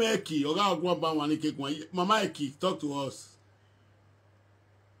iye me ki oga ogun ba wa ni kekun mama eki talk to us.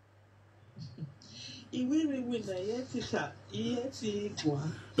 Iwe na yetika yeti kwa.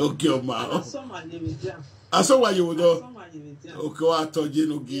 Okay, Oma. Asoma yemeja. Asoma yewodo. Okay, wa toje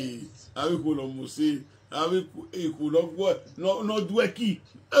no gi. Abi ko lo musi. Abi ku lo gbo. No dueki.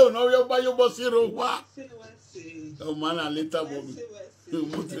 E no yo ba yo bo siro wa. O mana later mommy.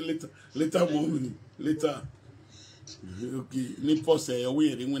 Later mommy. Later. Okay, ni pose yo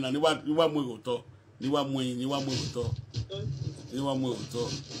we ri wina ni wa mu oto. Ni wa mu oto. Ni wa mu oto.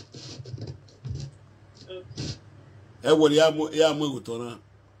 E wori ya mo guto na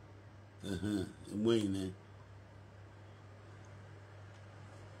mo yin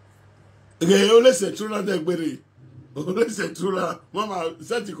e o le se trula de gbere o le se trula mama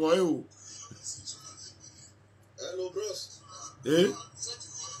set ko e o hello bros I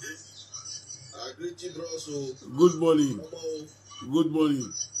greet you bros good morning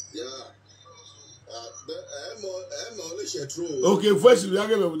yeah I'm only share true okay first we are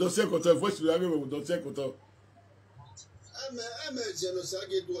going to say koto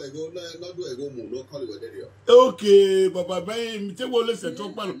okay, Papa, me take one listen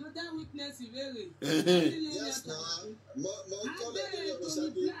talk about. Another witness really. Yes, now.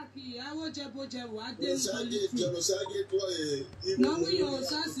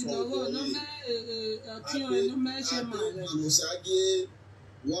 Osagie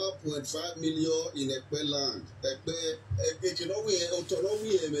 1.5 million in Ekpe land.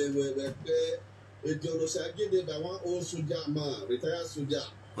 Osagie did that one old soldier man, retired soldier.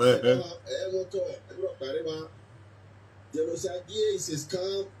 Osagie is a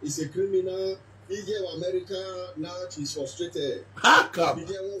scam, is a criminal. He gave America, now she's frustrated. Come.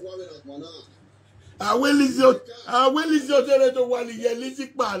 I will listen to one year, listen,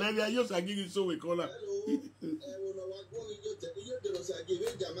 and I use I give you so we call her.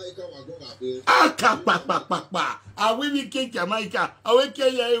 I will be King Jamaica. I will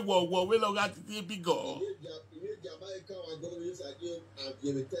carry a war, we look at the big go.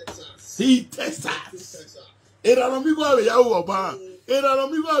 See Texas. Era no mi gwa ya wo ba. Era no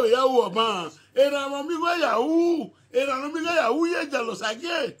mi gwa ya wo ba. Era no mi gwa ya wu. Era no mi gwa ya wu ye jalo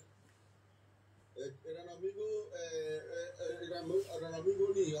sage. Era no mi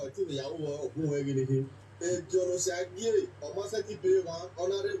go ni o ti ya wo ogun e gini ki. Osagie almost pay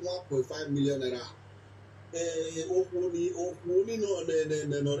 1.5 million naira. Okuni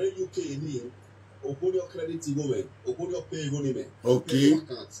no UK ni. Okuni credit government. Okuni pay go ni me.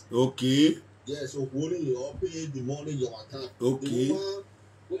 Okay. Yes, Okuni or pay the money in your account. Okay. The woman,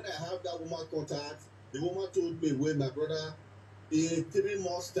 when I have that woman contact, the woman told me, "Well, my brother, in 3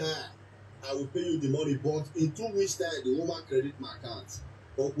 months time, I will pay you the money, but in 2 weeks time, the woman credit my account."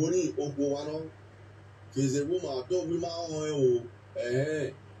 Okuni Okwano. She's a woman, don't woman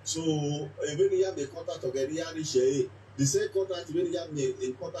so when you have the contact of the same contact when you have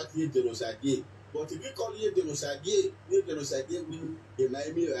the contact here Osagie, But if you call you the Osagie, you can Osagie win the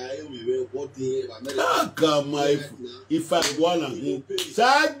Miami, I will what the America. Come if I wanna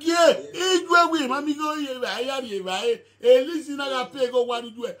Sagie, it will win. Mammy go here, I am here. A listener got pay go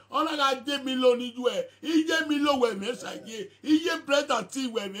one do it. All I got de miloni do it. He gave me low when Messagie. He gave bread and tea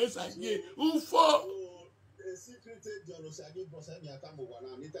when Messagie. Who for? Secret Osagie, Bosania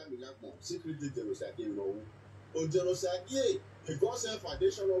Tamoana, Nita Milakmo, Secret Osagie, no. O Osagie. A Godsend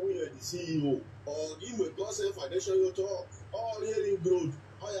Foundation or we are the CEO, or him a Godsend Foundation, you talk, all hearing good.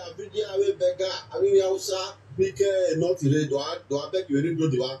 I have video away beggar, I mean, Hausa, big not red, do I beg you very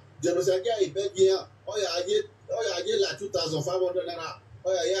good? Genosagia, I beg here, I get like 2,500 naira.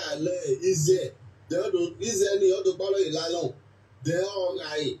 Oh, yeah, easy. There is any other color in Lalon. There are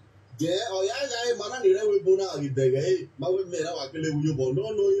guy. There are guy, man, and the Bona, we beg, hey, my women are killing you, but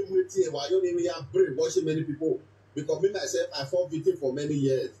no, you with here, why you need have brain watching many people. Because me myself, I fought victim for many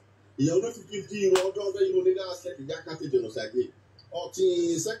years. You know, 50 years old, you need to ask the Yakati Genocide. Or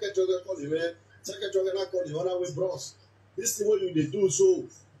the secretary call him, secretary call him, one way bros. This is what you do, so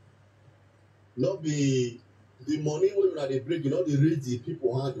not be the money when you break, you know, the rich the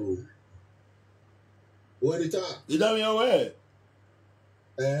people handle. When it are, you don't be aware.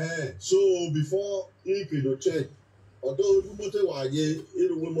 So before he could change, although you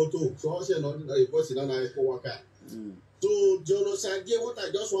motor, so I said, not a person and I for work. So, Osagie, what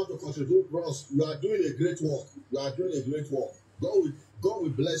I just want to contribute, Ross, you are doing a great work. You are doing a great work. God will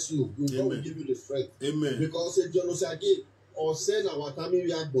bless you. God will give you the strength. Amen. Because Osagie or send our family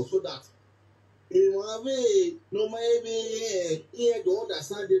so that in one way, no maybe here to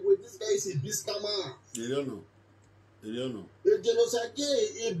understand it with this guy is a big scammer. They don't know. They don't know.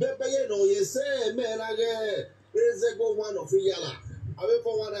 Osagie, no, you say, man, again, is a go one of Yala. I wait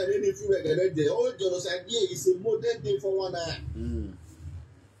for one eye, then if you get there. All Osagie is a modern day for one eye.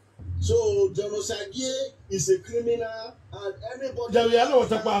 So Osagie is a criminal and anybody. There we are no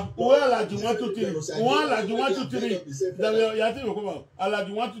tapa. Wahala do 1 2 3. Wahala do 1 2 3. There we are yati ko ba. Ala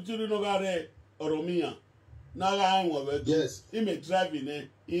do 1 2 3 no gare Oromia. Na ga anwo be. Yes. He may driving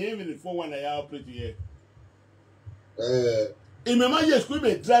he even for one eye operate here. He may manage to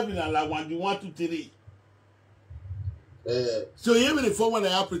be driving ala 1 2 3. So even the former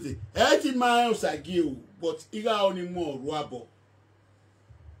I operate, 80 miles I give, but he got only more rubber.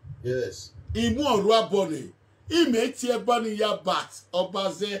 Yes. He more rubber. He made here bunny your bat,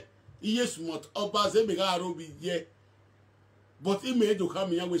 Obaze, he is smart, Obaze, Megarobi, yeah. But he made to come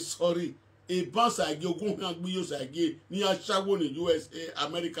here with sorry. A bounce I give, go hang me, I give, near Shagon in USA,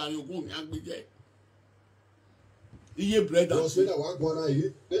 American, you go hang me there. Iye bread and tea. Then I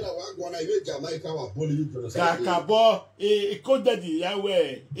want to Jamaica or Bolivia. Kakabo, a coded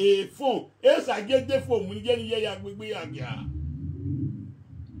Yahweh, a phone. Yes, I get the phone. We get here.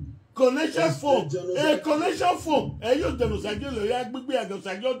 Connection phone, a connection phone. And you don't know, I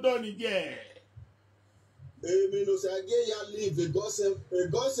don't done it yet. Osagie live a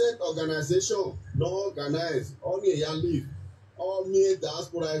godsend organization, no organized, only a live. All me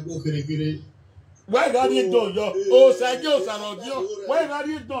diaspora go kiri. Why got you done, yo? Osagie, Osarodion. Why got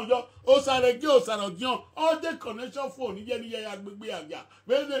you done, yo? Osagie, Osarodion. All the connection phone, you get here,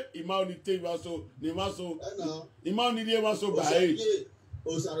 where the amount of things so, Nimaso, amount of them so by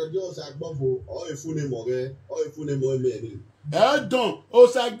Osarodion, Osagbo, or a full name, or a full name, Don,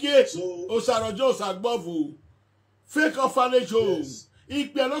 Osagie, Osarodion, Osagbo, fake orphanage home.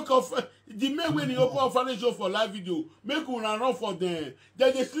 If you look of the men when you open orphanage for live video, make una run for them.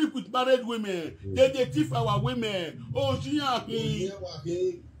 Then they sleep with married women. Then they thief our women. Oh, she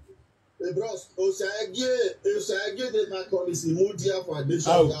bros, Osagie, they might call this Imudia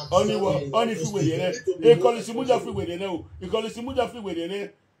Foundation. Only if you were there. They call it Imudia free with the no. You call it Imudia free with the name.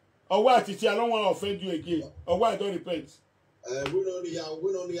 Or what? I don't want to offend you again. Or why I don't repent. We don't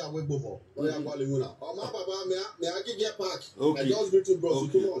have a bobo. We are calling you now. Oh, my papa, may I give you a pack? Okay. I just need to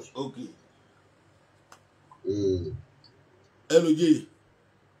bros too much. Okay. LOJ.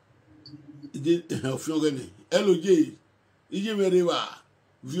 LOJ. Ije merewa.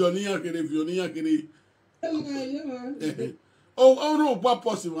 Vionia kere. Oh no, what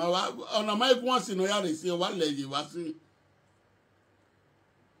possible? On a mic once in a year, they say one lady was.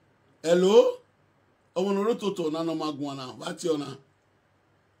 Hello? I want to rototo na no magwana. What's your name?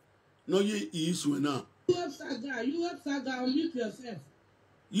 No, ye is winner. You have saga, unmute yourself.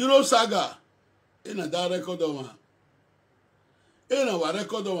 Euro saga. In a that record of in our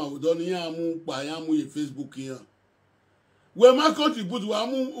record of we don't hear by Facebook here. Where my contribute, we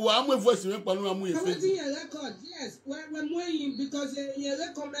voice in Facebook. Yes, we're moving because your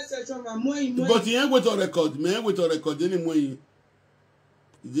record message from a moving. But he ain't with a record, man, with a record anyway.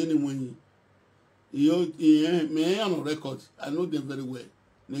 Me on record. I know them very well.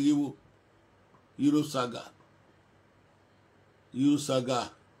 Negiwo. Euro Saga.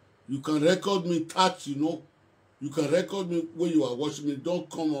 You can record me touch, you know. You can record me when you are watching me. Don't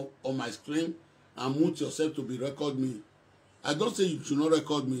come up on my screen and mute yourself to be record me. I don't say you should not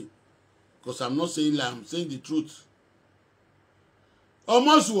record me. Because I'm not saying lie, I'm saying the truth.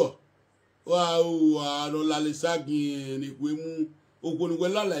 Almost what? Wow, I don't like Osagie. If we move,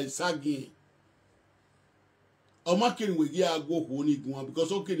 Ogonwela like Osagie. I'm not kidding with you. I go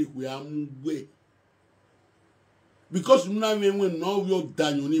because okay, if we are moving. Because now you're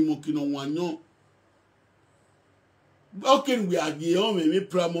done, you need more kino one. Okay, we are the home and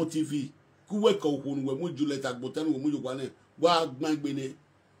Pramo TV. Kuweko when we do let at Botan when you want it.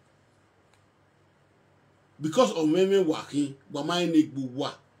 Because of women working, but my neck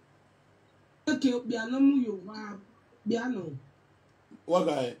buwa. Okay, piano mu piano. What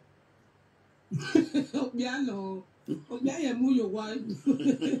guy? Piano. Obiaye mu yo wa.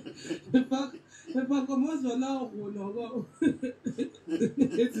 Pepa commence là au no.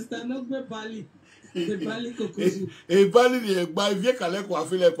 C'est un autre Bali. C'est Bali kokosu. Et Bali ni gba vie kale ko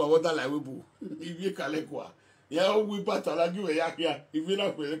afile ko wota la webu. Vie kale ko. Ya o wi pata la ju ya kia. Vie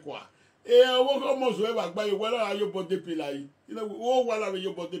na pele ko. E o ko mo so e ba gba yo wala ayo bode pela yi. Ina o wala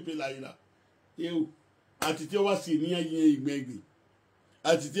yo bode pela yi la. Eu Atiti wa si ni yin igbegbe.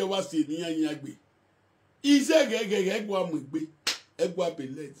 Atiti wa si ni yin agbe. Iṣẹ́ gẹ́gẹ́ ẹgbọ́ amọ̀gbé ẹgbọ́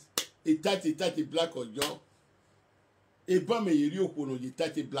abẹ́lẹ́t ìtàtì black ọjọ́ ìbámu èyí rí òpónà yìí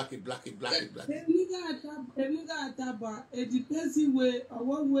tàtì black. Eniga ataba edipesi we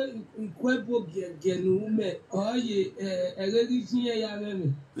ọwọ́ we ìkwẹ́bọ gẹ̀gẹ̀nù mẹ́ ọ̀ọ́yẹ ẹ̀rẹ́rí jíyẹ ya mẹ́mẹ́.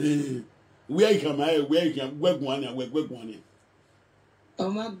 Wíyá ìkàmá ẹ̀ wíyá ìkàmá gbẹ́gun ni.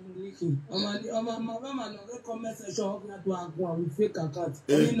 Ọmọ gùnìkì ọmọ mama no re comment section of na to agun with fake account.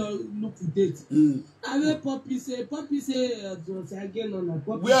 Only no look date. Ave poppy say again on a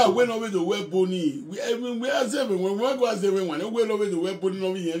poppy. We are when over the web boni. We are seven when we go as everyone. We over the web boni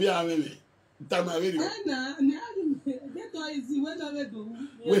no we are me. Tama really. Na that is when over do.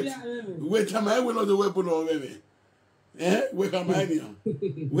 Wait, Tama we no the web boni over me. We come here.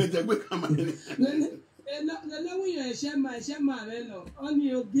 Wait, we come here. No, we are shema no.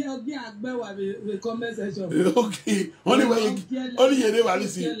 Only ogi agbewa we comment section. Okay. Only yere wa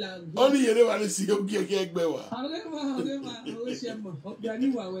si. Only yere wa si ogi agbewa. Ọ̀rẹ́ shema. Obiani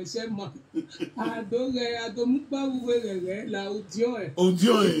wa we shema. Adomupa we la Dion.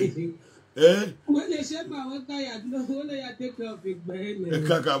 Dion. We le shema we ka ya no le ya take off igbe.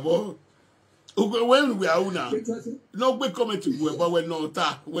 Kakabo. When we are now. No we comment we but we no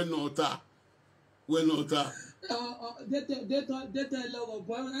ta. Well, not that. Data love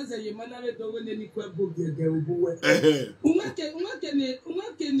boy as a manare do when any kwebo gege ubuwe. Umake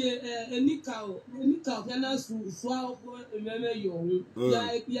enika kana swa meme yo.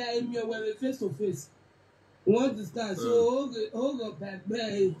 Ya emi we face to face. Want to start so go back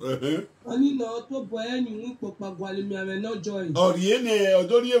there. Oni no to boy any popa gwale mi ame no joy. Ori ene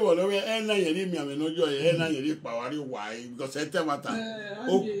odori e wo lowe na yeri mi ame no joy na yeri pawari why because e temata.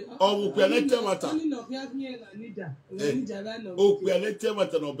 O pe le temata. Oni no fi afie na nija. Nija ga no. O pe le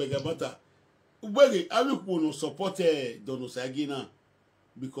temata no bega mata. Ubege abiku no support Don Osagie na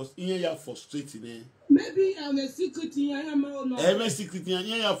because in ya frustrating Maybe I'm a secret in ya no. I'm a secret in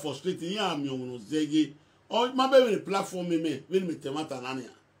ya frustrating ya mi no Osagie. Oh, my baby platform me temata nania.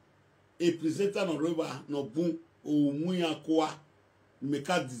 A presenter no river no boom o muya kwa make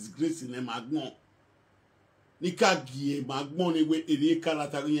a disgrace in a magnon. Nika gie magnon we ere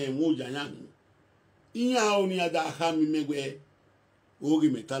karata nya enwo janyan. Iya oni ada ha mi megwe ogi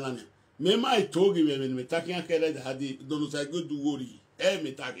metalania. Me mai togi me metakia kele da di Don Osagie du wori.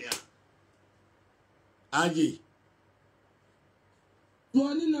 Metakia. Aje.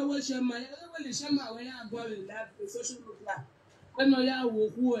 Tuoni na we shema we ya go we live social media. When no ya wo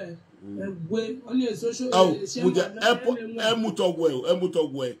ku we only social shema.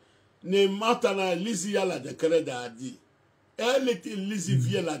 Emutogwe. Ne mata na lisi ya la de kere da di. Eleti lisi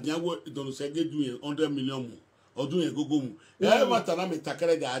vie la diawo Don Osagie du 100 million mu. Odun e gogo mu. Mata na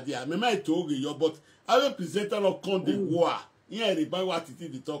metakere da di. Me mai togi yo but ave presenter no con de wa. Yen re ba wa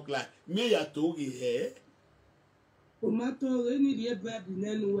Atiti the talk like. Me ya togi Tomato any the baby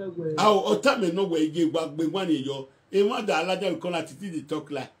nenu we. O time no we ge gbagbe wan yo. E won da alaja we call Atiti the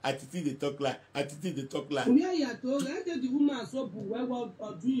talk like. Atiti the talk like. We ya to let the woman so bu we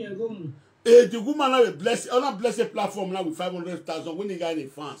odun yen go mu. The woman now bless on a blessed platform now with 500,000 when they got the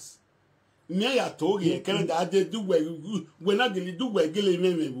fans. Me ya to ye kere da de do we na gele do we gele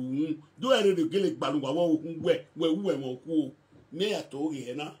me do ere de gele gbalu wa wo we mo ku. Me ya to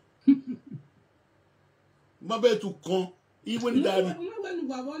ye na. Mabe to con. Even daddy. When you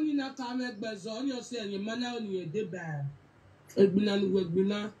were one in a time at Bazon, you're saying your man on your debate. Egbinan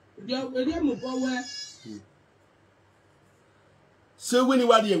Wegbina. You're power. So when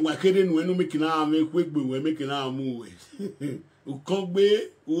you are the Wakaden, when you making our make quick, we're making our move. You can't be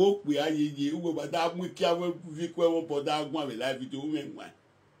walk we are ye, but that we can't equal for that one with life to women.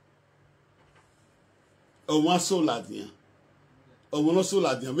 Oh, one so ladia. Oh, one so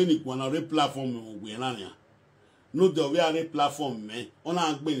ladia. When it one a platform, we are no, the way a platform, man. On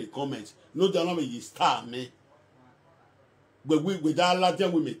our been comments. No, the number is star, man. But we with that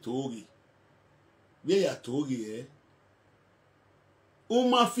ladia we met Togi. We are Togi, eh?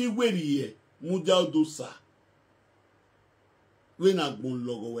 Uma fi weri muja dosa. We na gbon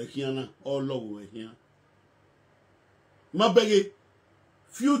logo we hiana or logo we hiana. Ma bege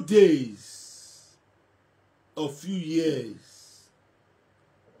few days or few years.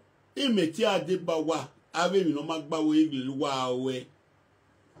 Imeti adebawa ave mi no magba we iglu wa we.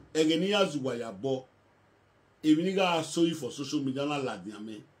 Egeni azuwa ya bo. Ebi ni ga so yi for social media na ladian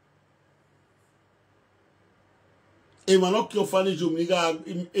me. E mano ki ofani jo mi ga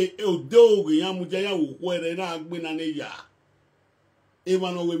o de o yan mu je yan wo ko ere na agbe na ne ya. E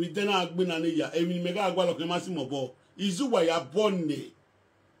mano we mi de na agbe na ne ya. E mi me ga agba lo ke ma si mo bo. Izuwa ya bonne.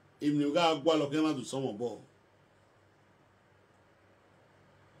 E mi ga agba lo ke na do so mo bo.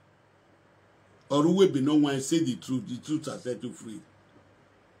 Oruwe be no one say the truth has set you free.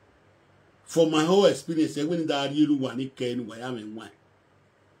 For my whole experience, I went that you one it can why am in one.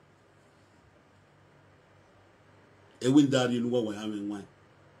 I went that you know why I'm in one.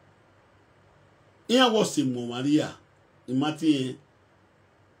 Here was in Maria, in Martin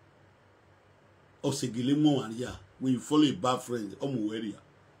Osagie Maria, when you follow a bad friend,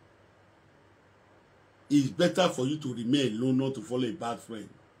 it's better for you to remain alone, not to follow a bad friend.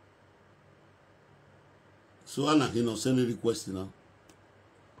 So Anna can send a request now.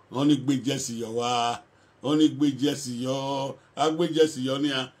 Only big Jesse yo only big Jesse yo big Jesse yo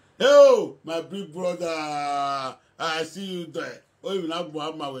nia. Hey, my big brother, I see you there. Oh, you not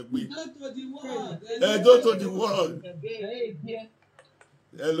go my way. Go to the world. Go to the world.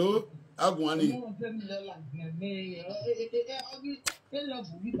 Hello, Agwani.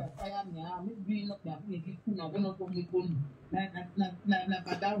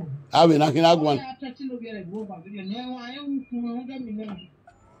 Abi na kin Agwan.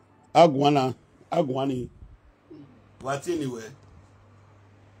 Agwani. What anyway?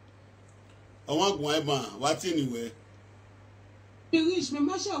 I want Agwan what anyway? You reach me,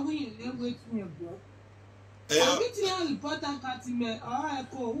 Masha win, they wait me, bro. I'm important customer. I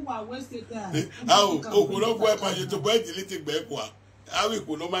call who are wasted time. Oh, we don't go by you to buy the little back. I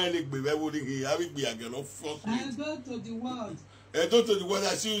will no mind be everything here. I will be a girl of force. I go to the world. I go to the world.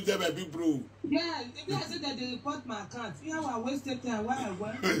 I see you there, my big bro. Yeah, if I said that they report my account, you know I wasted time. Why I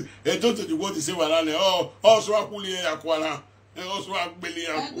went? I go to the world to say what I know. Oh, so I pull here, Aquana. Also, I believe.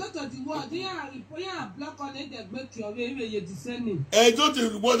 I go to the world. Yeah, block on it. They make your way. You're descending. I go to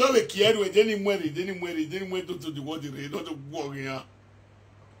the world. I care with anywhere. Didn't went to the world. They don't walk here.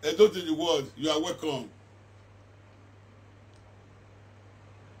 I go to the world. You are welcome.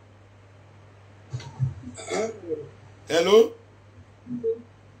 Hello?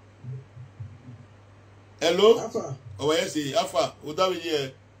 Hello? Alpha. Oh, yes, Alpha. What are we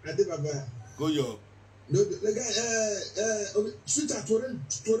here? I did Baba. Go yo. No, the guy, sweetheart, Torin,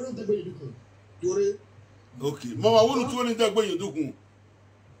 the way you do. Torin. Okay. Mama, what do you think you do?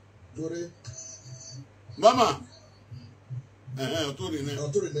 Torin. Mama. Torin.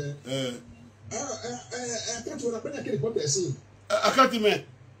 Torin. I can't remember what I see. I can't remember.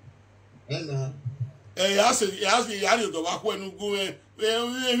 And ask me, Yari, the walk when you go in.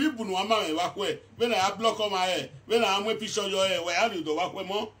 We put one man walk away. When I block on my hair, when I'm a picture your hair, where are you the walk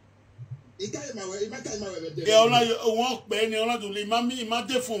more? It can't my way, walk penny on to leave mammy, my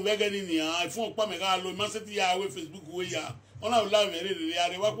dear phone, wagon in here. I phone Pamela, my city away Facebook way. On our live,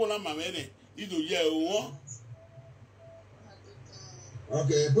 I walk on my man. You do, yeah,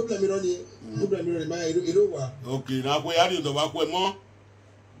 okay, put them in my Irowa. Okay, now where are you the walk more?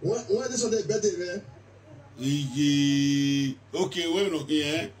 What is on the better? Okay, wait, okay,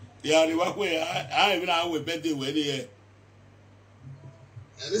 eh? Yeah, the walk way. I even have a better way there.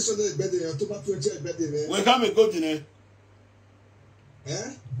 And this on the better, to my 20 better. Where come a go dinner?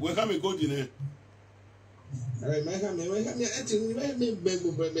 Eh? Where come a go dinner? I might have me,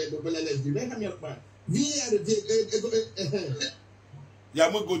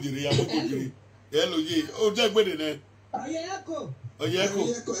 Yamo go dinner, Hello, ye. Oh, Jack, wait in there. Oh, yeah, go. Oh, yeah,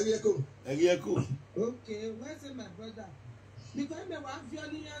 go. Okay, where's my brother? Because me wa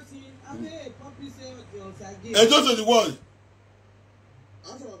violi yansi, abe poppy say Osagie. And just the word.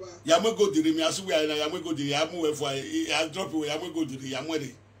 Yamu go diri mi asu we na yamu go diri yamu we for I drop we yamu go diri yamu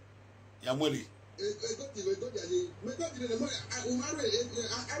re. Yamu re.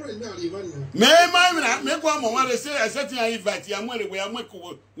 Me kwa mo wa say I set you invite yamu re we yamu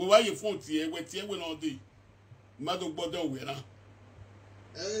ko we wa ye phone tie we no dey. Mado gbodo we na.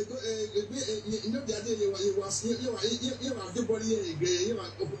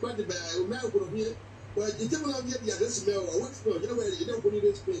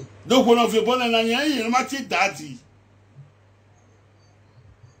 Don't one of your bonnet and you might daddy.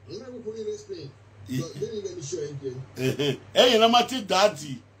 Hey, and I'm at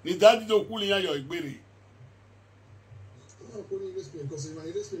daddy. The daddy don't cool in your baby.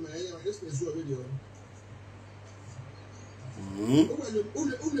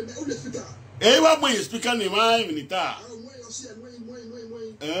 Hey, what way you speak on the mind in the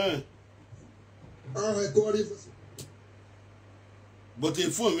but a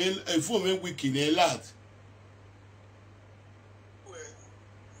phone week in a lad.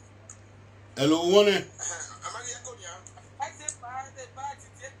 Hello, one.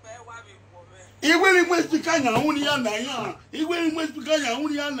 He will must be kind of only on Naya. He will must be kind of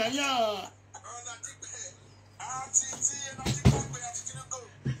only on Naya.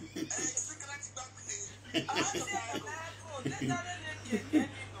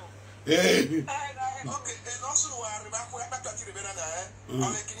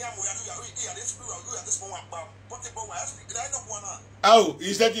 Oh,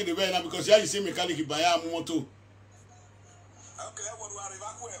 is that in the way now? Because you see mechanic by a moto.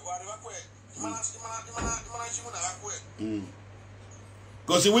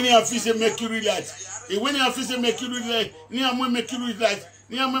 Because when you have fish mercury light, when you have fish mercury light, near more mercury light,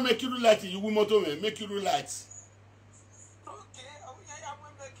 near more mercury light, you will motor mercury lights.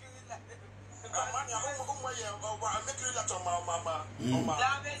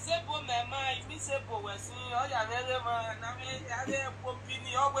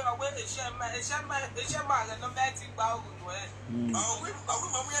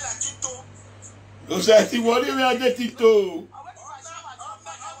 Osagie, what do you mean Atiti?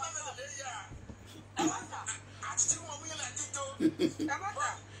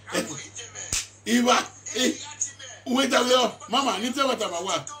 Iwa, wait a little, Mama, you tell what I'm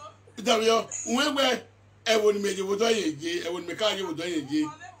about. Dario, when I would make you with I would make you with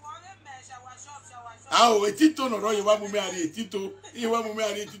oh, a Tito, no, you want me a Tito, you want me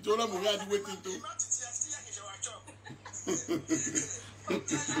a Tito, I'm waiting to.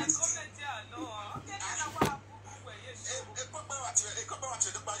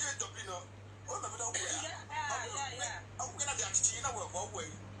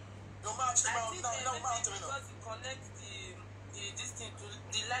 This thing to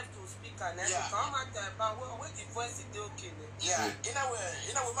the life to speak and everything. Come at the but when the voice is okay. Yeah, in a way,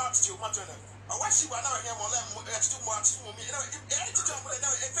 mouth to matter. I watch you now here more too much for me. You know, if to jump with a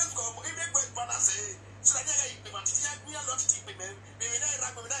first go, if they go but I say, so that I want to take me a lot to take me, maybe I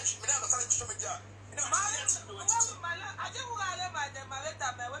like when I should not start to show me that. You know, I just want to buy them, I let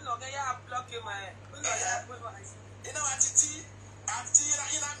them when I have blocking my you know, Atiti. After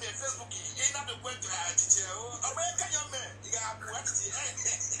you know, Facebook, you know, the word to Atiti. Oh, where can you man? You got what?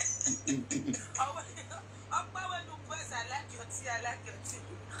 I like your tea.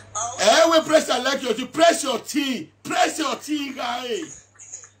 Eh, we press I like your tea. Press your tea. Press your tea, guys.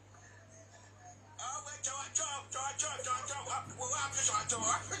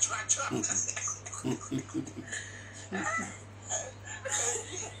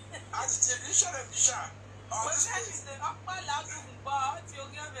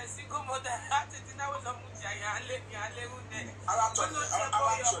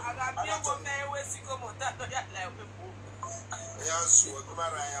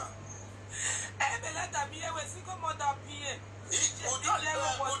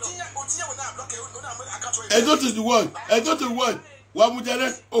 I go to the one. I go to the one. What would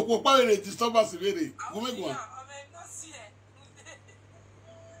you occupy disturb us really? Go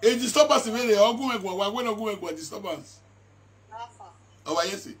a disturbance really, or go and go. When I go and go disturbance. Oh,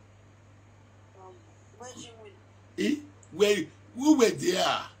 yes. Where we were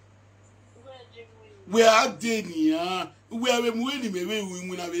there. We are dead here. We are waiting, maybe we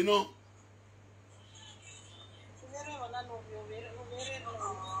will have no.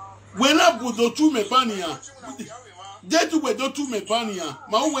 When I go to 2 mepania, they do we do 2 mepania.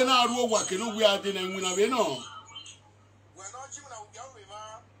 Ma when I roll work, we are dead and we have no.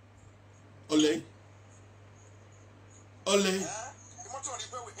 Ole.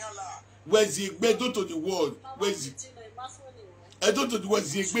 Where's he? Bedo to the world. Where's he? I don't to the word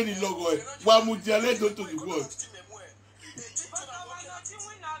is very logo. Wa mudiane don't to the word.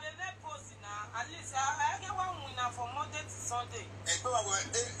 At least I get one winner from Monday to Sunday.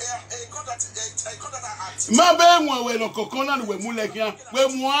 Ma be mo we no kokona we mu lekia we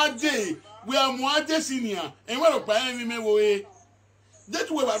mu ade senior and we no pa mi me wo e that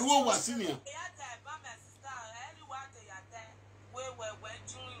we wa ro wa senior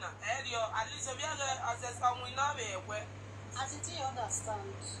at least if you have someone now we Atiti understand.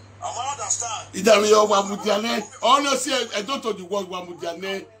 I understand. Ida mi o wa mudiane honestly I don't to the word wa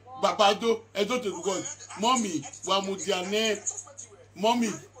mudiane babado I don't to the word mommy wa mudiane mommy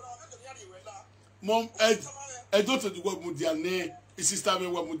mom I don't to the word mudiane sister me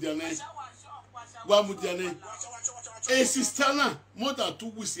wa mudiane a sister na more than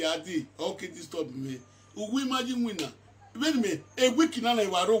 2 weeks a day okay this stop me we imagine winner wait me a week na na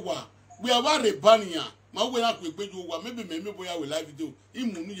wa rowa we are wa rebania ma we na pepeju wa maybe me boya we live video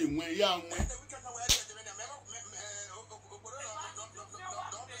imunu ye nwe ya nwe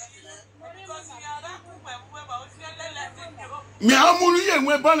me amunu ye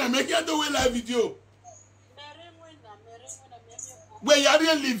nwe ba na make ya do we live video we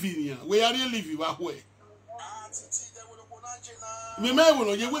are living here we are living wa ho e me me wo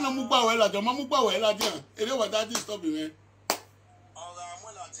no ye we na mu gba we la do ma mu gba we la dia ere wa that stop me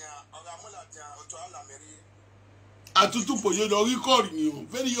Atutu poyo do record ni o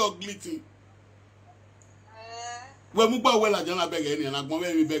very ugly thing we mu gba we la dia na bege ni na gbon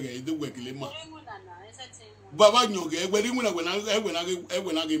we mi bege e do we kile ma baba nyoge we ri mu na we na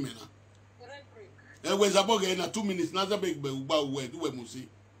ge me na we zaboge na 2 minutes na zabe gbe ugba we do we mo si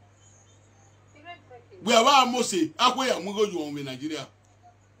we aba mo si akwe ya mu go ju on we Nigeria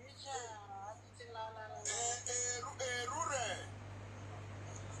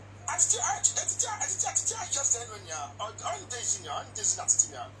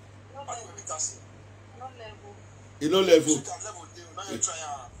no level.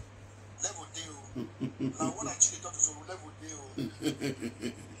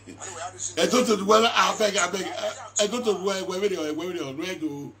 I don't know whether I beg. I don't know where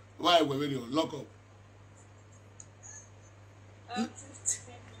do why we lock up.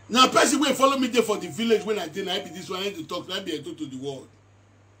 Now, person will follow me there for the village when I did. I be this one. I need to talk. I be to the world.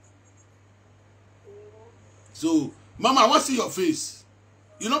 So, Mama, I want to see your face.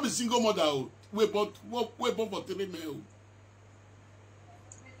 You not be single mother. We born for 3 male.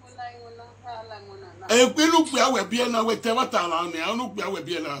 We look where we be now. We tell what I look where we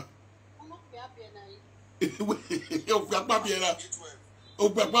be now.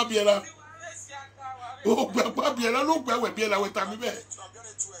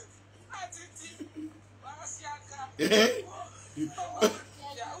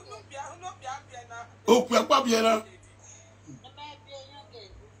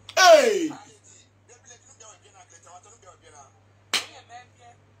 Hey!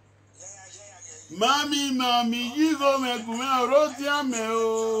 Mami, you go me gume orotia me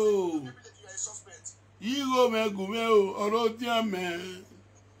o. You go me gume orotia me.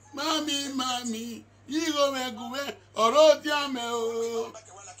 Mami, you go me gume orotia me o.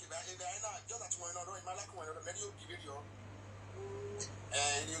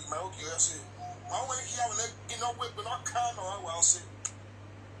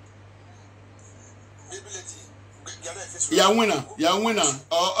 Ya winner.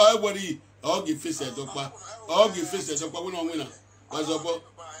 Everybody all give face a dokpa. All give face a dokpa we no winner. Was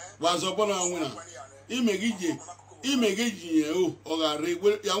up on winner. Imegije o ogare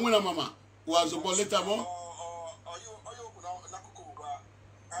ya winner mama. Was up later mo.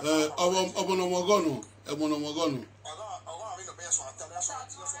 Obono mogono.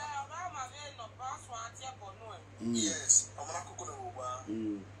 Yes,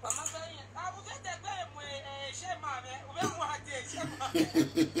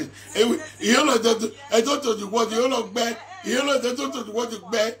 you know that I don't know what you look back. You know that don't know what you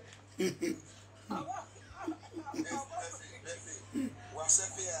back.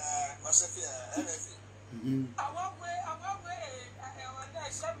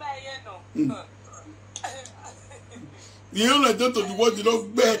 You know that don't know what you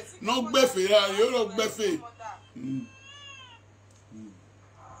look back. No buffet, you look buffet.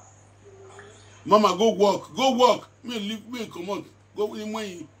 Mama, go work. Me leave me come on. Go in my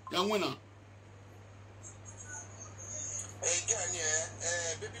young winner.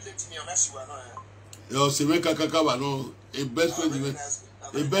 Baby, let me mess you. Yo, se make kakaba no. A best friend man.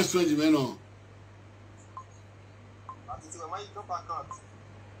 A best friend man no.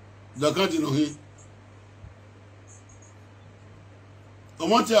 The country no he. I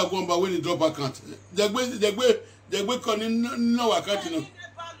want to go on when you drop account. The they wake on no account no.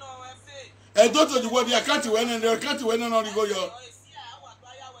 E don't the word the account when and the account when no go your.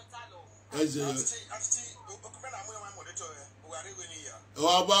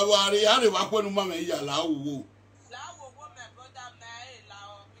 Oh, Bawari, I don't want to mamma ya la wo.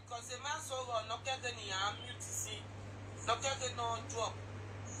 Because a man so no get any mute to see. No get no drop.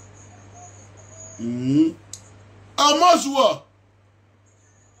 Almost what?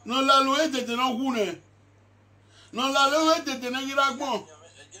 No la loue de no gune. No la loue de na iragbon.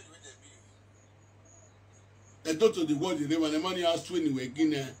 E don't to the word the man the money has 20 we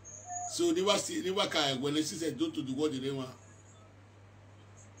Guinea. So they was kai when they said don't to the word the man.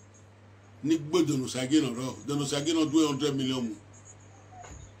 Nigbo de Osagie no ro. De Osagie no 200 million.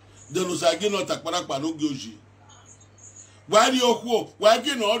 De Osagie no takparapa no gyoji. Why the okwo? Why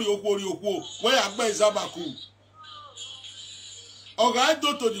get no ori okwo? Why agba izabaku? Oga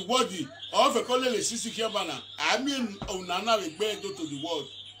do to the body. Of a call le sisi kiabana. I mean onana we gbe do to the world.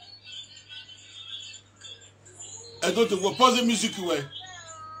 I do to go pause the music way.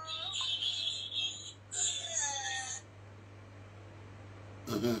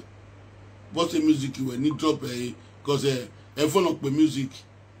 But the music way need drop because phone up the music.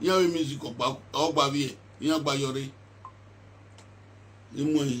 You have music about all baby. You have by your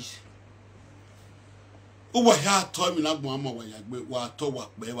Uwa ya to mi na gbon ama wa ya gbe wa to wa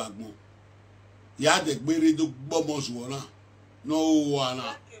pe wa gbon ya de gbere do gbomo so na no wa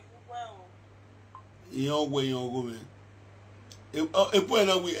na yan we go me po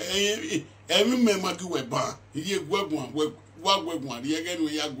na we emi me ma ki we ba iye gwegun wa gwegun ari ege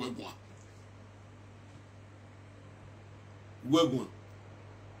ni ya gwegun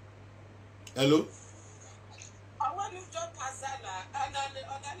hello I want to jump Azana and then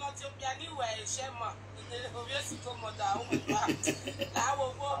not to be anywhere Shema. Obviously, come on down.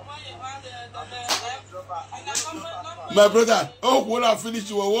 My brother, oh, when I finish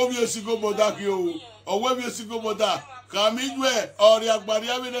you, what will you go modak you? Or where will you go modak? Come in where or the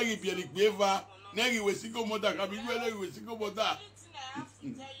Akbaria will give you the quiver. Negi will single modak. Come in where you will single modak.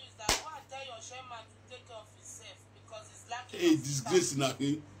 Hey, disgrace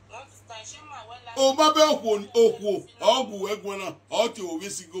nothing. Oh, my bell, oh, Egwana, or to a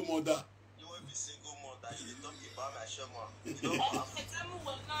single mother.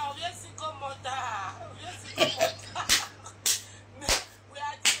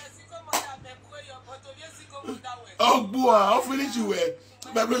 Oh, boy, I'll finish you.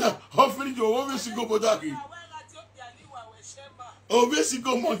 My brother, I'll finish you. Obviously, go Modaki. Obviously,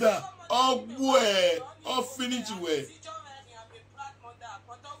 go Moda. Oh, boy, I'll finish you.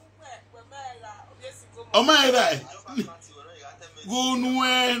 Oh, my God. Go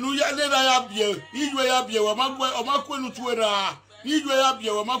nowhere, no, ya let I up here. Iwe ya bie wa magwe o makwenu tuera. Iwe ya bie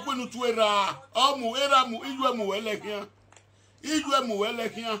wa makwenu tuera. O mu era mu iwe mu welekia. Iwe mu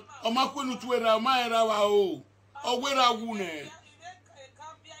welekia. O makwenu tuera ma era wa o. O wera wune.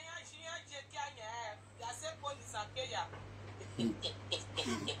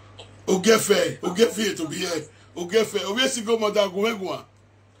 Ogefe to be here. Ogefe, obviously go moda go egwa.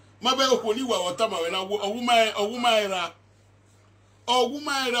 Mabe okoni wa otama we na owuma era. Oh,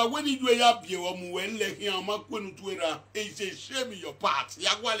 woman, when you were up here, or when let him make when to era, it's a shame your part.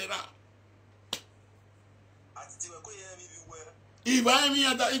 Yagwalera. If I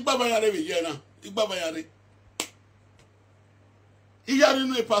mean that Ibabayare, Yana, Ibabayare. He had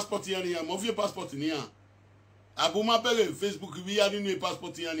no passport here, of your passport in here. Abuma Belle, Facebook, we had no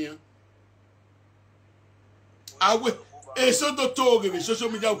passport here. I will a sort of talk with social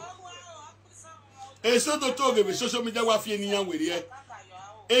media. A sort of talk with social media, waffling with you.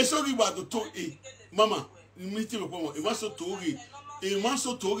 A sorry about the talk, Mama, meeting of woman, it was so talky. A man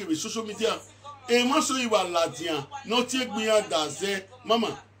so talky with social media. A man so you are Latia, not take me out that,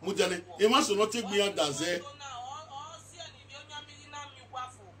 Mama, Mutane, a man so not take me out that.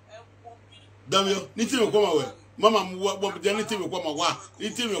 Damn you, need to come away. Mama, what the anything will come away.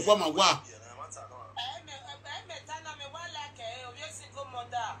 Anything will come away.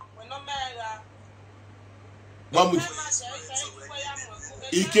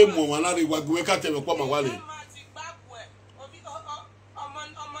 Ike mo wanari wagwe ka tebe kwa mawale.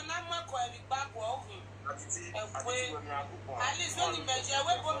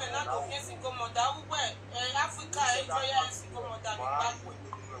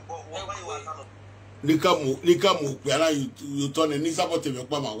 Nika mo piara you turn ni sabo tebe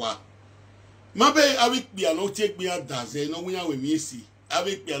kwa mawa. Mabe awik bia no take me adaze no wiya we miesi.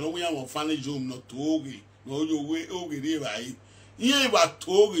 Awik bia no wiya mo fane jom no togi. No yo we ogi ri bai. Iye wa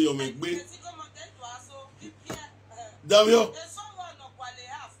togi yo megbe. Damio.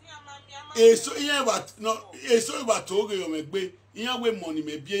 eso iya ba no eso ba to ge yo megbe iya we money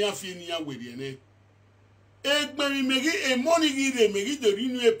me bia ya fi ni ya we de ne egbe mi megi e money gi de megi de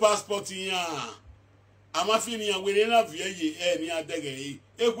renew passport ya ama fi ni ya we na vie ye e ni adege yi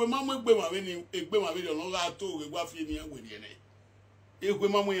ekwe mamu egbe ma we ni egbe ma we de no ga to ge gwa fi ni ya we de ne ekwe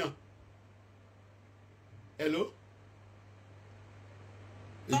mamu ya hello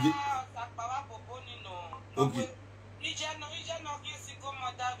okay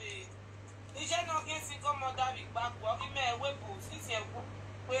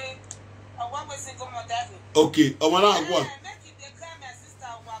okay o mana agwa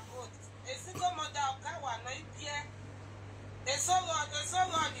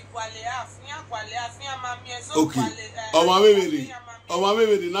okay o ma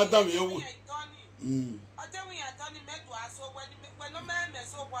bebe na ta mi yo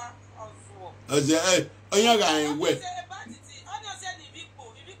onya ga enwe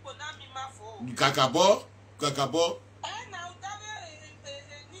kakabo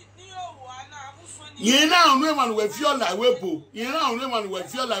yena onwe man we feel like wepo yena onwe man we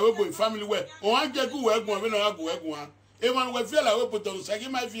feel like wepo family we o wan je ku we gun we no ya ku we gun e man we feel like wepo to Sagi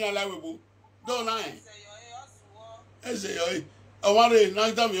my feel like wepo do na ese yo o wan re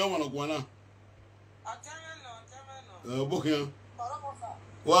na ta mi o mo gun na bokia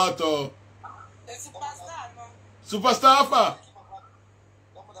wato superstar afa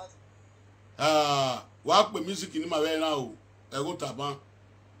wa pe music ni ma we na o e go taban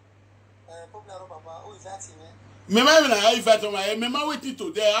me ma na I fight on my me ma wait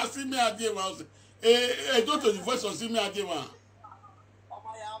today ask me ade ma e to the voice of me ade ma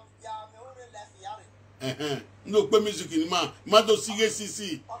no pe music ni ma do sige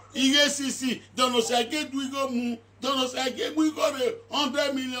sisi ige sisi don no say get we go mu don no say get we go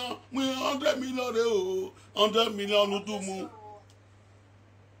 100 million we 100 million o 100 million no do mu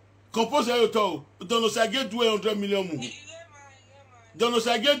compose yo to don no say get 100 million mu don no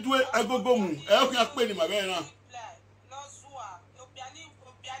say get we agogo mu e o kan pe ni ma be na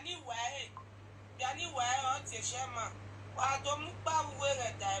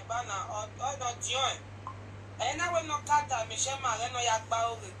Dion.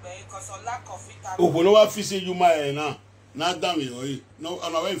 Oh, no, I feel you my na. Not damn you. No,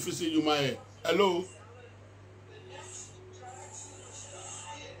 I'm not feel you my. Hello.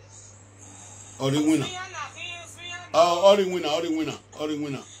 Or the winner. Oh, or the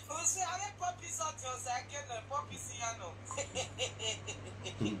winner.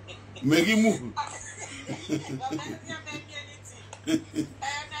 Maggie move.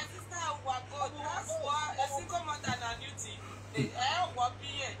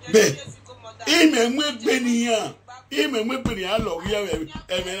 Ime mwe peni alo ya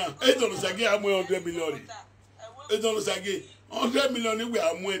emena e don Sagi amwe 100 million e don Sagi 100 million we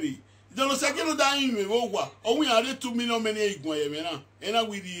amwe don Sagi no da ime wo gwa ohun ya re 2 million meni igun emena ena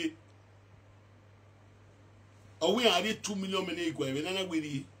wiri ohun ya re 2 million meni igun emena na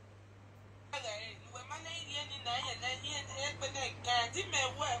wiri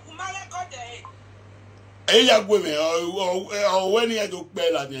eya gwe me o weni e do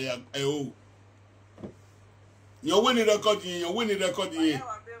pe la ni e o you win the record here.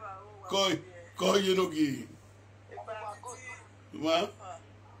 Call you no gi. Ma?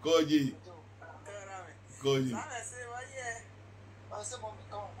 Call you.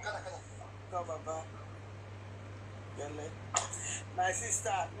 My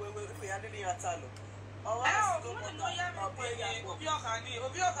sister, we are living at Talo.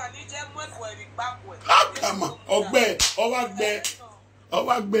 Come on, Ogbe.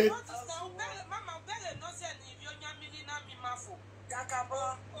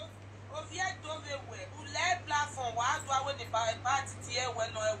 Platform wa do awe ni party tie we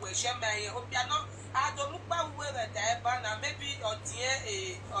no we she me obiano adomu pa we re da ba na maybe odie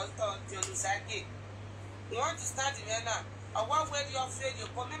Dion Sagi you want to start the now I want where you feel you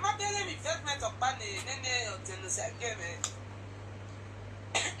come me ma bele mi investment of pan nene Dion Sagi me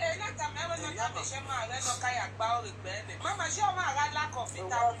na ta me we no ta me she ma re no kai agba o gbe ni mama she o ma ra lack of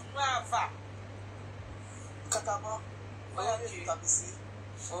vitamin ma fa kakabo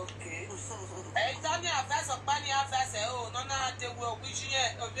okay. Tani afẹ́sọ̀ pa ní afẹ́sẹ̀ o nọ́nà àdéhùn ògbíṣú yẹn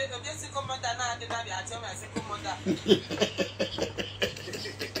òbí sí kọ́mọ́dà náà dé náà bí àti ọmọ ẹ̀sìn kọ́mọ́dà.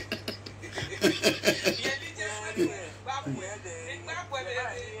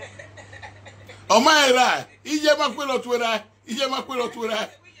 Ọmọ ẹ̀ rà ìjẹ́ máa pé lọ́tún rà.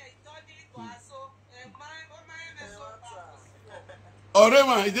 Ọ̀rẹ́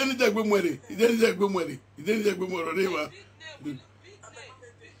mà ìdẹ́nìjẹ́gbé mọ̀rẹ̀ ọ̀rẹ́ mà.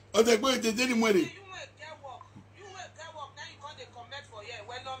 O te gbe jeje ni mwere.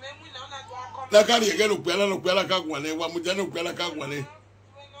 La carry again no pela kagwane wa mujano pela kagwane.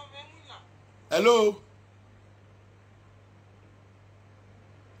 Hello.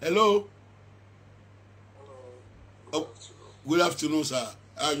 Hello. Oh, good afternoon, sir.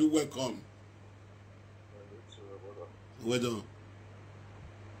 Are you welcome? Well done.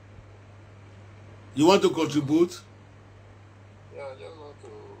 You want to contribute? Yeah, I just want to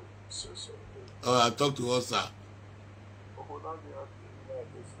say something. Oh, I'll talk to us, sir.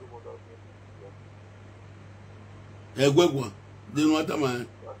 Egwegwa. Do you want a man?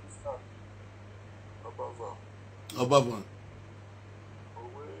 Above one.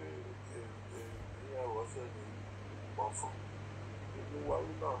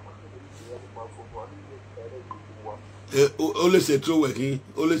 Always a true working,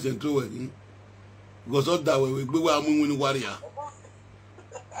 always a true working. Because all that way we go where I'm winning warrior.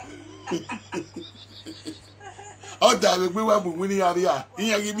 All that we go where I'm winning area.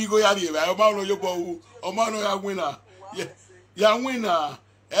 Here give me go area. I'm on your bow. I'm on your winner. Yeah, winner.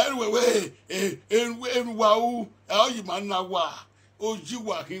 Anyway, and wow, how you man now? Oh, you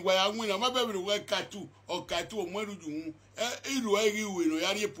working where I win. I'm a baby to work katu or katu or where do you? Anyway, you win.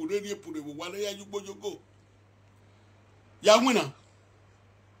 You put it, one day you go. Ya winner.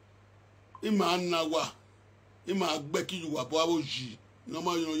 Ima nawa. Ima beki you abo oji. No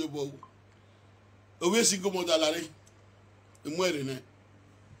ma yo bo. Owe si go moda lare. Emwere ne.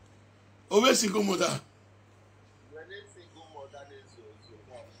 Owe si go moda.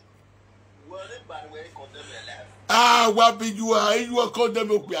 Ah, what be you are called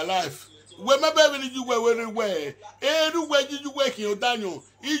them up your life. When my baby you were where? Anywhere you working your Daniel.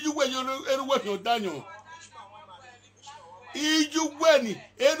 You were your working your Daniel. You went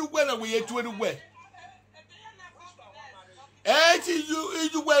anywhere we had to anywhere.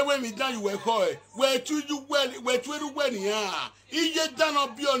 You were when we done you were called. Where to you where to anywhere? Yeah. You done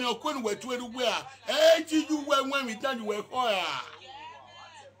not be on your corner where to anywhere. You were when we done you were called.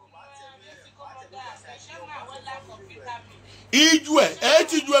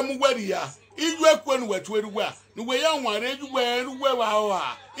 Ijwe muweria. Ijwe kwenu wetu anywhere. No way on one anywhere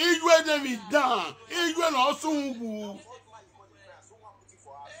wa. Ijwe dem is down. Ijwe no sungu.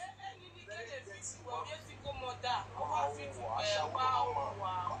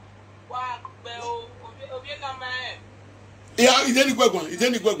 Yeah, ideni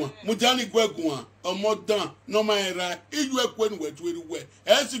gwegwan. Mujani gwegwan. Omodan no ma era. Ijwe kwenu wetu anywhere.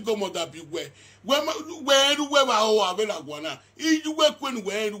 Esi go moda bi we. Where wa ho abela gwana. Ijwe kwenu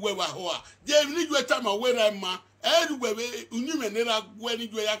where wa ho. Je ni jwe tama where ma. Everywhere unyime nera gwe ni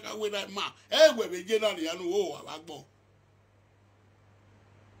jwe yaka where ma. Everywhere je na ya no ho abagbo.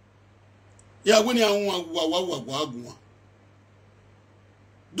 Ya wini awon wa agwa.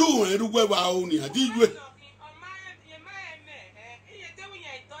 Do everywhere wa ho ni adijwe.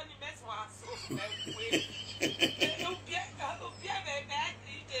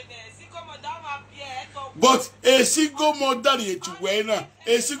 But a single mother to wena,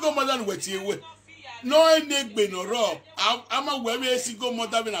 a single mother with you. No, I need be no raw. I'm a web a single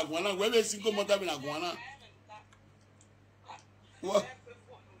mother in Aguana, web a single mother in Aguana. What?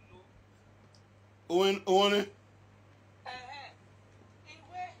 Owen,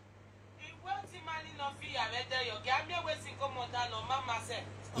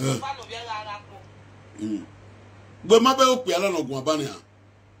 but my bell piano no guabania.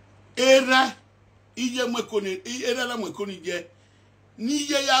 Era. Ije mwekoni, era la mwekoni je.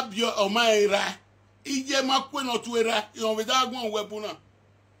 Nije ya bio omaira. Ije makwe no tuera. Yon veda gwan webuna.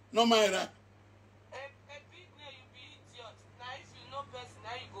 No maira.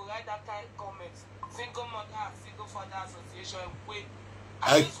 That kind of comments. Single mother, single father association.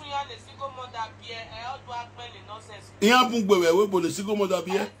 I wish we had a single mother beer. I ought to act many nonsense. Yeah, we but the single mother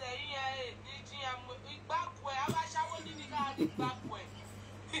beer.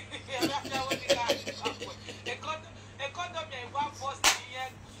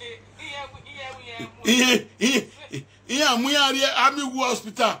 Yeah, we are here. I'm in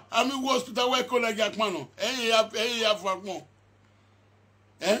hospital. Where can I get money? Hey, have one more.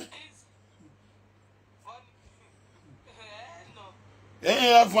 Eh?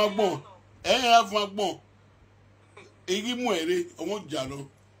 Have one more. Have one more. Igi muere, omo jano.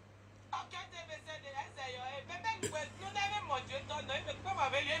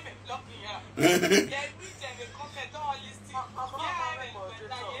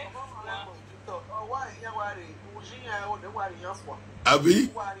 Abi?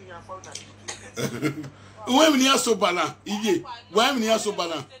 When we are so bana, ije. When we are so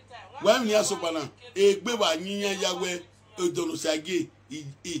bana, egbe wa nyinya yawe Osagie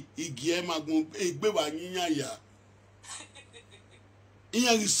igie magun egbe wa nyinya ya.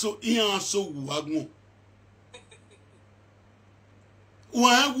 Iyan so wagmo.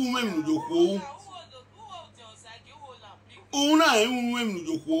 Wa wu mem joko. Una wu mem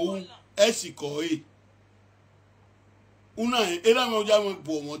joko. Esikoi. Una era me oja me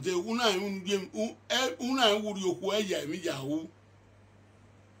po mo te una wu joko eya mi jawu.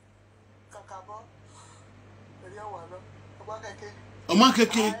 Kakabo. Eria wa no. Oma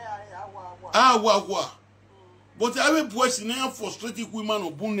keke. Wa. But I will voice in a frustrated women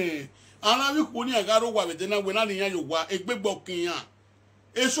of Bune. And I will put a garo with the night when I didn't know what a big boking.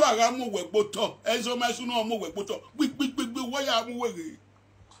 A so I got more work, but as so much no more work, but big, why I'm working.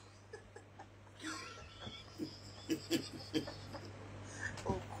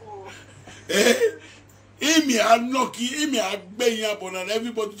 Amy, I'm lucky, Amy, I'm baying up on and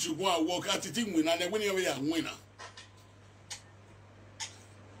everybody should go and walk at the thing when I win away a winner.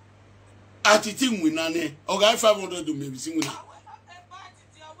 Atiti winane oga 500 do maybe sing winner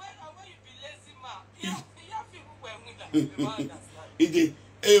ide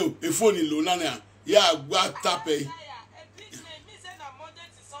e phone lo na na ya gba tape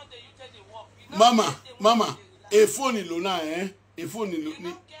mama e phone lo na e phone lo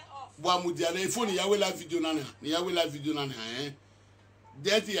ni bo amudi ala e phone ya we la video na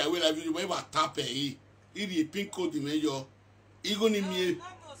that ya we la video we ba tape e ide pin code me yo igo ni mie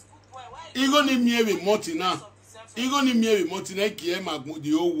Martina. Igo ni mie Martina ki e magmo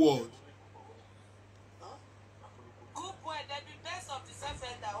the whole world. Good boy, they be best of the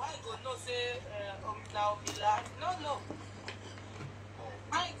self-ender. Why go no say Omila? No.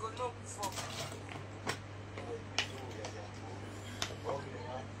 I go no before.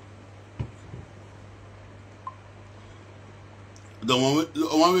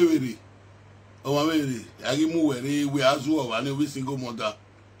 O wa we agi mu were we azu o wa ni we single mother.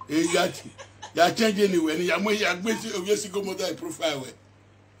 Ya change anyway ni ya mo ya gbe si obviously go mother profile we.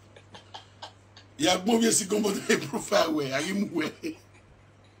 Ya gbo obviously go mother profile we agi mu we.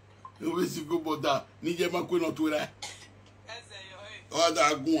 Obviously go mother ni je ma ko no to ra. O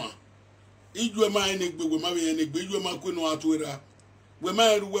da gun. Iju e ma ni gbe we ma be ni gbe iju e ma ko no atura. We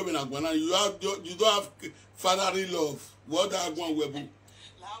ma ru we na gwana you don't have fatherly love. What da gun we bu.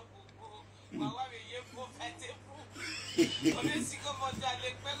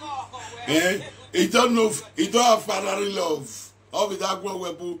 He don't have fatherly love. All with that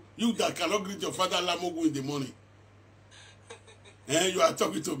one, you that cannot greet your father Lamogu in the morning. You are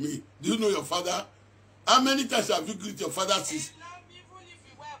talking to me. Do you know your father? How many times have you greeted your father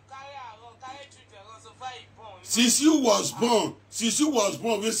since you was born? Since you was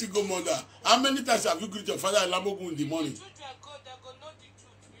born, we single mother. How many times have you greeted your father Lamogu in the morning?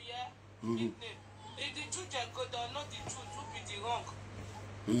 If the children go, they'll know the truth. Who be the wrong?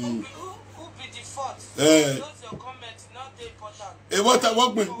 Who be the fault? Those your comments, not the important. Hey,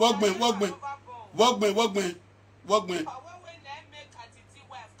 walkman. But when they make Atiti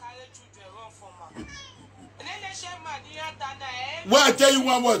wife carry children run from her. And then they share money and Why I tell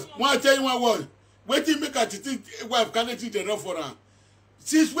you one word. Wait till make Atiti wife carry children run for her.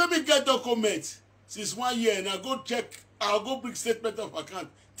 Since when we get documents, since 1 year, and I go check, I'll go bring statement of account.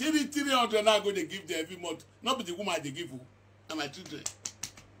 300 now go they give them every month. Not be the woman they give you. And my children.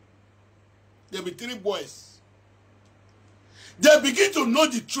 There be 3 boys. They begin to know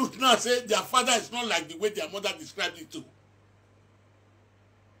the truth now. Say their father is not like the way their mother described it to.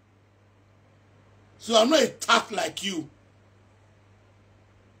 So I'm not a tart like you.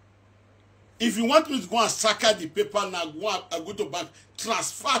 If you want me to go and sucker the paper now, I go to bank,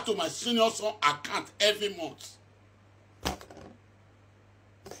 transfer to my senior son account every month.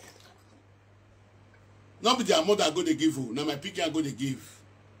 Not be their mother go they give you. Now my picking I go they give.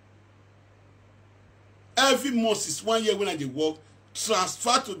 Every month is 1 year when I dey work,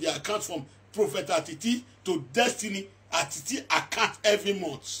 transfer to the account from Prophet Atiti to Destiny Atiti account every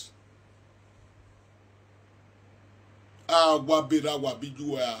month. Wabira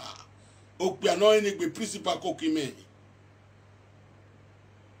wabijua. Okpia no any be principal kokime.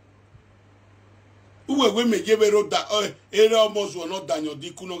 Uwe we me give ero da ere almost were not danyo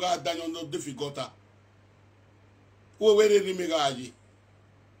di kunoga danyo no difficult. Uwe we re me ga aji.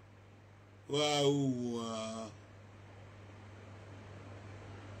 Wow.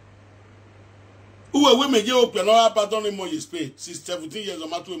 Uwe we me give okpia no pardon him you pay since 17 years o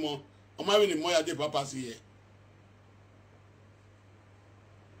ma to mo. O ma we ni mo ya de papa si here.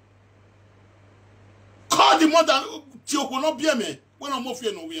 Call the mother. You will not be me. When I'm off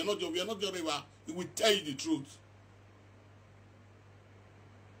here, no, we are not your river. We will tell you the truth.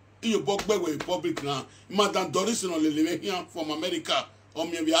 You book back with public now. Madam Doris no lele here from America. or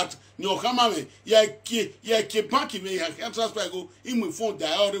maybe at no come on, yeah, bank me, I can't transfer go in my phone.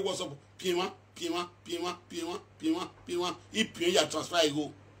 That I already was up, Pima, if you transfer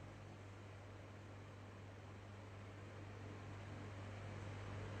go.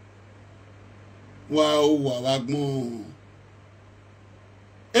 Wow, Wagmo.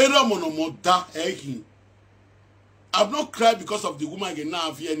 Eramonomoda, I've not cried because of the woman again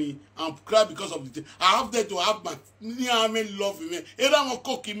now. I'm cried because of the. I have that to have my love me. Eramo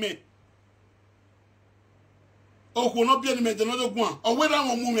cookie me. Oh, will not be any man another one. Or whether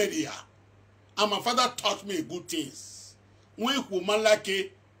I'm a woman here. And my father taught me good things. When woman like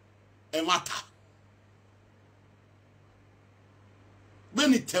a matter.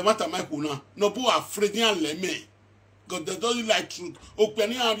 When it matter my kuna, no po afraid and let me. God doesn't like truth.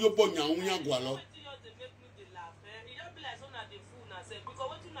 Open your your boy now. Gualo.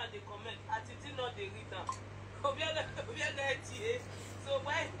 So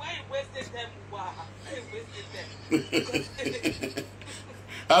why you wasted them? Why you wasted them?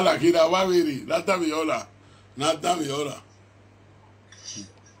 Ala kida wawiri. Nata miyola.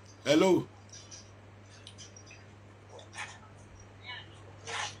 Hello.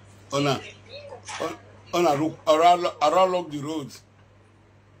 Ona lock the road.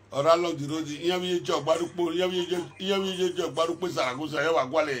 Lock the road. Iyawi job barupo. Iyawi job barupo Zaragoza. Yawa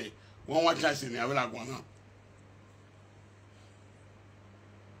gwale. One chance ni awela gwana.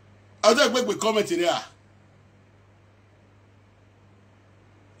 I don't make comment here.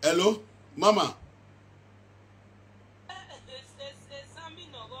 Hello, Mama.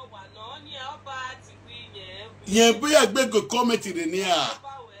 Yeah, boy, I make a comment in here.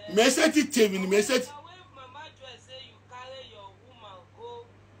 Message it to me. Message. Mama just say you carry your woman go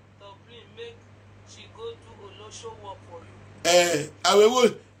Dublin, make she go do Olosho work for you. I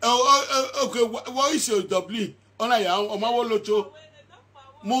will. Okay. What is your Dublin? Ona ya o ma wo locho.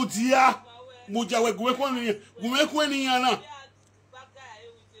 Mudia we gumekweni yana.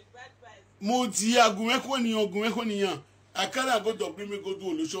 Mudia gumekweni yan. I can't go to bring me go do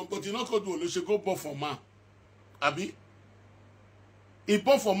Olosho, but you not go do Olosho, go born for man. Abi? If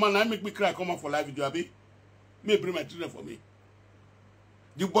born for man, I make me cry come out for live video, Abi. May bring my children for me.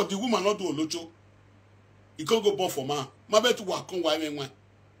 But the woman not do Olosho. He can't go born for man. My bet to work on why me.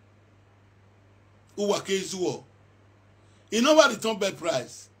 Who work is who? You know what return bed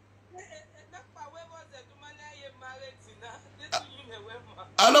price?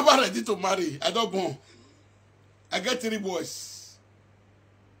 I'm not ready to marry. I don't want. I get 3 boys.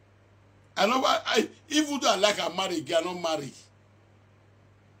 Even though I like a marry, I don't marry.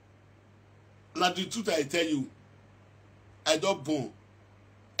 Now the truth I tell you, I don't born.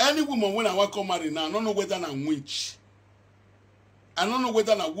 Any woman when I want to marry now, I don't know whether I'm witch. I don't know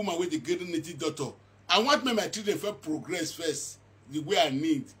whether I'm a woman with the great native daughter. I want my children to progress first, the way I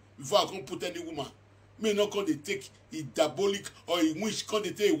need, before I can put any woman. Me not going to take a diabolic or a witch, can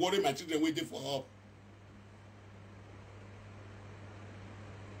they take worry my children waiting for her.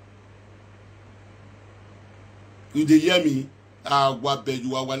 You dey hear me? You are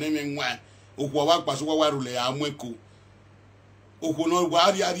one name one. Okwa pass wa rule amweko. Okono wa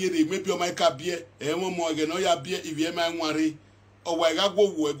ari maybe o my kabie e won mo ge no ya bie if ye ma nware. O wa ga go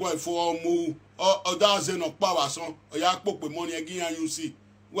wo ego fo mu o da ze no pa wa so o ya pope mo ni egi yan si.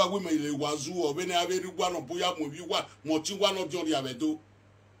 Wa we me le wazu o be na aberi gwa no boya mo bi wa mo ti wa no jori abedo.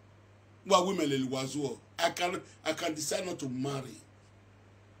 Wa we me le wazu o. I can decide not to marry.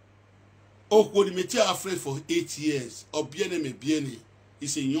 Oh, when me afraid for 8 years. Obiene me biene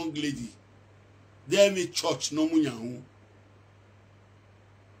is a young lady. There me church no munyahu.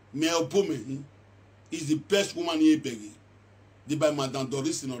 Me opome is the best woman here begging. They by Madame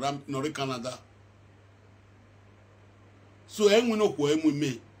Doris in Nore Canada. So we no ko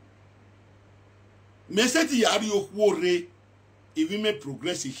me. Me say ti yari okwo if we may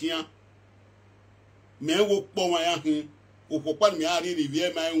progress here. Me wo po wan ya hin. Okwopa me ari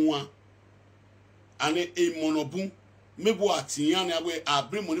rivier my nwa. And a monobun, maybe atiyan I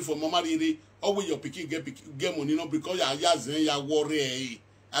bring money for mama really, always your picking get money, no, because ya worry.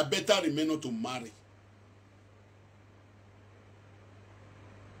 I better remain not to marry.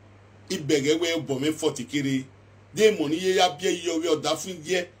 It beg away bomb 40 kiri. They money ya be your daffing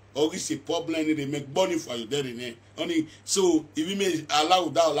ye, or is a problem they make money for you there in there. Only so if you may allow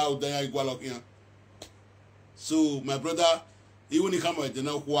that I go lock here. So my brother. Even if you come with the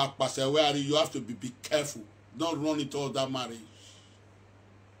now work pass where you have to be careful. Don't run into all that marriage.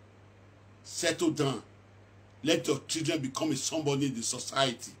 Settle down. Let your children become somebody in the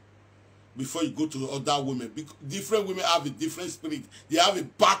society before you go to other women. Different women have a different spirit. They have a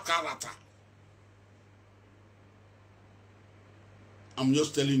bad character. I'm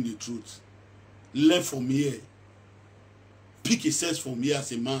just telling the truth. Learn from here. Pick a sense from here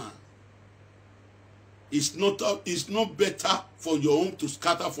as a man. It's not better for your home to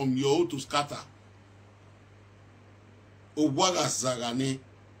scatter from your home to scatter. Owaga Zagane,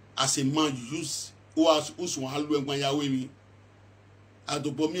 as a man, you use who has Uswahalu when you're with me at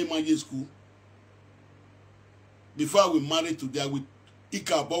the Bomi Magic School. Before we married today, we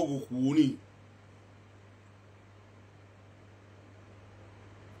Ikabogo Kuni.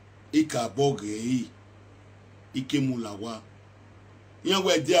 Ikaboge Ikemulawa.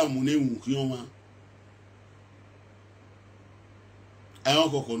 Yawe dia mune mukioma. I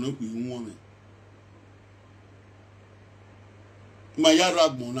don't go no ku woman.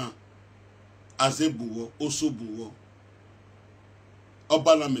 Mayara Mona Azebuwo, Osobuwo,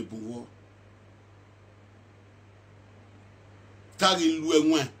 Obalame Buwo. Tagi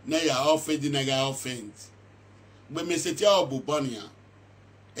Luenwe, Naya offend, Naga offend. But Messetia Bubania,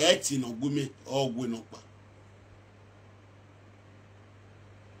 Eti no Gume or Gwinopa.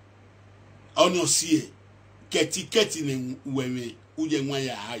 On your see, Keti Weme,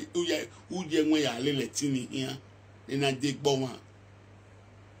 Uyenwaya, Lily Tini here, and I dig Boma.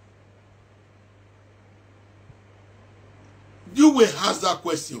 You will ask that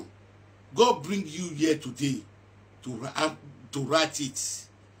question. God bring you here today to write it.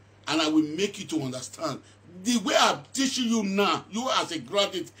 And I will make you to understand. The way I'm teaching you now, you as a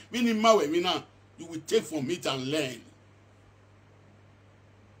graduate, meaning now, you will take from it and learn.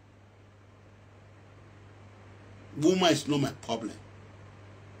 Woman is not my problem.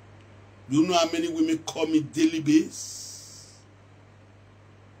 You know how many women call me daily basis?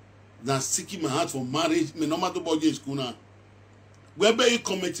 Now seeking my heart for marriage, me no matter about your school now. Wherever you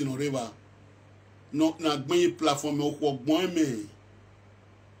comment in river, no na gbe platform o ko gbon me.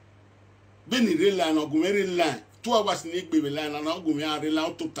 Be ni real line o go real line. 2 hours ni gbe line na go me real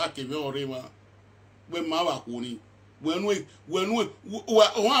line to take we o river. We ma wa ko ni. When wa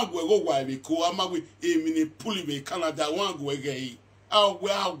go wa be ko ama we e mi ni pull be Canada wa go ge. Ah we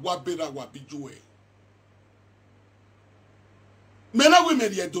agwa be ra wa bijuwe. Me na we me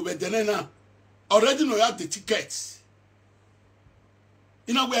dey do be denena. Already know you have the tickets.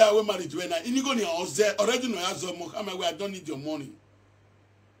 You know where I will marry to now. You go near already know as I don't need your money.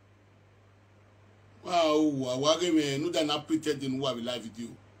 Wow, I no that not pretending who I will live with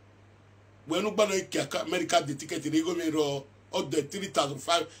you. When nobody America the ticket they go me all the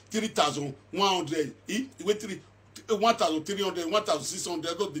 3,100 wait 1,300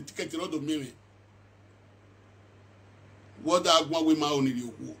 1,600 got the ticket all the me. What that one with my own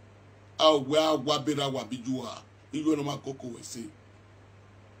you. Where wabera wabijua. You know my cocoa will say.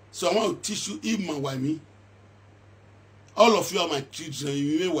 So I want to teach you even why me. All of you are my children.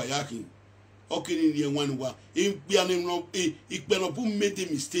 You may be yaking. Okay, in the one wa. If we are no, if we made a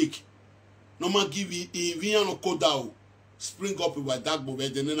mistake, no man give you if you no code out, spring up with that boy.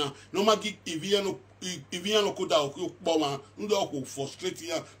 Then no man give if you no code out, you bomber. No do frustrate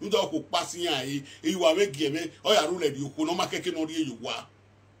you. No do pass you. You are make game. Oh, you rule you. No man can no you wa.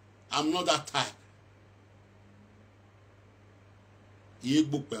 I'm not that type. Ye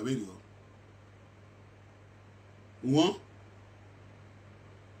book per video. One.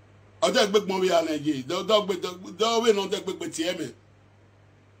 I just big movie on ye. Dog with the way not that big with TM.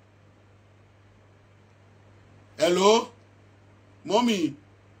 Hello? Mommy.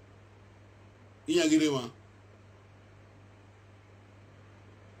 Here get one.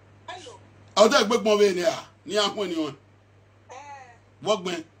 Hello. I just big movie in here. Near when you want. What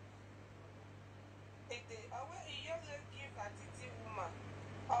man?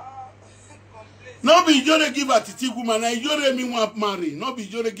 No be you dey give Atiti woman, and you dey me want marry. No be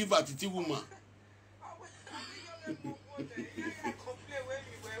you dey give Atiti woman.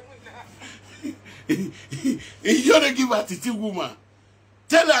 You dey give Atiti woman.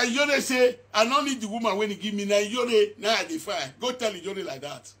 Tell her you dey say I don't need the woman when he give me now. You dey now I defy. Go tell you dey like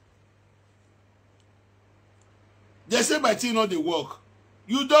that. They say my thing not dey work.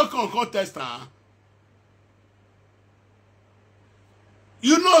 You don't contest her.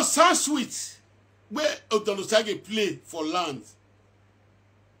 You know sound sweet. Where Osagie play for land.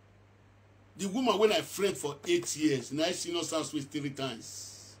 The woman when I friend for 8 years, and I see no sound sweet 3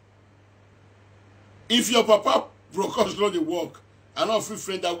 times. If your papa broke us not the work, I not free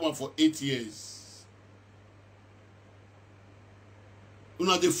friend that woman for 8 years.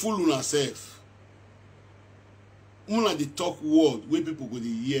 Una the fool una self. Una the talk word where people go to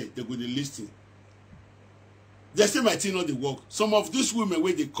hear, they go to listen. They say my thing not the work. Some of these women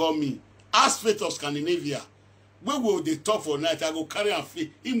where they call me, ask Fate of Scandinavia. When will they talk for night? I go carry and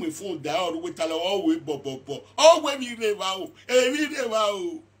feed him with phone die all the way tell all way bo. All way me never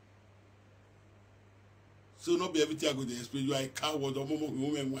So not be everything I go to explain. You are a coward or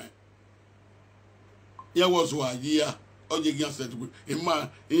woman. Here was 1 year. All you can say to him, man,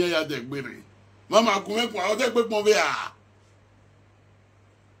 here they bury. Mama, come make one. They put more there.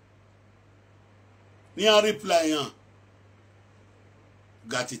 Near reply,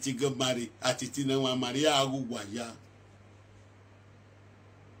 Atiti go marry. Atiti no one marry. Aguwaya.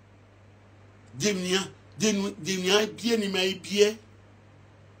 Dimnia bien ni mai bien.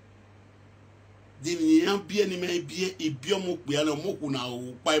 Dimnia bien ni mai bien. Ibiomo kuyano moku na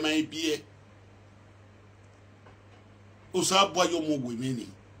o pa mai bien. Osa boyo mo wemeni.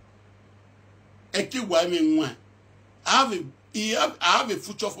 Eki wa me nwa. I have a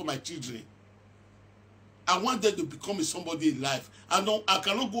future for my children. I want them to become somebody in life. I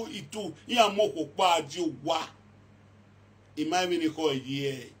cannot go into Yamoko Baji Wa. In my miracle a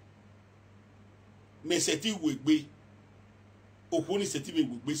year. Meseti would be. Oponi seti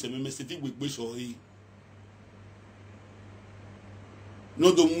would be some meseti would be so he.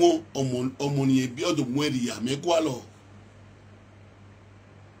 No the more omoni be or the mweria mequalo.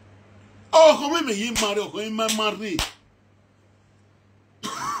 Oh, come me marry or marry.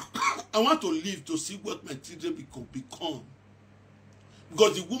 I want to live to see what my children become.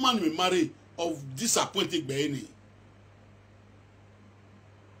 Because the woman will marry of disappointed by any.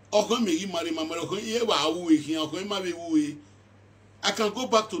 I can go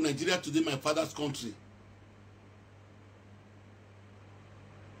back to Nigeria today, my father's country.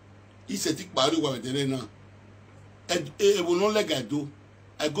 He said, I will not like I do.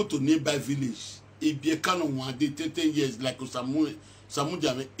 I go to nearby village. It be a canon 1 day, 10 years, like Samu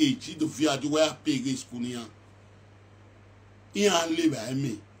Jame age, he do fear the way I pay against Kunia. He ain't live by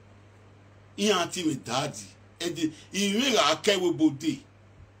me. He ain't even daddy. And he really a carry body.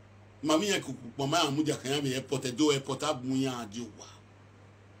 Mammy, I could put my Muja can be a potato, a potable muya jowa.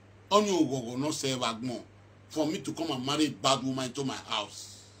 On you go no say more for me to come and marry bad woman to my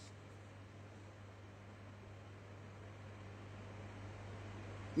house.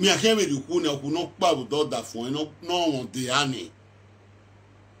 Me, I can't really who not bow with all that for no one the honey.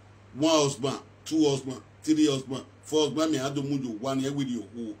 1 husband, 2 husband, 3 husband, 4 husband, me I don't move you 1 year with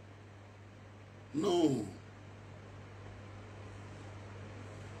you. No.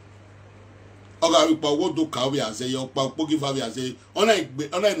 Okay, we power do carry as say your power give have as say on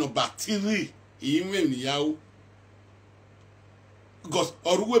no bacteria even yawo. Because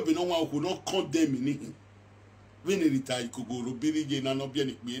oruwe be no one who not condemn me. When retire could go robiri je na no bi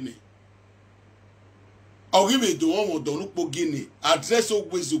ni pe ni. Give it to one don't look Guinea. Address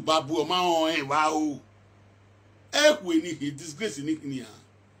always to Babu or my wow. We need a disgrace in Nikia.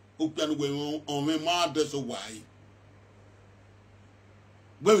 Open way on my address of why.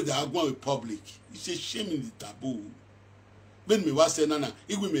 Where with the Agua Republic? It's a shame in the taboo. When me was saying, Nana,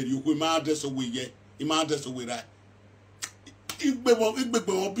 it will make you with my address away yet. In my address away right.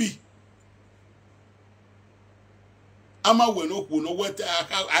 It be. Ama we no what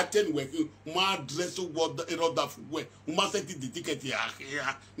I tell working my dress what the other way. Must set the ticket here.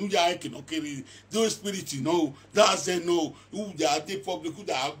 You are no carry those spirits, you know. That's a no. Who they are the public who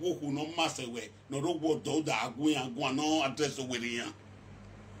are go who no master way. No robot do that going and go no address away here.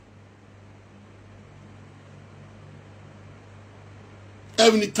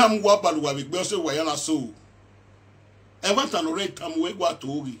 Every time what but we be also we na so. Every time no rate time we go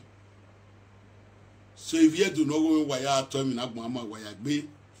to so if you do not go why I told me not mama why I be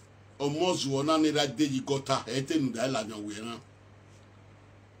almost one another day you got her eating the island of Wena.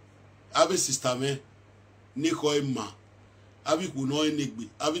 Have a sister me Nico Emma. Have you no enigma,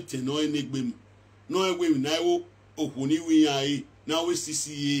 have it no enigma. No way now Okuni we are now we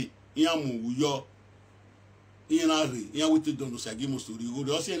see Yamu yo Inari, Yan with the Osagie must do you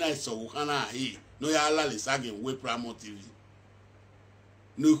go see nice so Hana he no ya la again we pramo TV.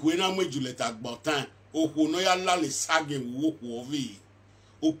 No when I made you let about time. Oku no ya la le sagin woku ovi.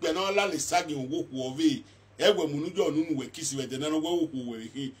 Ope no la le sagin woku ovi. Ewe munujo nunu we kisi we denano woku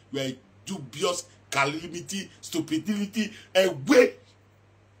we we dubious calamity, stupidity, ewe.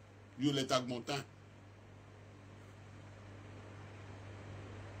 You let agmontan.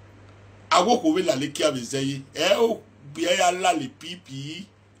 Awoku we la le kia bezeye. O biya ya la le pipi.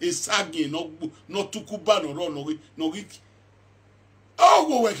 E sagin no tukuba no ro no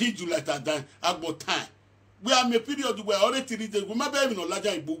oh, we hit you like that about time. We are a period where already 3 days. We might be even larger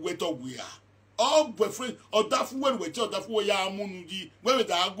in Wotowoto we are. All boyfriend or that fool we tell that fool ya munuji. Where with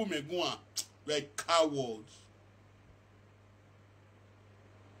the argument go on? We're cowards.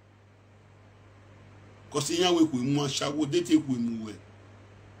 Cause yan we mu ashawo dete ku mu we.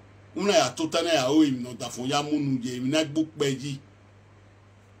 Una ya tota na ya o emi no da fun ya munu je emi na gbo pe yi.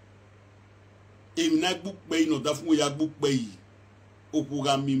 Emi na gbo pe no da fun ya gbo pe yi.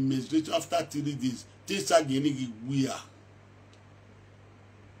 Okuga mi menstruation after 3 days. This again ni we are.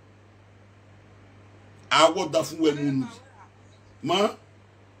 I want that for munu. Ma?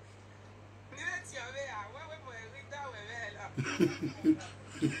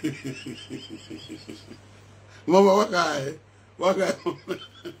 Mama, what guy? What guy?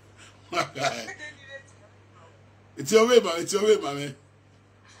 What guy? It's your way, man. It's your way, man.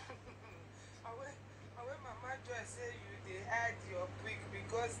 Mama just say you they add your quick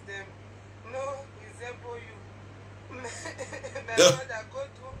because them no resemble you. My brother go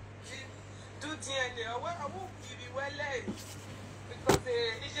to DNA. I won't give you well because the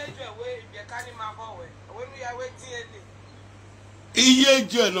issue away if you can't remember when we are waiting. Iye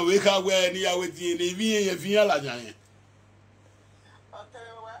je no we ka we ni ya we tin ni bi yen fi yan la jan yen. O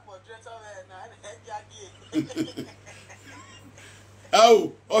tell wa moderator we na e jage.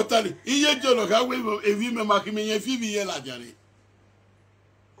 Aw, o tani iye je no ka we e vi me ma ki me yen fi bi yen la jan ni.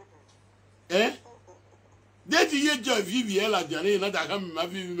 Eh? De ti iye je fi bi yen la jan ni na da ka me ma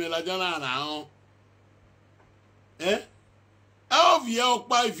fi bi me la jan na o. Eh? Aw vi e o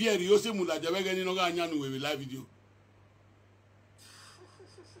pa fi eri o se mu la je be ge ni no ga nya nu we live video.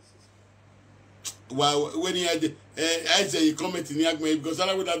 When he had I say he comment in Yagme because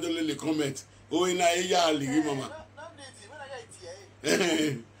I would have done the comment. Oh, in a year, mama.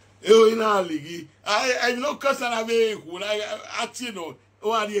 Oh, in a league. I know cousin away when I you know.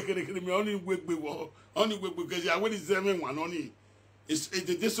 Oh, I can only work with only work because I went to one only. It's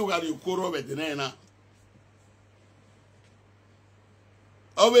this one you call over the nana.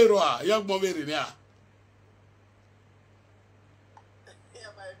 Oh, young boy, yeah.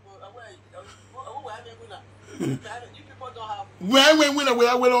 You people don't have. Where we winner, we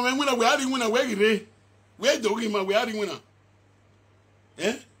are winner, we are the winner, where you where do we are the winner?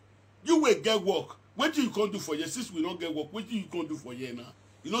 Eh? You will get work. What do you can do for your sis? We don't get work. What do you can do for you now?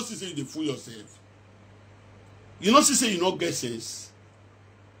 You know, say you fool yourself. You know, say you not get sense.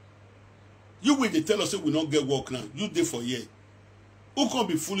 You will they tell us we don't get work now. You there for you. Who can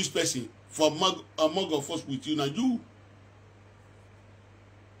be foolish person for among of us with you now?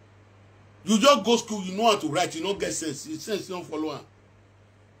 You just go school, you know how to write, you don't get sense. You sense you don't follow her.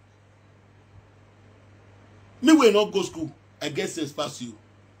 Me will not go school, I get sense past you.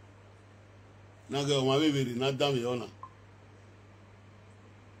 Now go my baby, not damn your honor.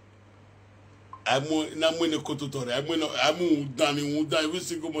 I'm going to go to Tori. I'm done. Every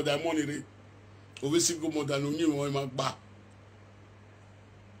single mother, I'm money. Every single mother, no new one, my back.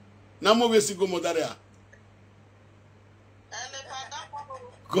 Now, every single mother there.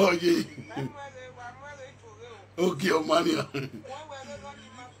 God, yeah. Okay, Omania.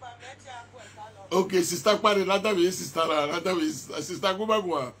 Okay, sister, party, another way, sister, another way, sister, go back.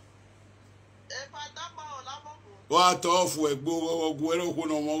 What off work, go,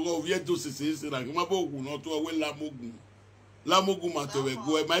 no, yet to see, like Mabogu, not to a well Lamogu. Lamogu, matter,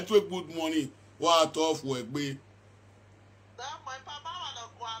 go, my two good money. What off work, be.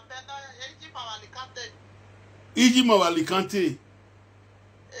 Ijima Alicante.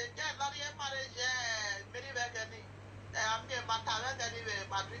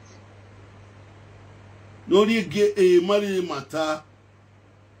 Nori ge e mari mata.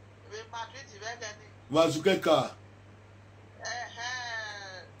 Wazukeka.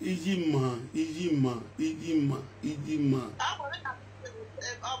 Ijima.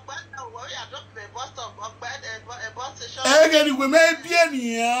 Again, we may be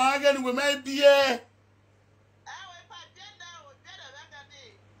any. Again, we may be a.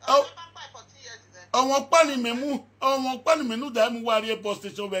 Ọmọ pani menu da mu wari bus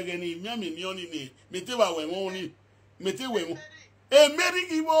station bege ni mi ami ni oni ni mete wa we won ni mete we mu e meri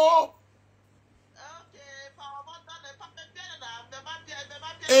iwo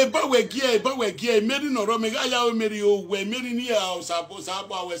ba we gie meri no ro me ga ya o meri o we meri ni ya o sabo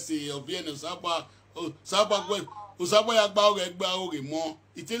we se obi ene sabo ya gba o gba o re mo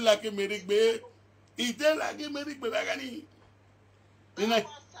ite la ke meri gbe bega ni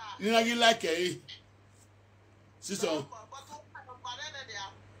Nina gi like eh. Sister.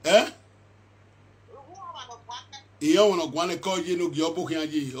 Eh? Iyo wona gwane ko je no gi obo kan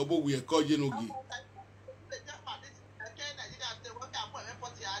je obo we ko je no gi.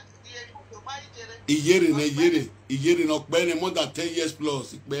 Iyere no pe ni more than 10 years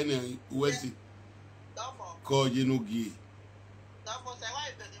plus pe ni West. Ko je no gi.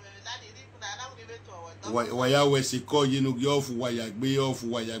 Waya we si ko yinu gi ofu waya gbe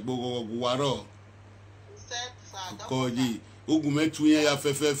go waro Koji Ugumetu ya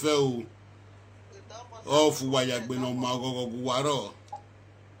fefe o. Off Wayagbe no Mago Guaro.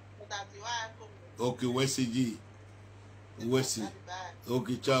 Okay, Osagie. Osagie.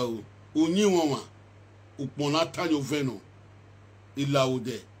 Okay, ciao. Uni woma. Upona tanyo veno. Ila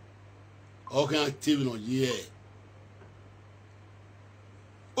ude. Okay, active no yeah.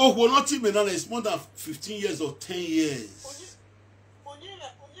 Oh, we're not even done. It's more than 15 years or 10 years.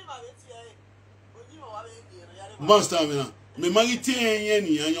 Master, me marry 10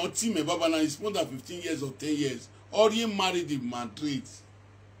 years, and your team, me baba, it's more than 15 years or 10 years. Already married in Madrid.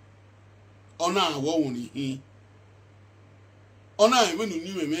 Ona, what only he? Ona, even you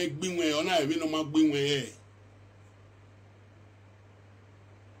knew me make bing way. Ona, even no more bing way.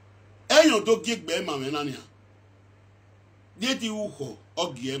 Eh, you don't get better, man. Did you ho?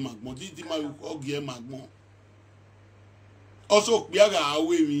 Ogie magmo, did you my ogie magmo? Also, Biaga, awe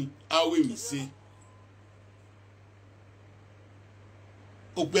me see.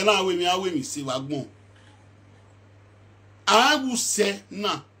 Opena awe me see wagmo. I will say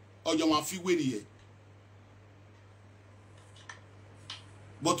na, or your ma fi we.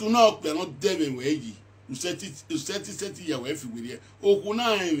 But you know, we are not them way. You set it your way everywhere. Oh,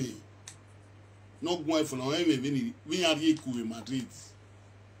 kuna me. No going for no we are here in Madrid.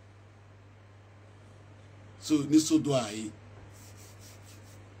 So this so do I.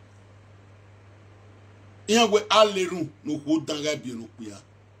 Here we all learn no hold down gabi no kuya.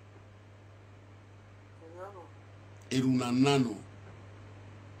 Eruna nano.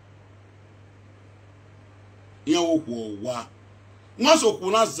 Here wo wa. Once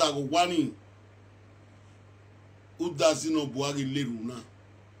okuna zago wani. Udazi no buagi leruna.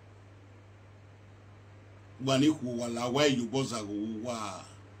 Wani wala why you boss ago wa.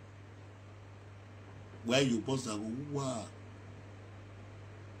 Why you boss ago wa.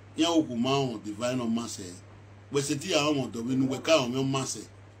 Ya okuma on divine on masse. We seti a on do we ka on masse.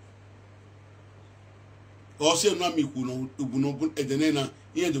 O se no mi ku no ubuno edenena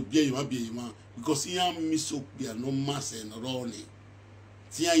here do bia yima because here miss up bia no masse no roni.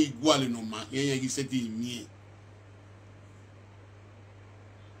 Ti ya igual no ma here ya seti mi.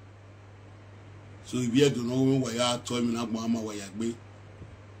 So if you don't know where you are, tell me now, Mama, where you be.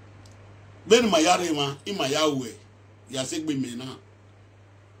 Ben my yarima, in my Yahweh, you say be me now.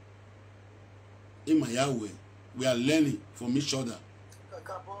 In my Yahweh, we are learning from each other.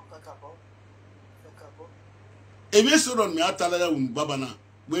 If you saw on me, I tell you, Babana,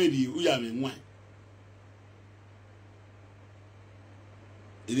 where do you have in wine?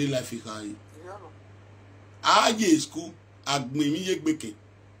 It is life is high. I get school, I me baking.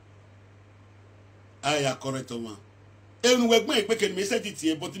 I are correct man. And we make baking me set it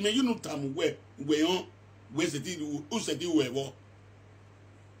here, but me you know time where we on where's the deal who said you were.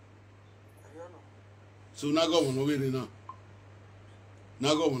 So now go on over now.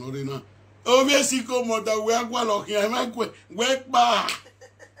 Now go on over now. Obviously, come on, that we are going here. I'm going wake back.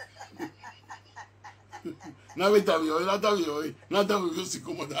 Now we tell you, not that we just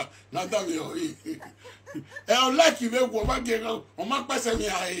come on that, not that we I like you, go back here on my person.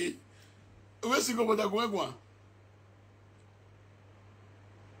 Where's he go that go?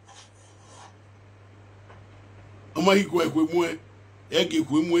 Oma go mu e ge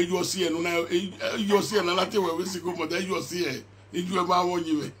ku mu ejo si enu na ejo si na lati we si go mo da ejo si e ejo ma won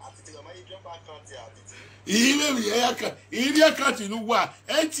yi we ile mi ya ka ile akati nu wa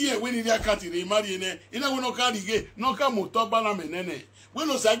enti e we ni akati ni mari ne ina we no carry ge no ka mo to ba na menene we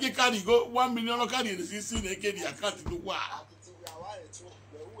no sa ge carry go 1 million no carry ni si na ke di akati nu wa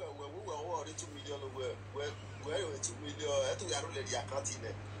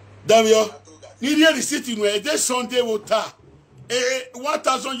Davio, need a receipt in where this Sunday will ta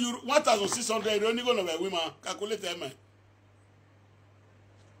 1,000 euro, 1,600 only going to be women. Calculate them.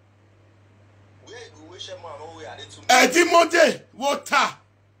 Monday, water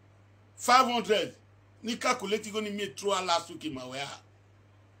 500. Ni calculate going to meet through last week in my way.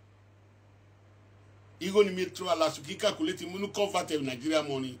 You going to meet through last week. Calculate you convert Nigeria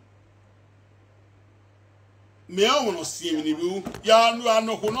money. Me I want to see me ni ya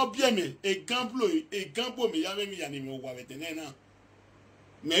no ko no bia me example me ya me ya ni me wa betene na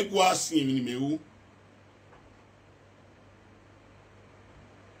me gwa see me ni me wu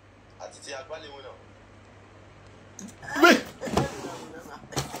Atiti agbale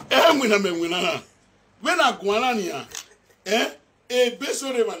wona me wona na we na gwana ni a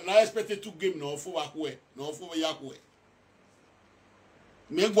besore man na expect to game no fo wa ko no fo ya ko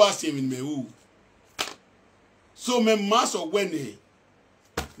me gwa see me ni me wu so me mass of when ni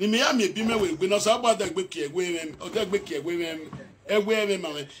me am be me we no so about that gbe ki egwe me o te gbe ki egwe me we me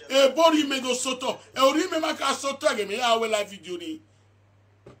mama e bori me do soto e ori me maka soto ge me ya we live video ni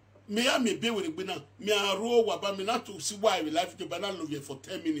me ya me be we gbe na me aro wa ba me na to see why we live video ba na lo for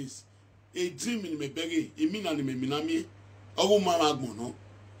 10 minutes e dream ni me bege e mi na ni me minami owo mama agbon no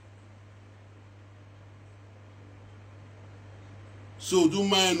so do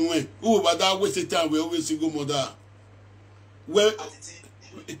man when who ba that waste time we always go mother well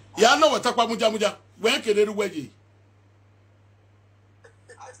ya no what takwa muja when kelere weji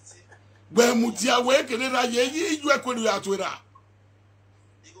when mutia we kelere ye yi ju ekwelu ya twira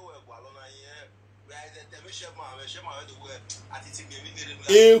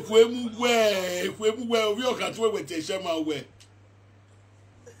efwemu we obi okatwe we te shema we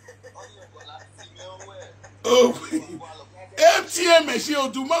oh MTM machine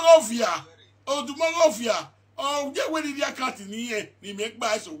odumagofia oh je we di account ni ye ni me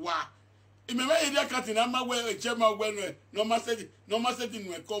gba so wa e me di account na ma we chema we no ma set no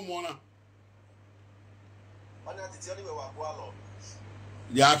e come on Ona Atiti oni we wa gwa lo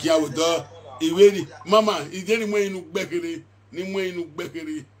ya kia we do iwe ni mama ije ni mo inu gbekere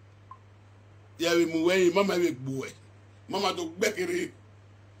ya we mu we mama we gbo e mama do gbekere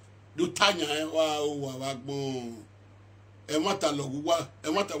do tanya wa gbon e mata lo wa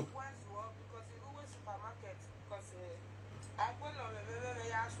e mata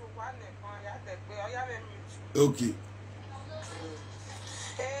okay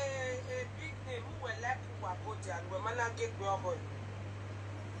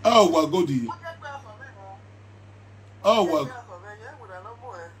oh wa godi oh wa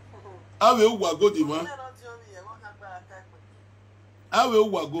awe wa godi ma awe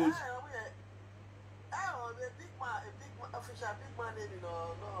wa godi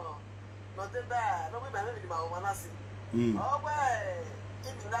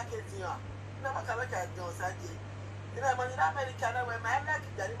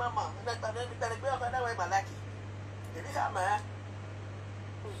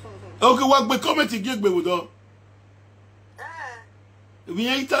okay, what be comment gbe wo do we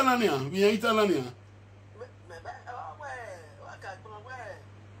ain't Italian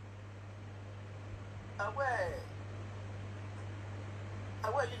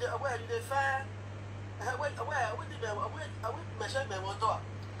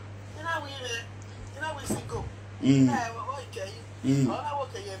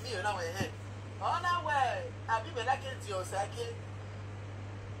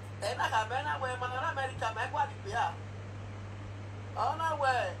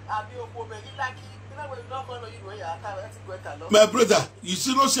my brother, you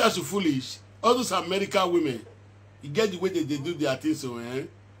see no see as foolish. All those American women, you get the way they do their things, so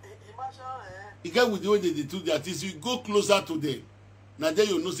you get with the way they do their things, you go closer to them. Now then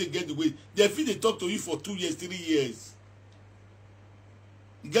you know say get the way. They feel they talk to you for 2 years, 3 years.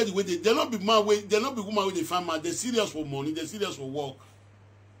 You get the way they not be man way, they not be woman with the farmer, they're serious for money, they're serious for work.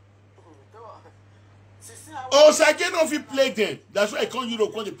 Oh, so I cannot fit play them. That's why I come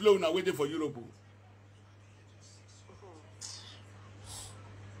Europe, when they play when I waiting for Europe.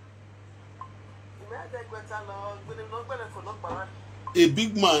 A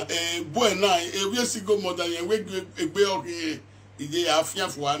big man, a boy now, a real single mother, and we be okay. Ide afia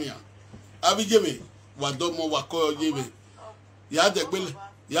fuania. Abi jeme, wadomo wako jeme. Ya de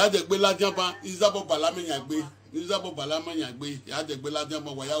gbe la jamba, izabo balame nyagbe. Izabo balame nyagbe, ya de gbe la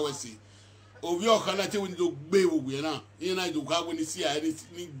jamba wa ya wesi. Obi okana te woni do gbe ogwe na. Yin na do ka woni si ari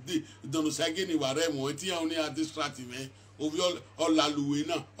ni de dono sage ni ware mo eti ya oni a distract me. Obi olaluwe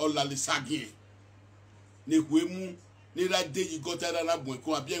na, olale sage. Ne kwemu ni ra de yi gota na bon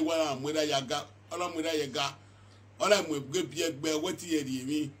ko abi wa amweda yaga, ola mweda yaga. Ola mo gbe bi egbe weti eri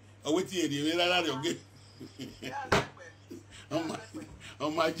mi rara re oge. O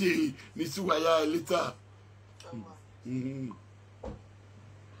ma ji ni suwa ya later.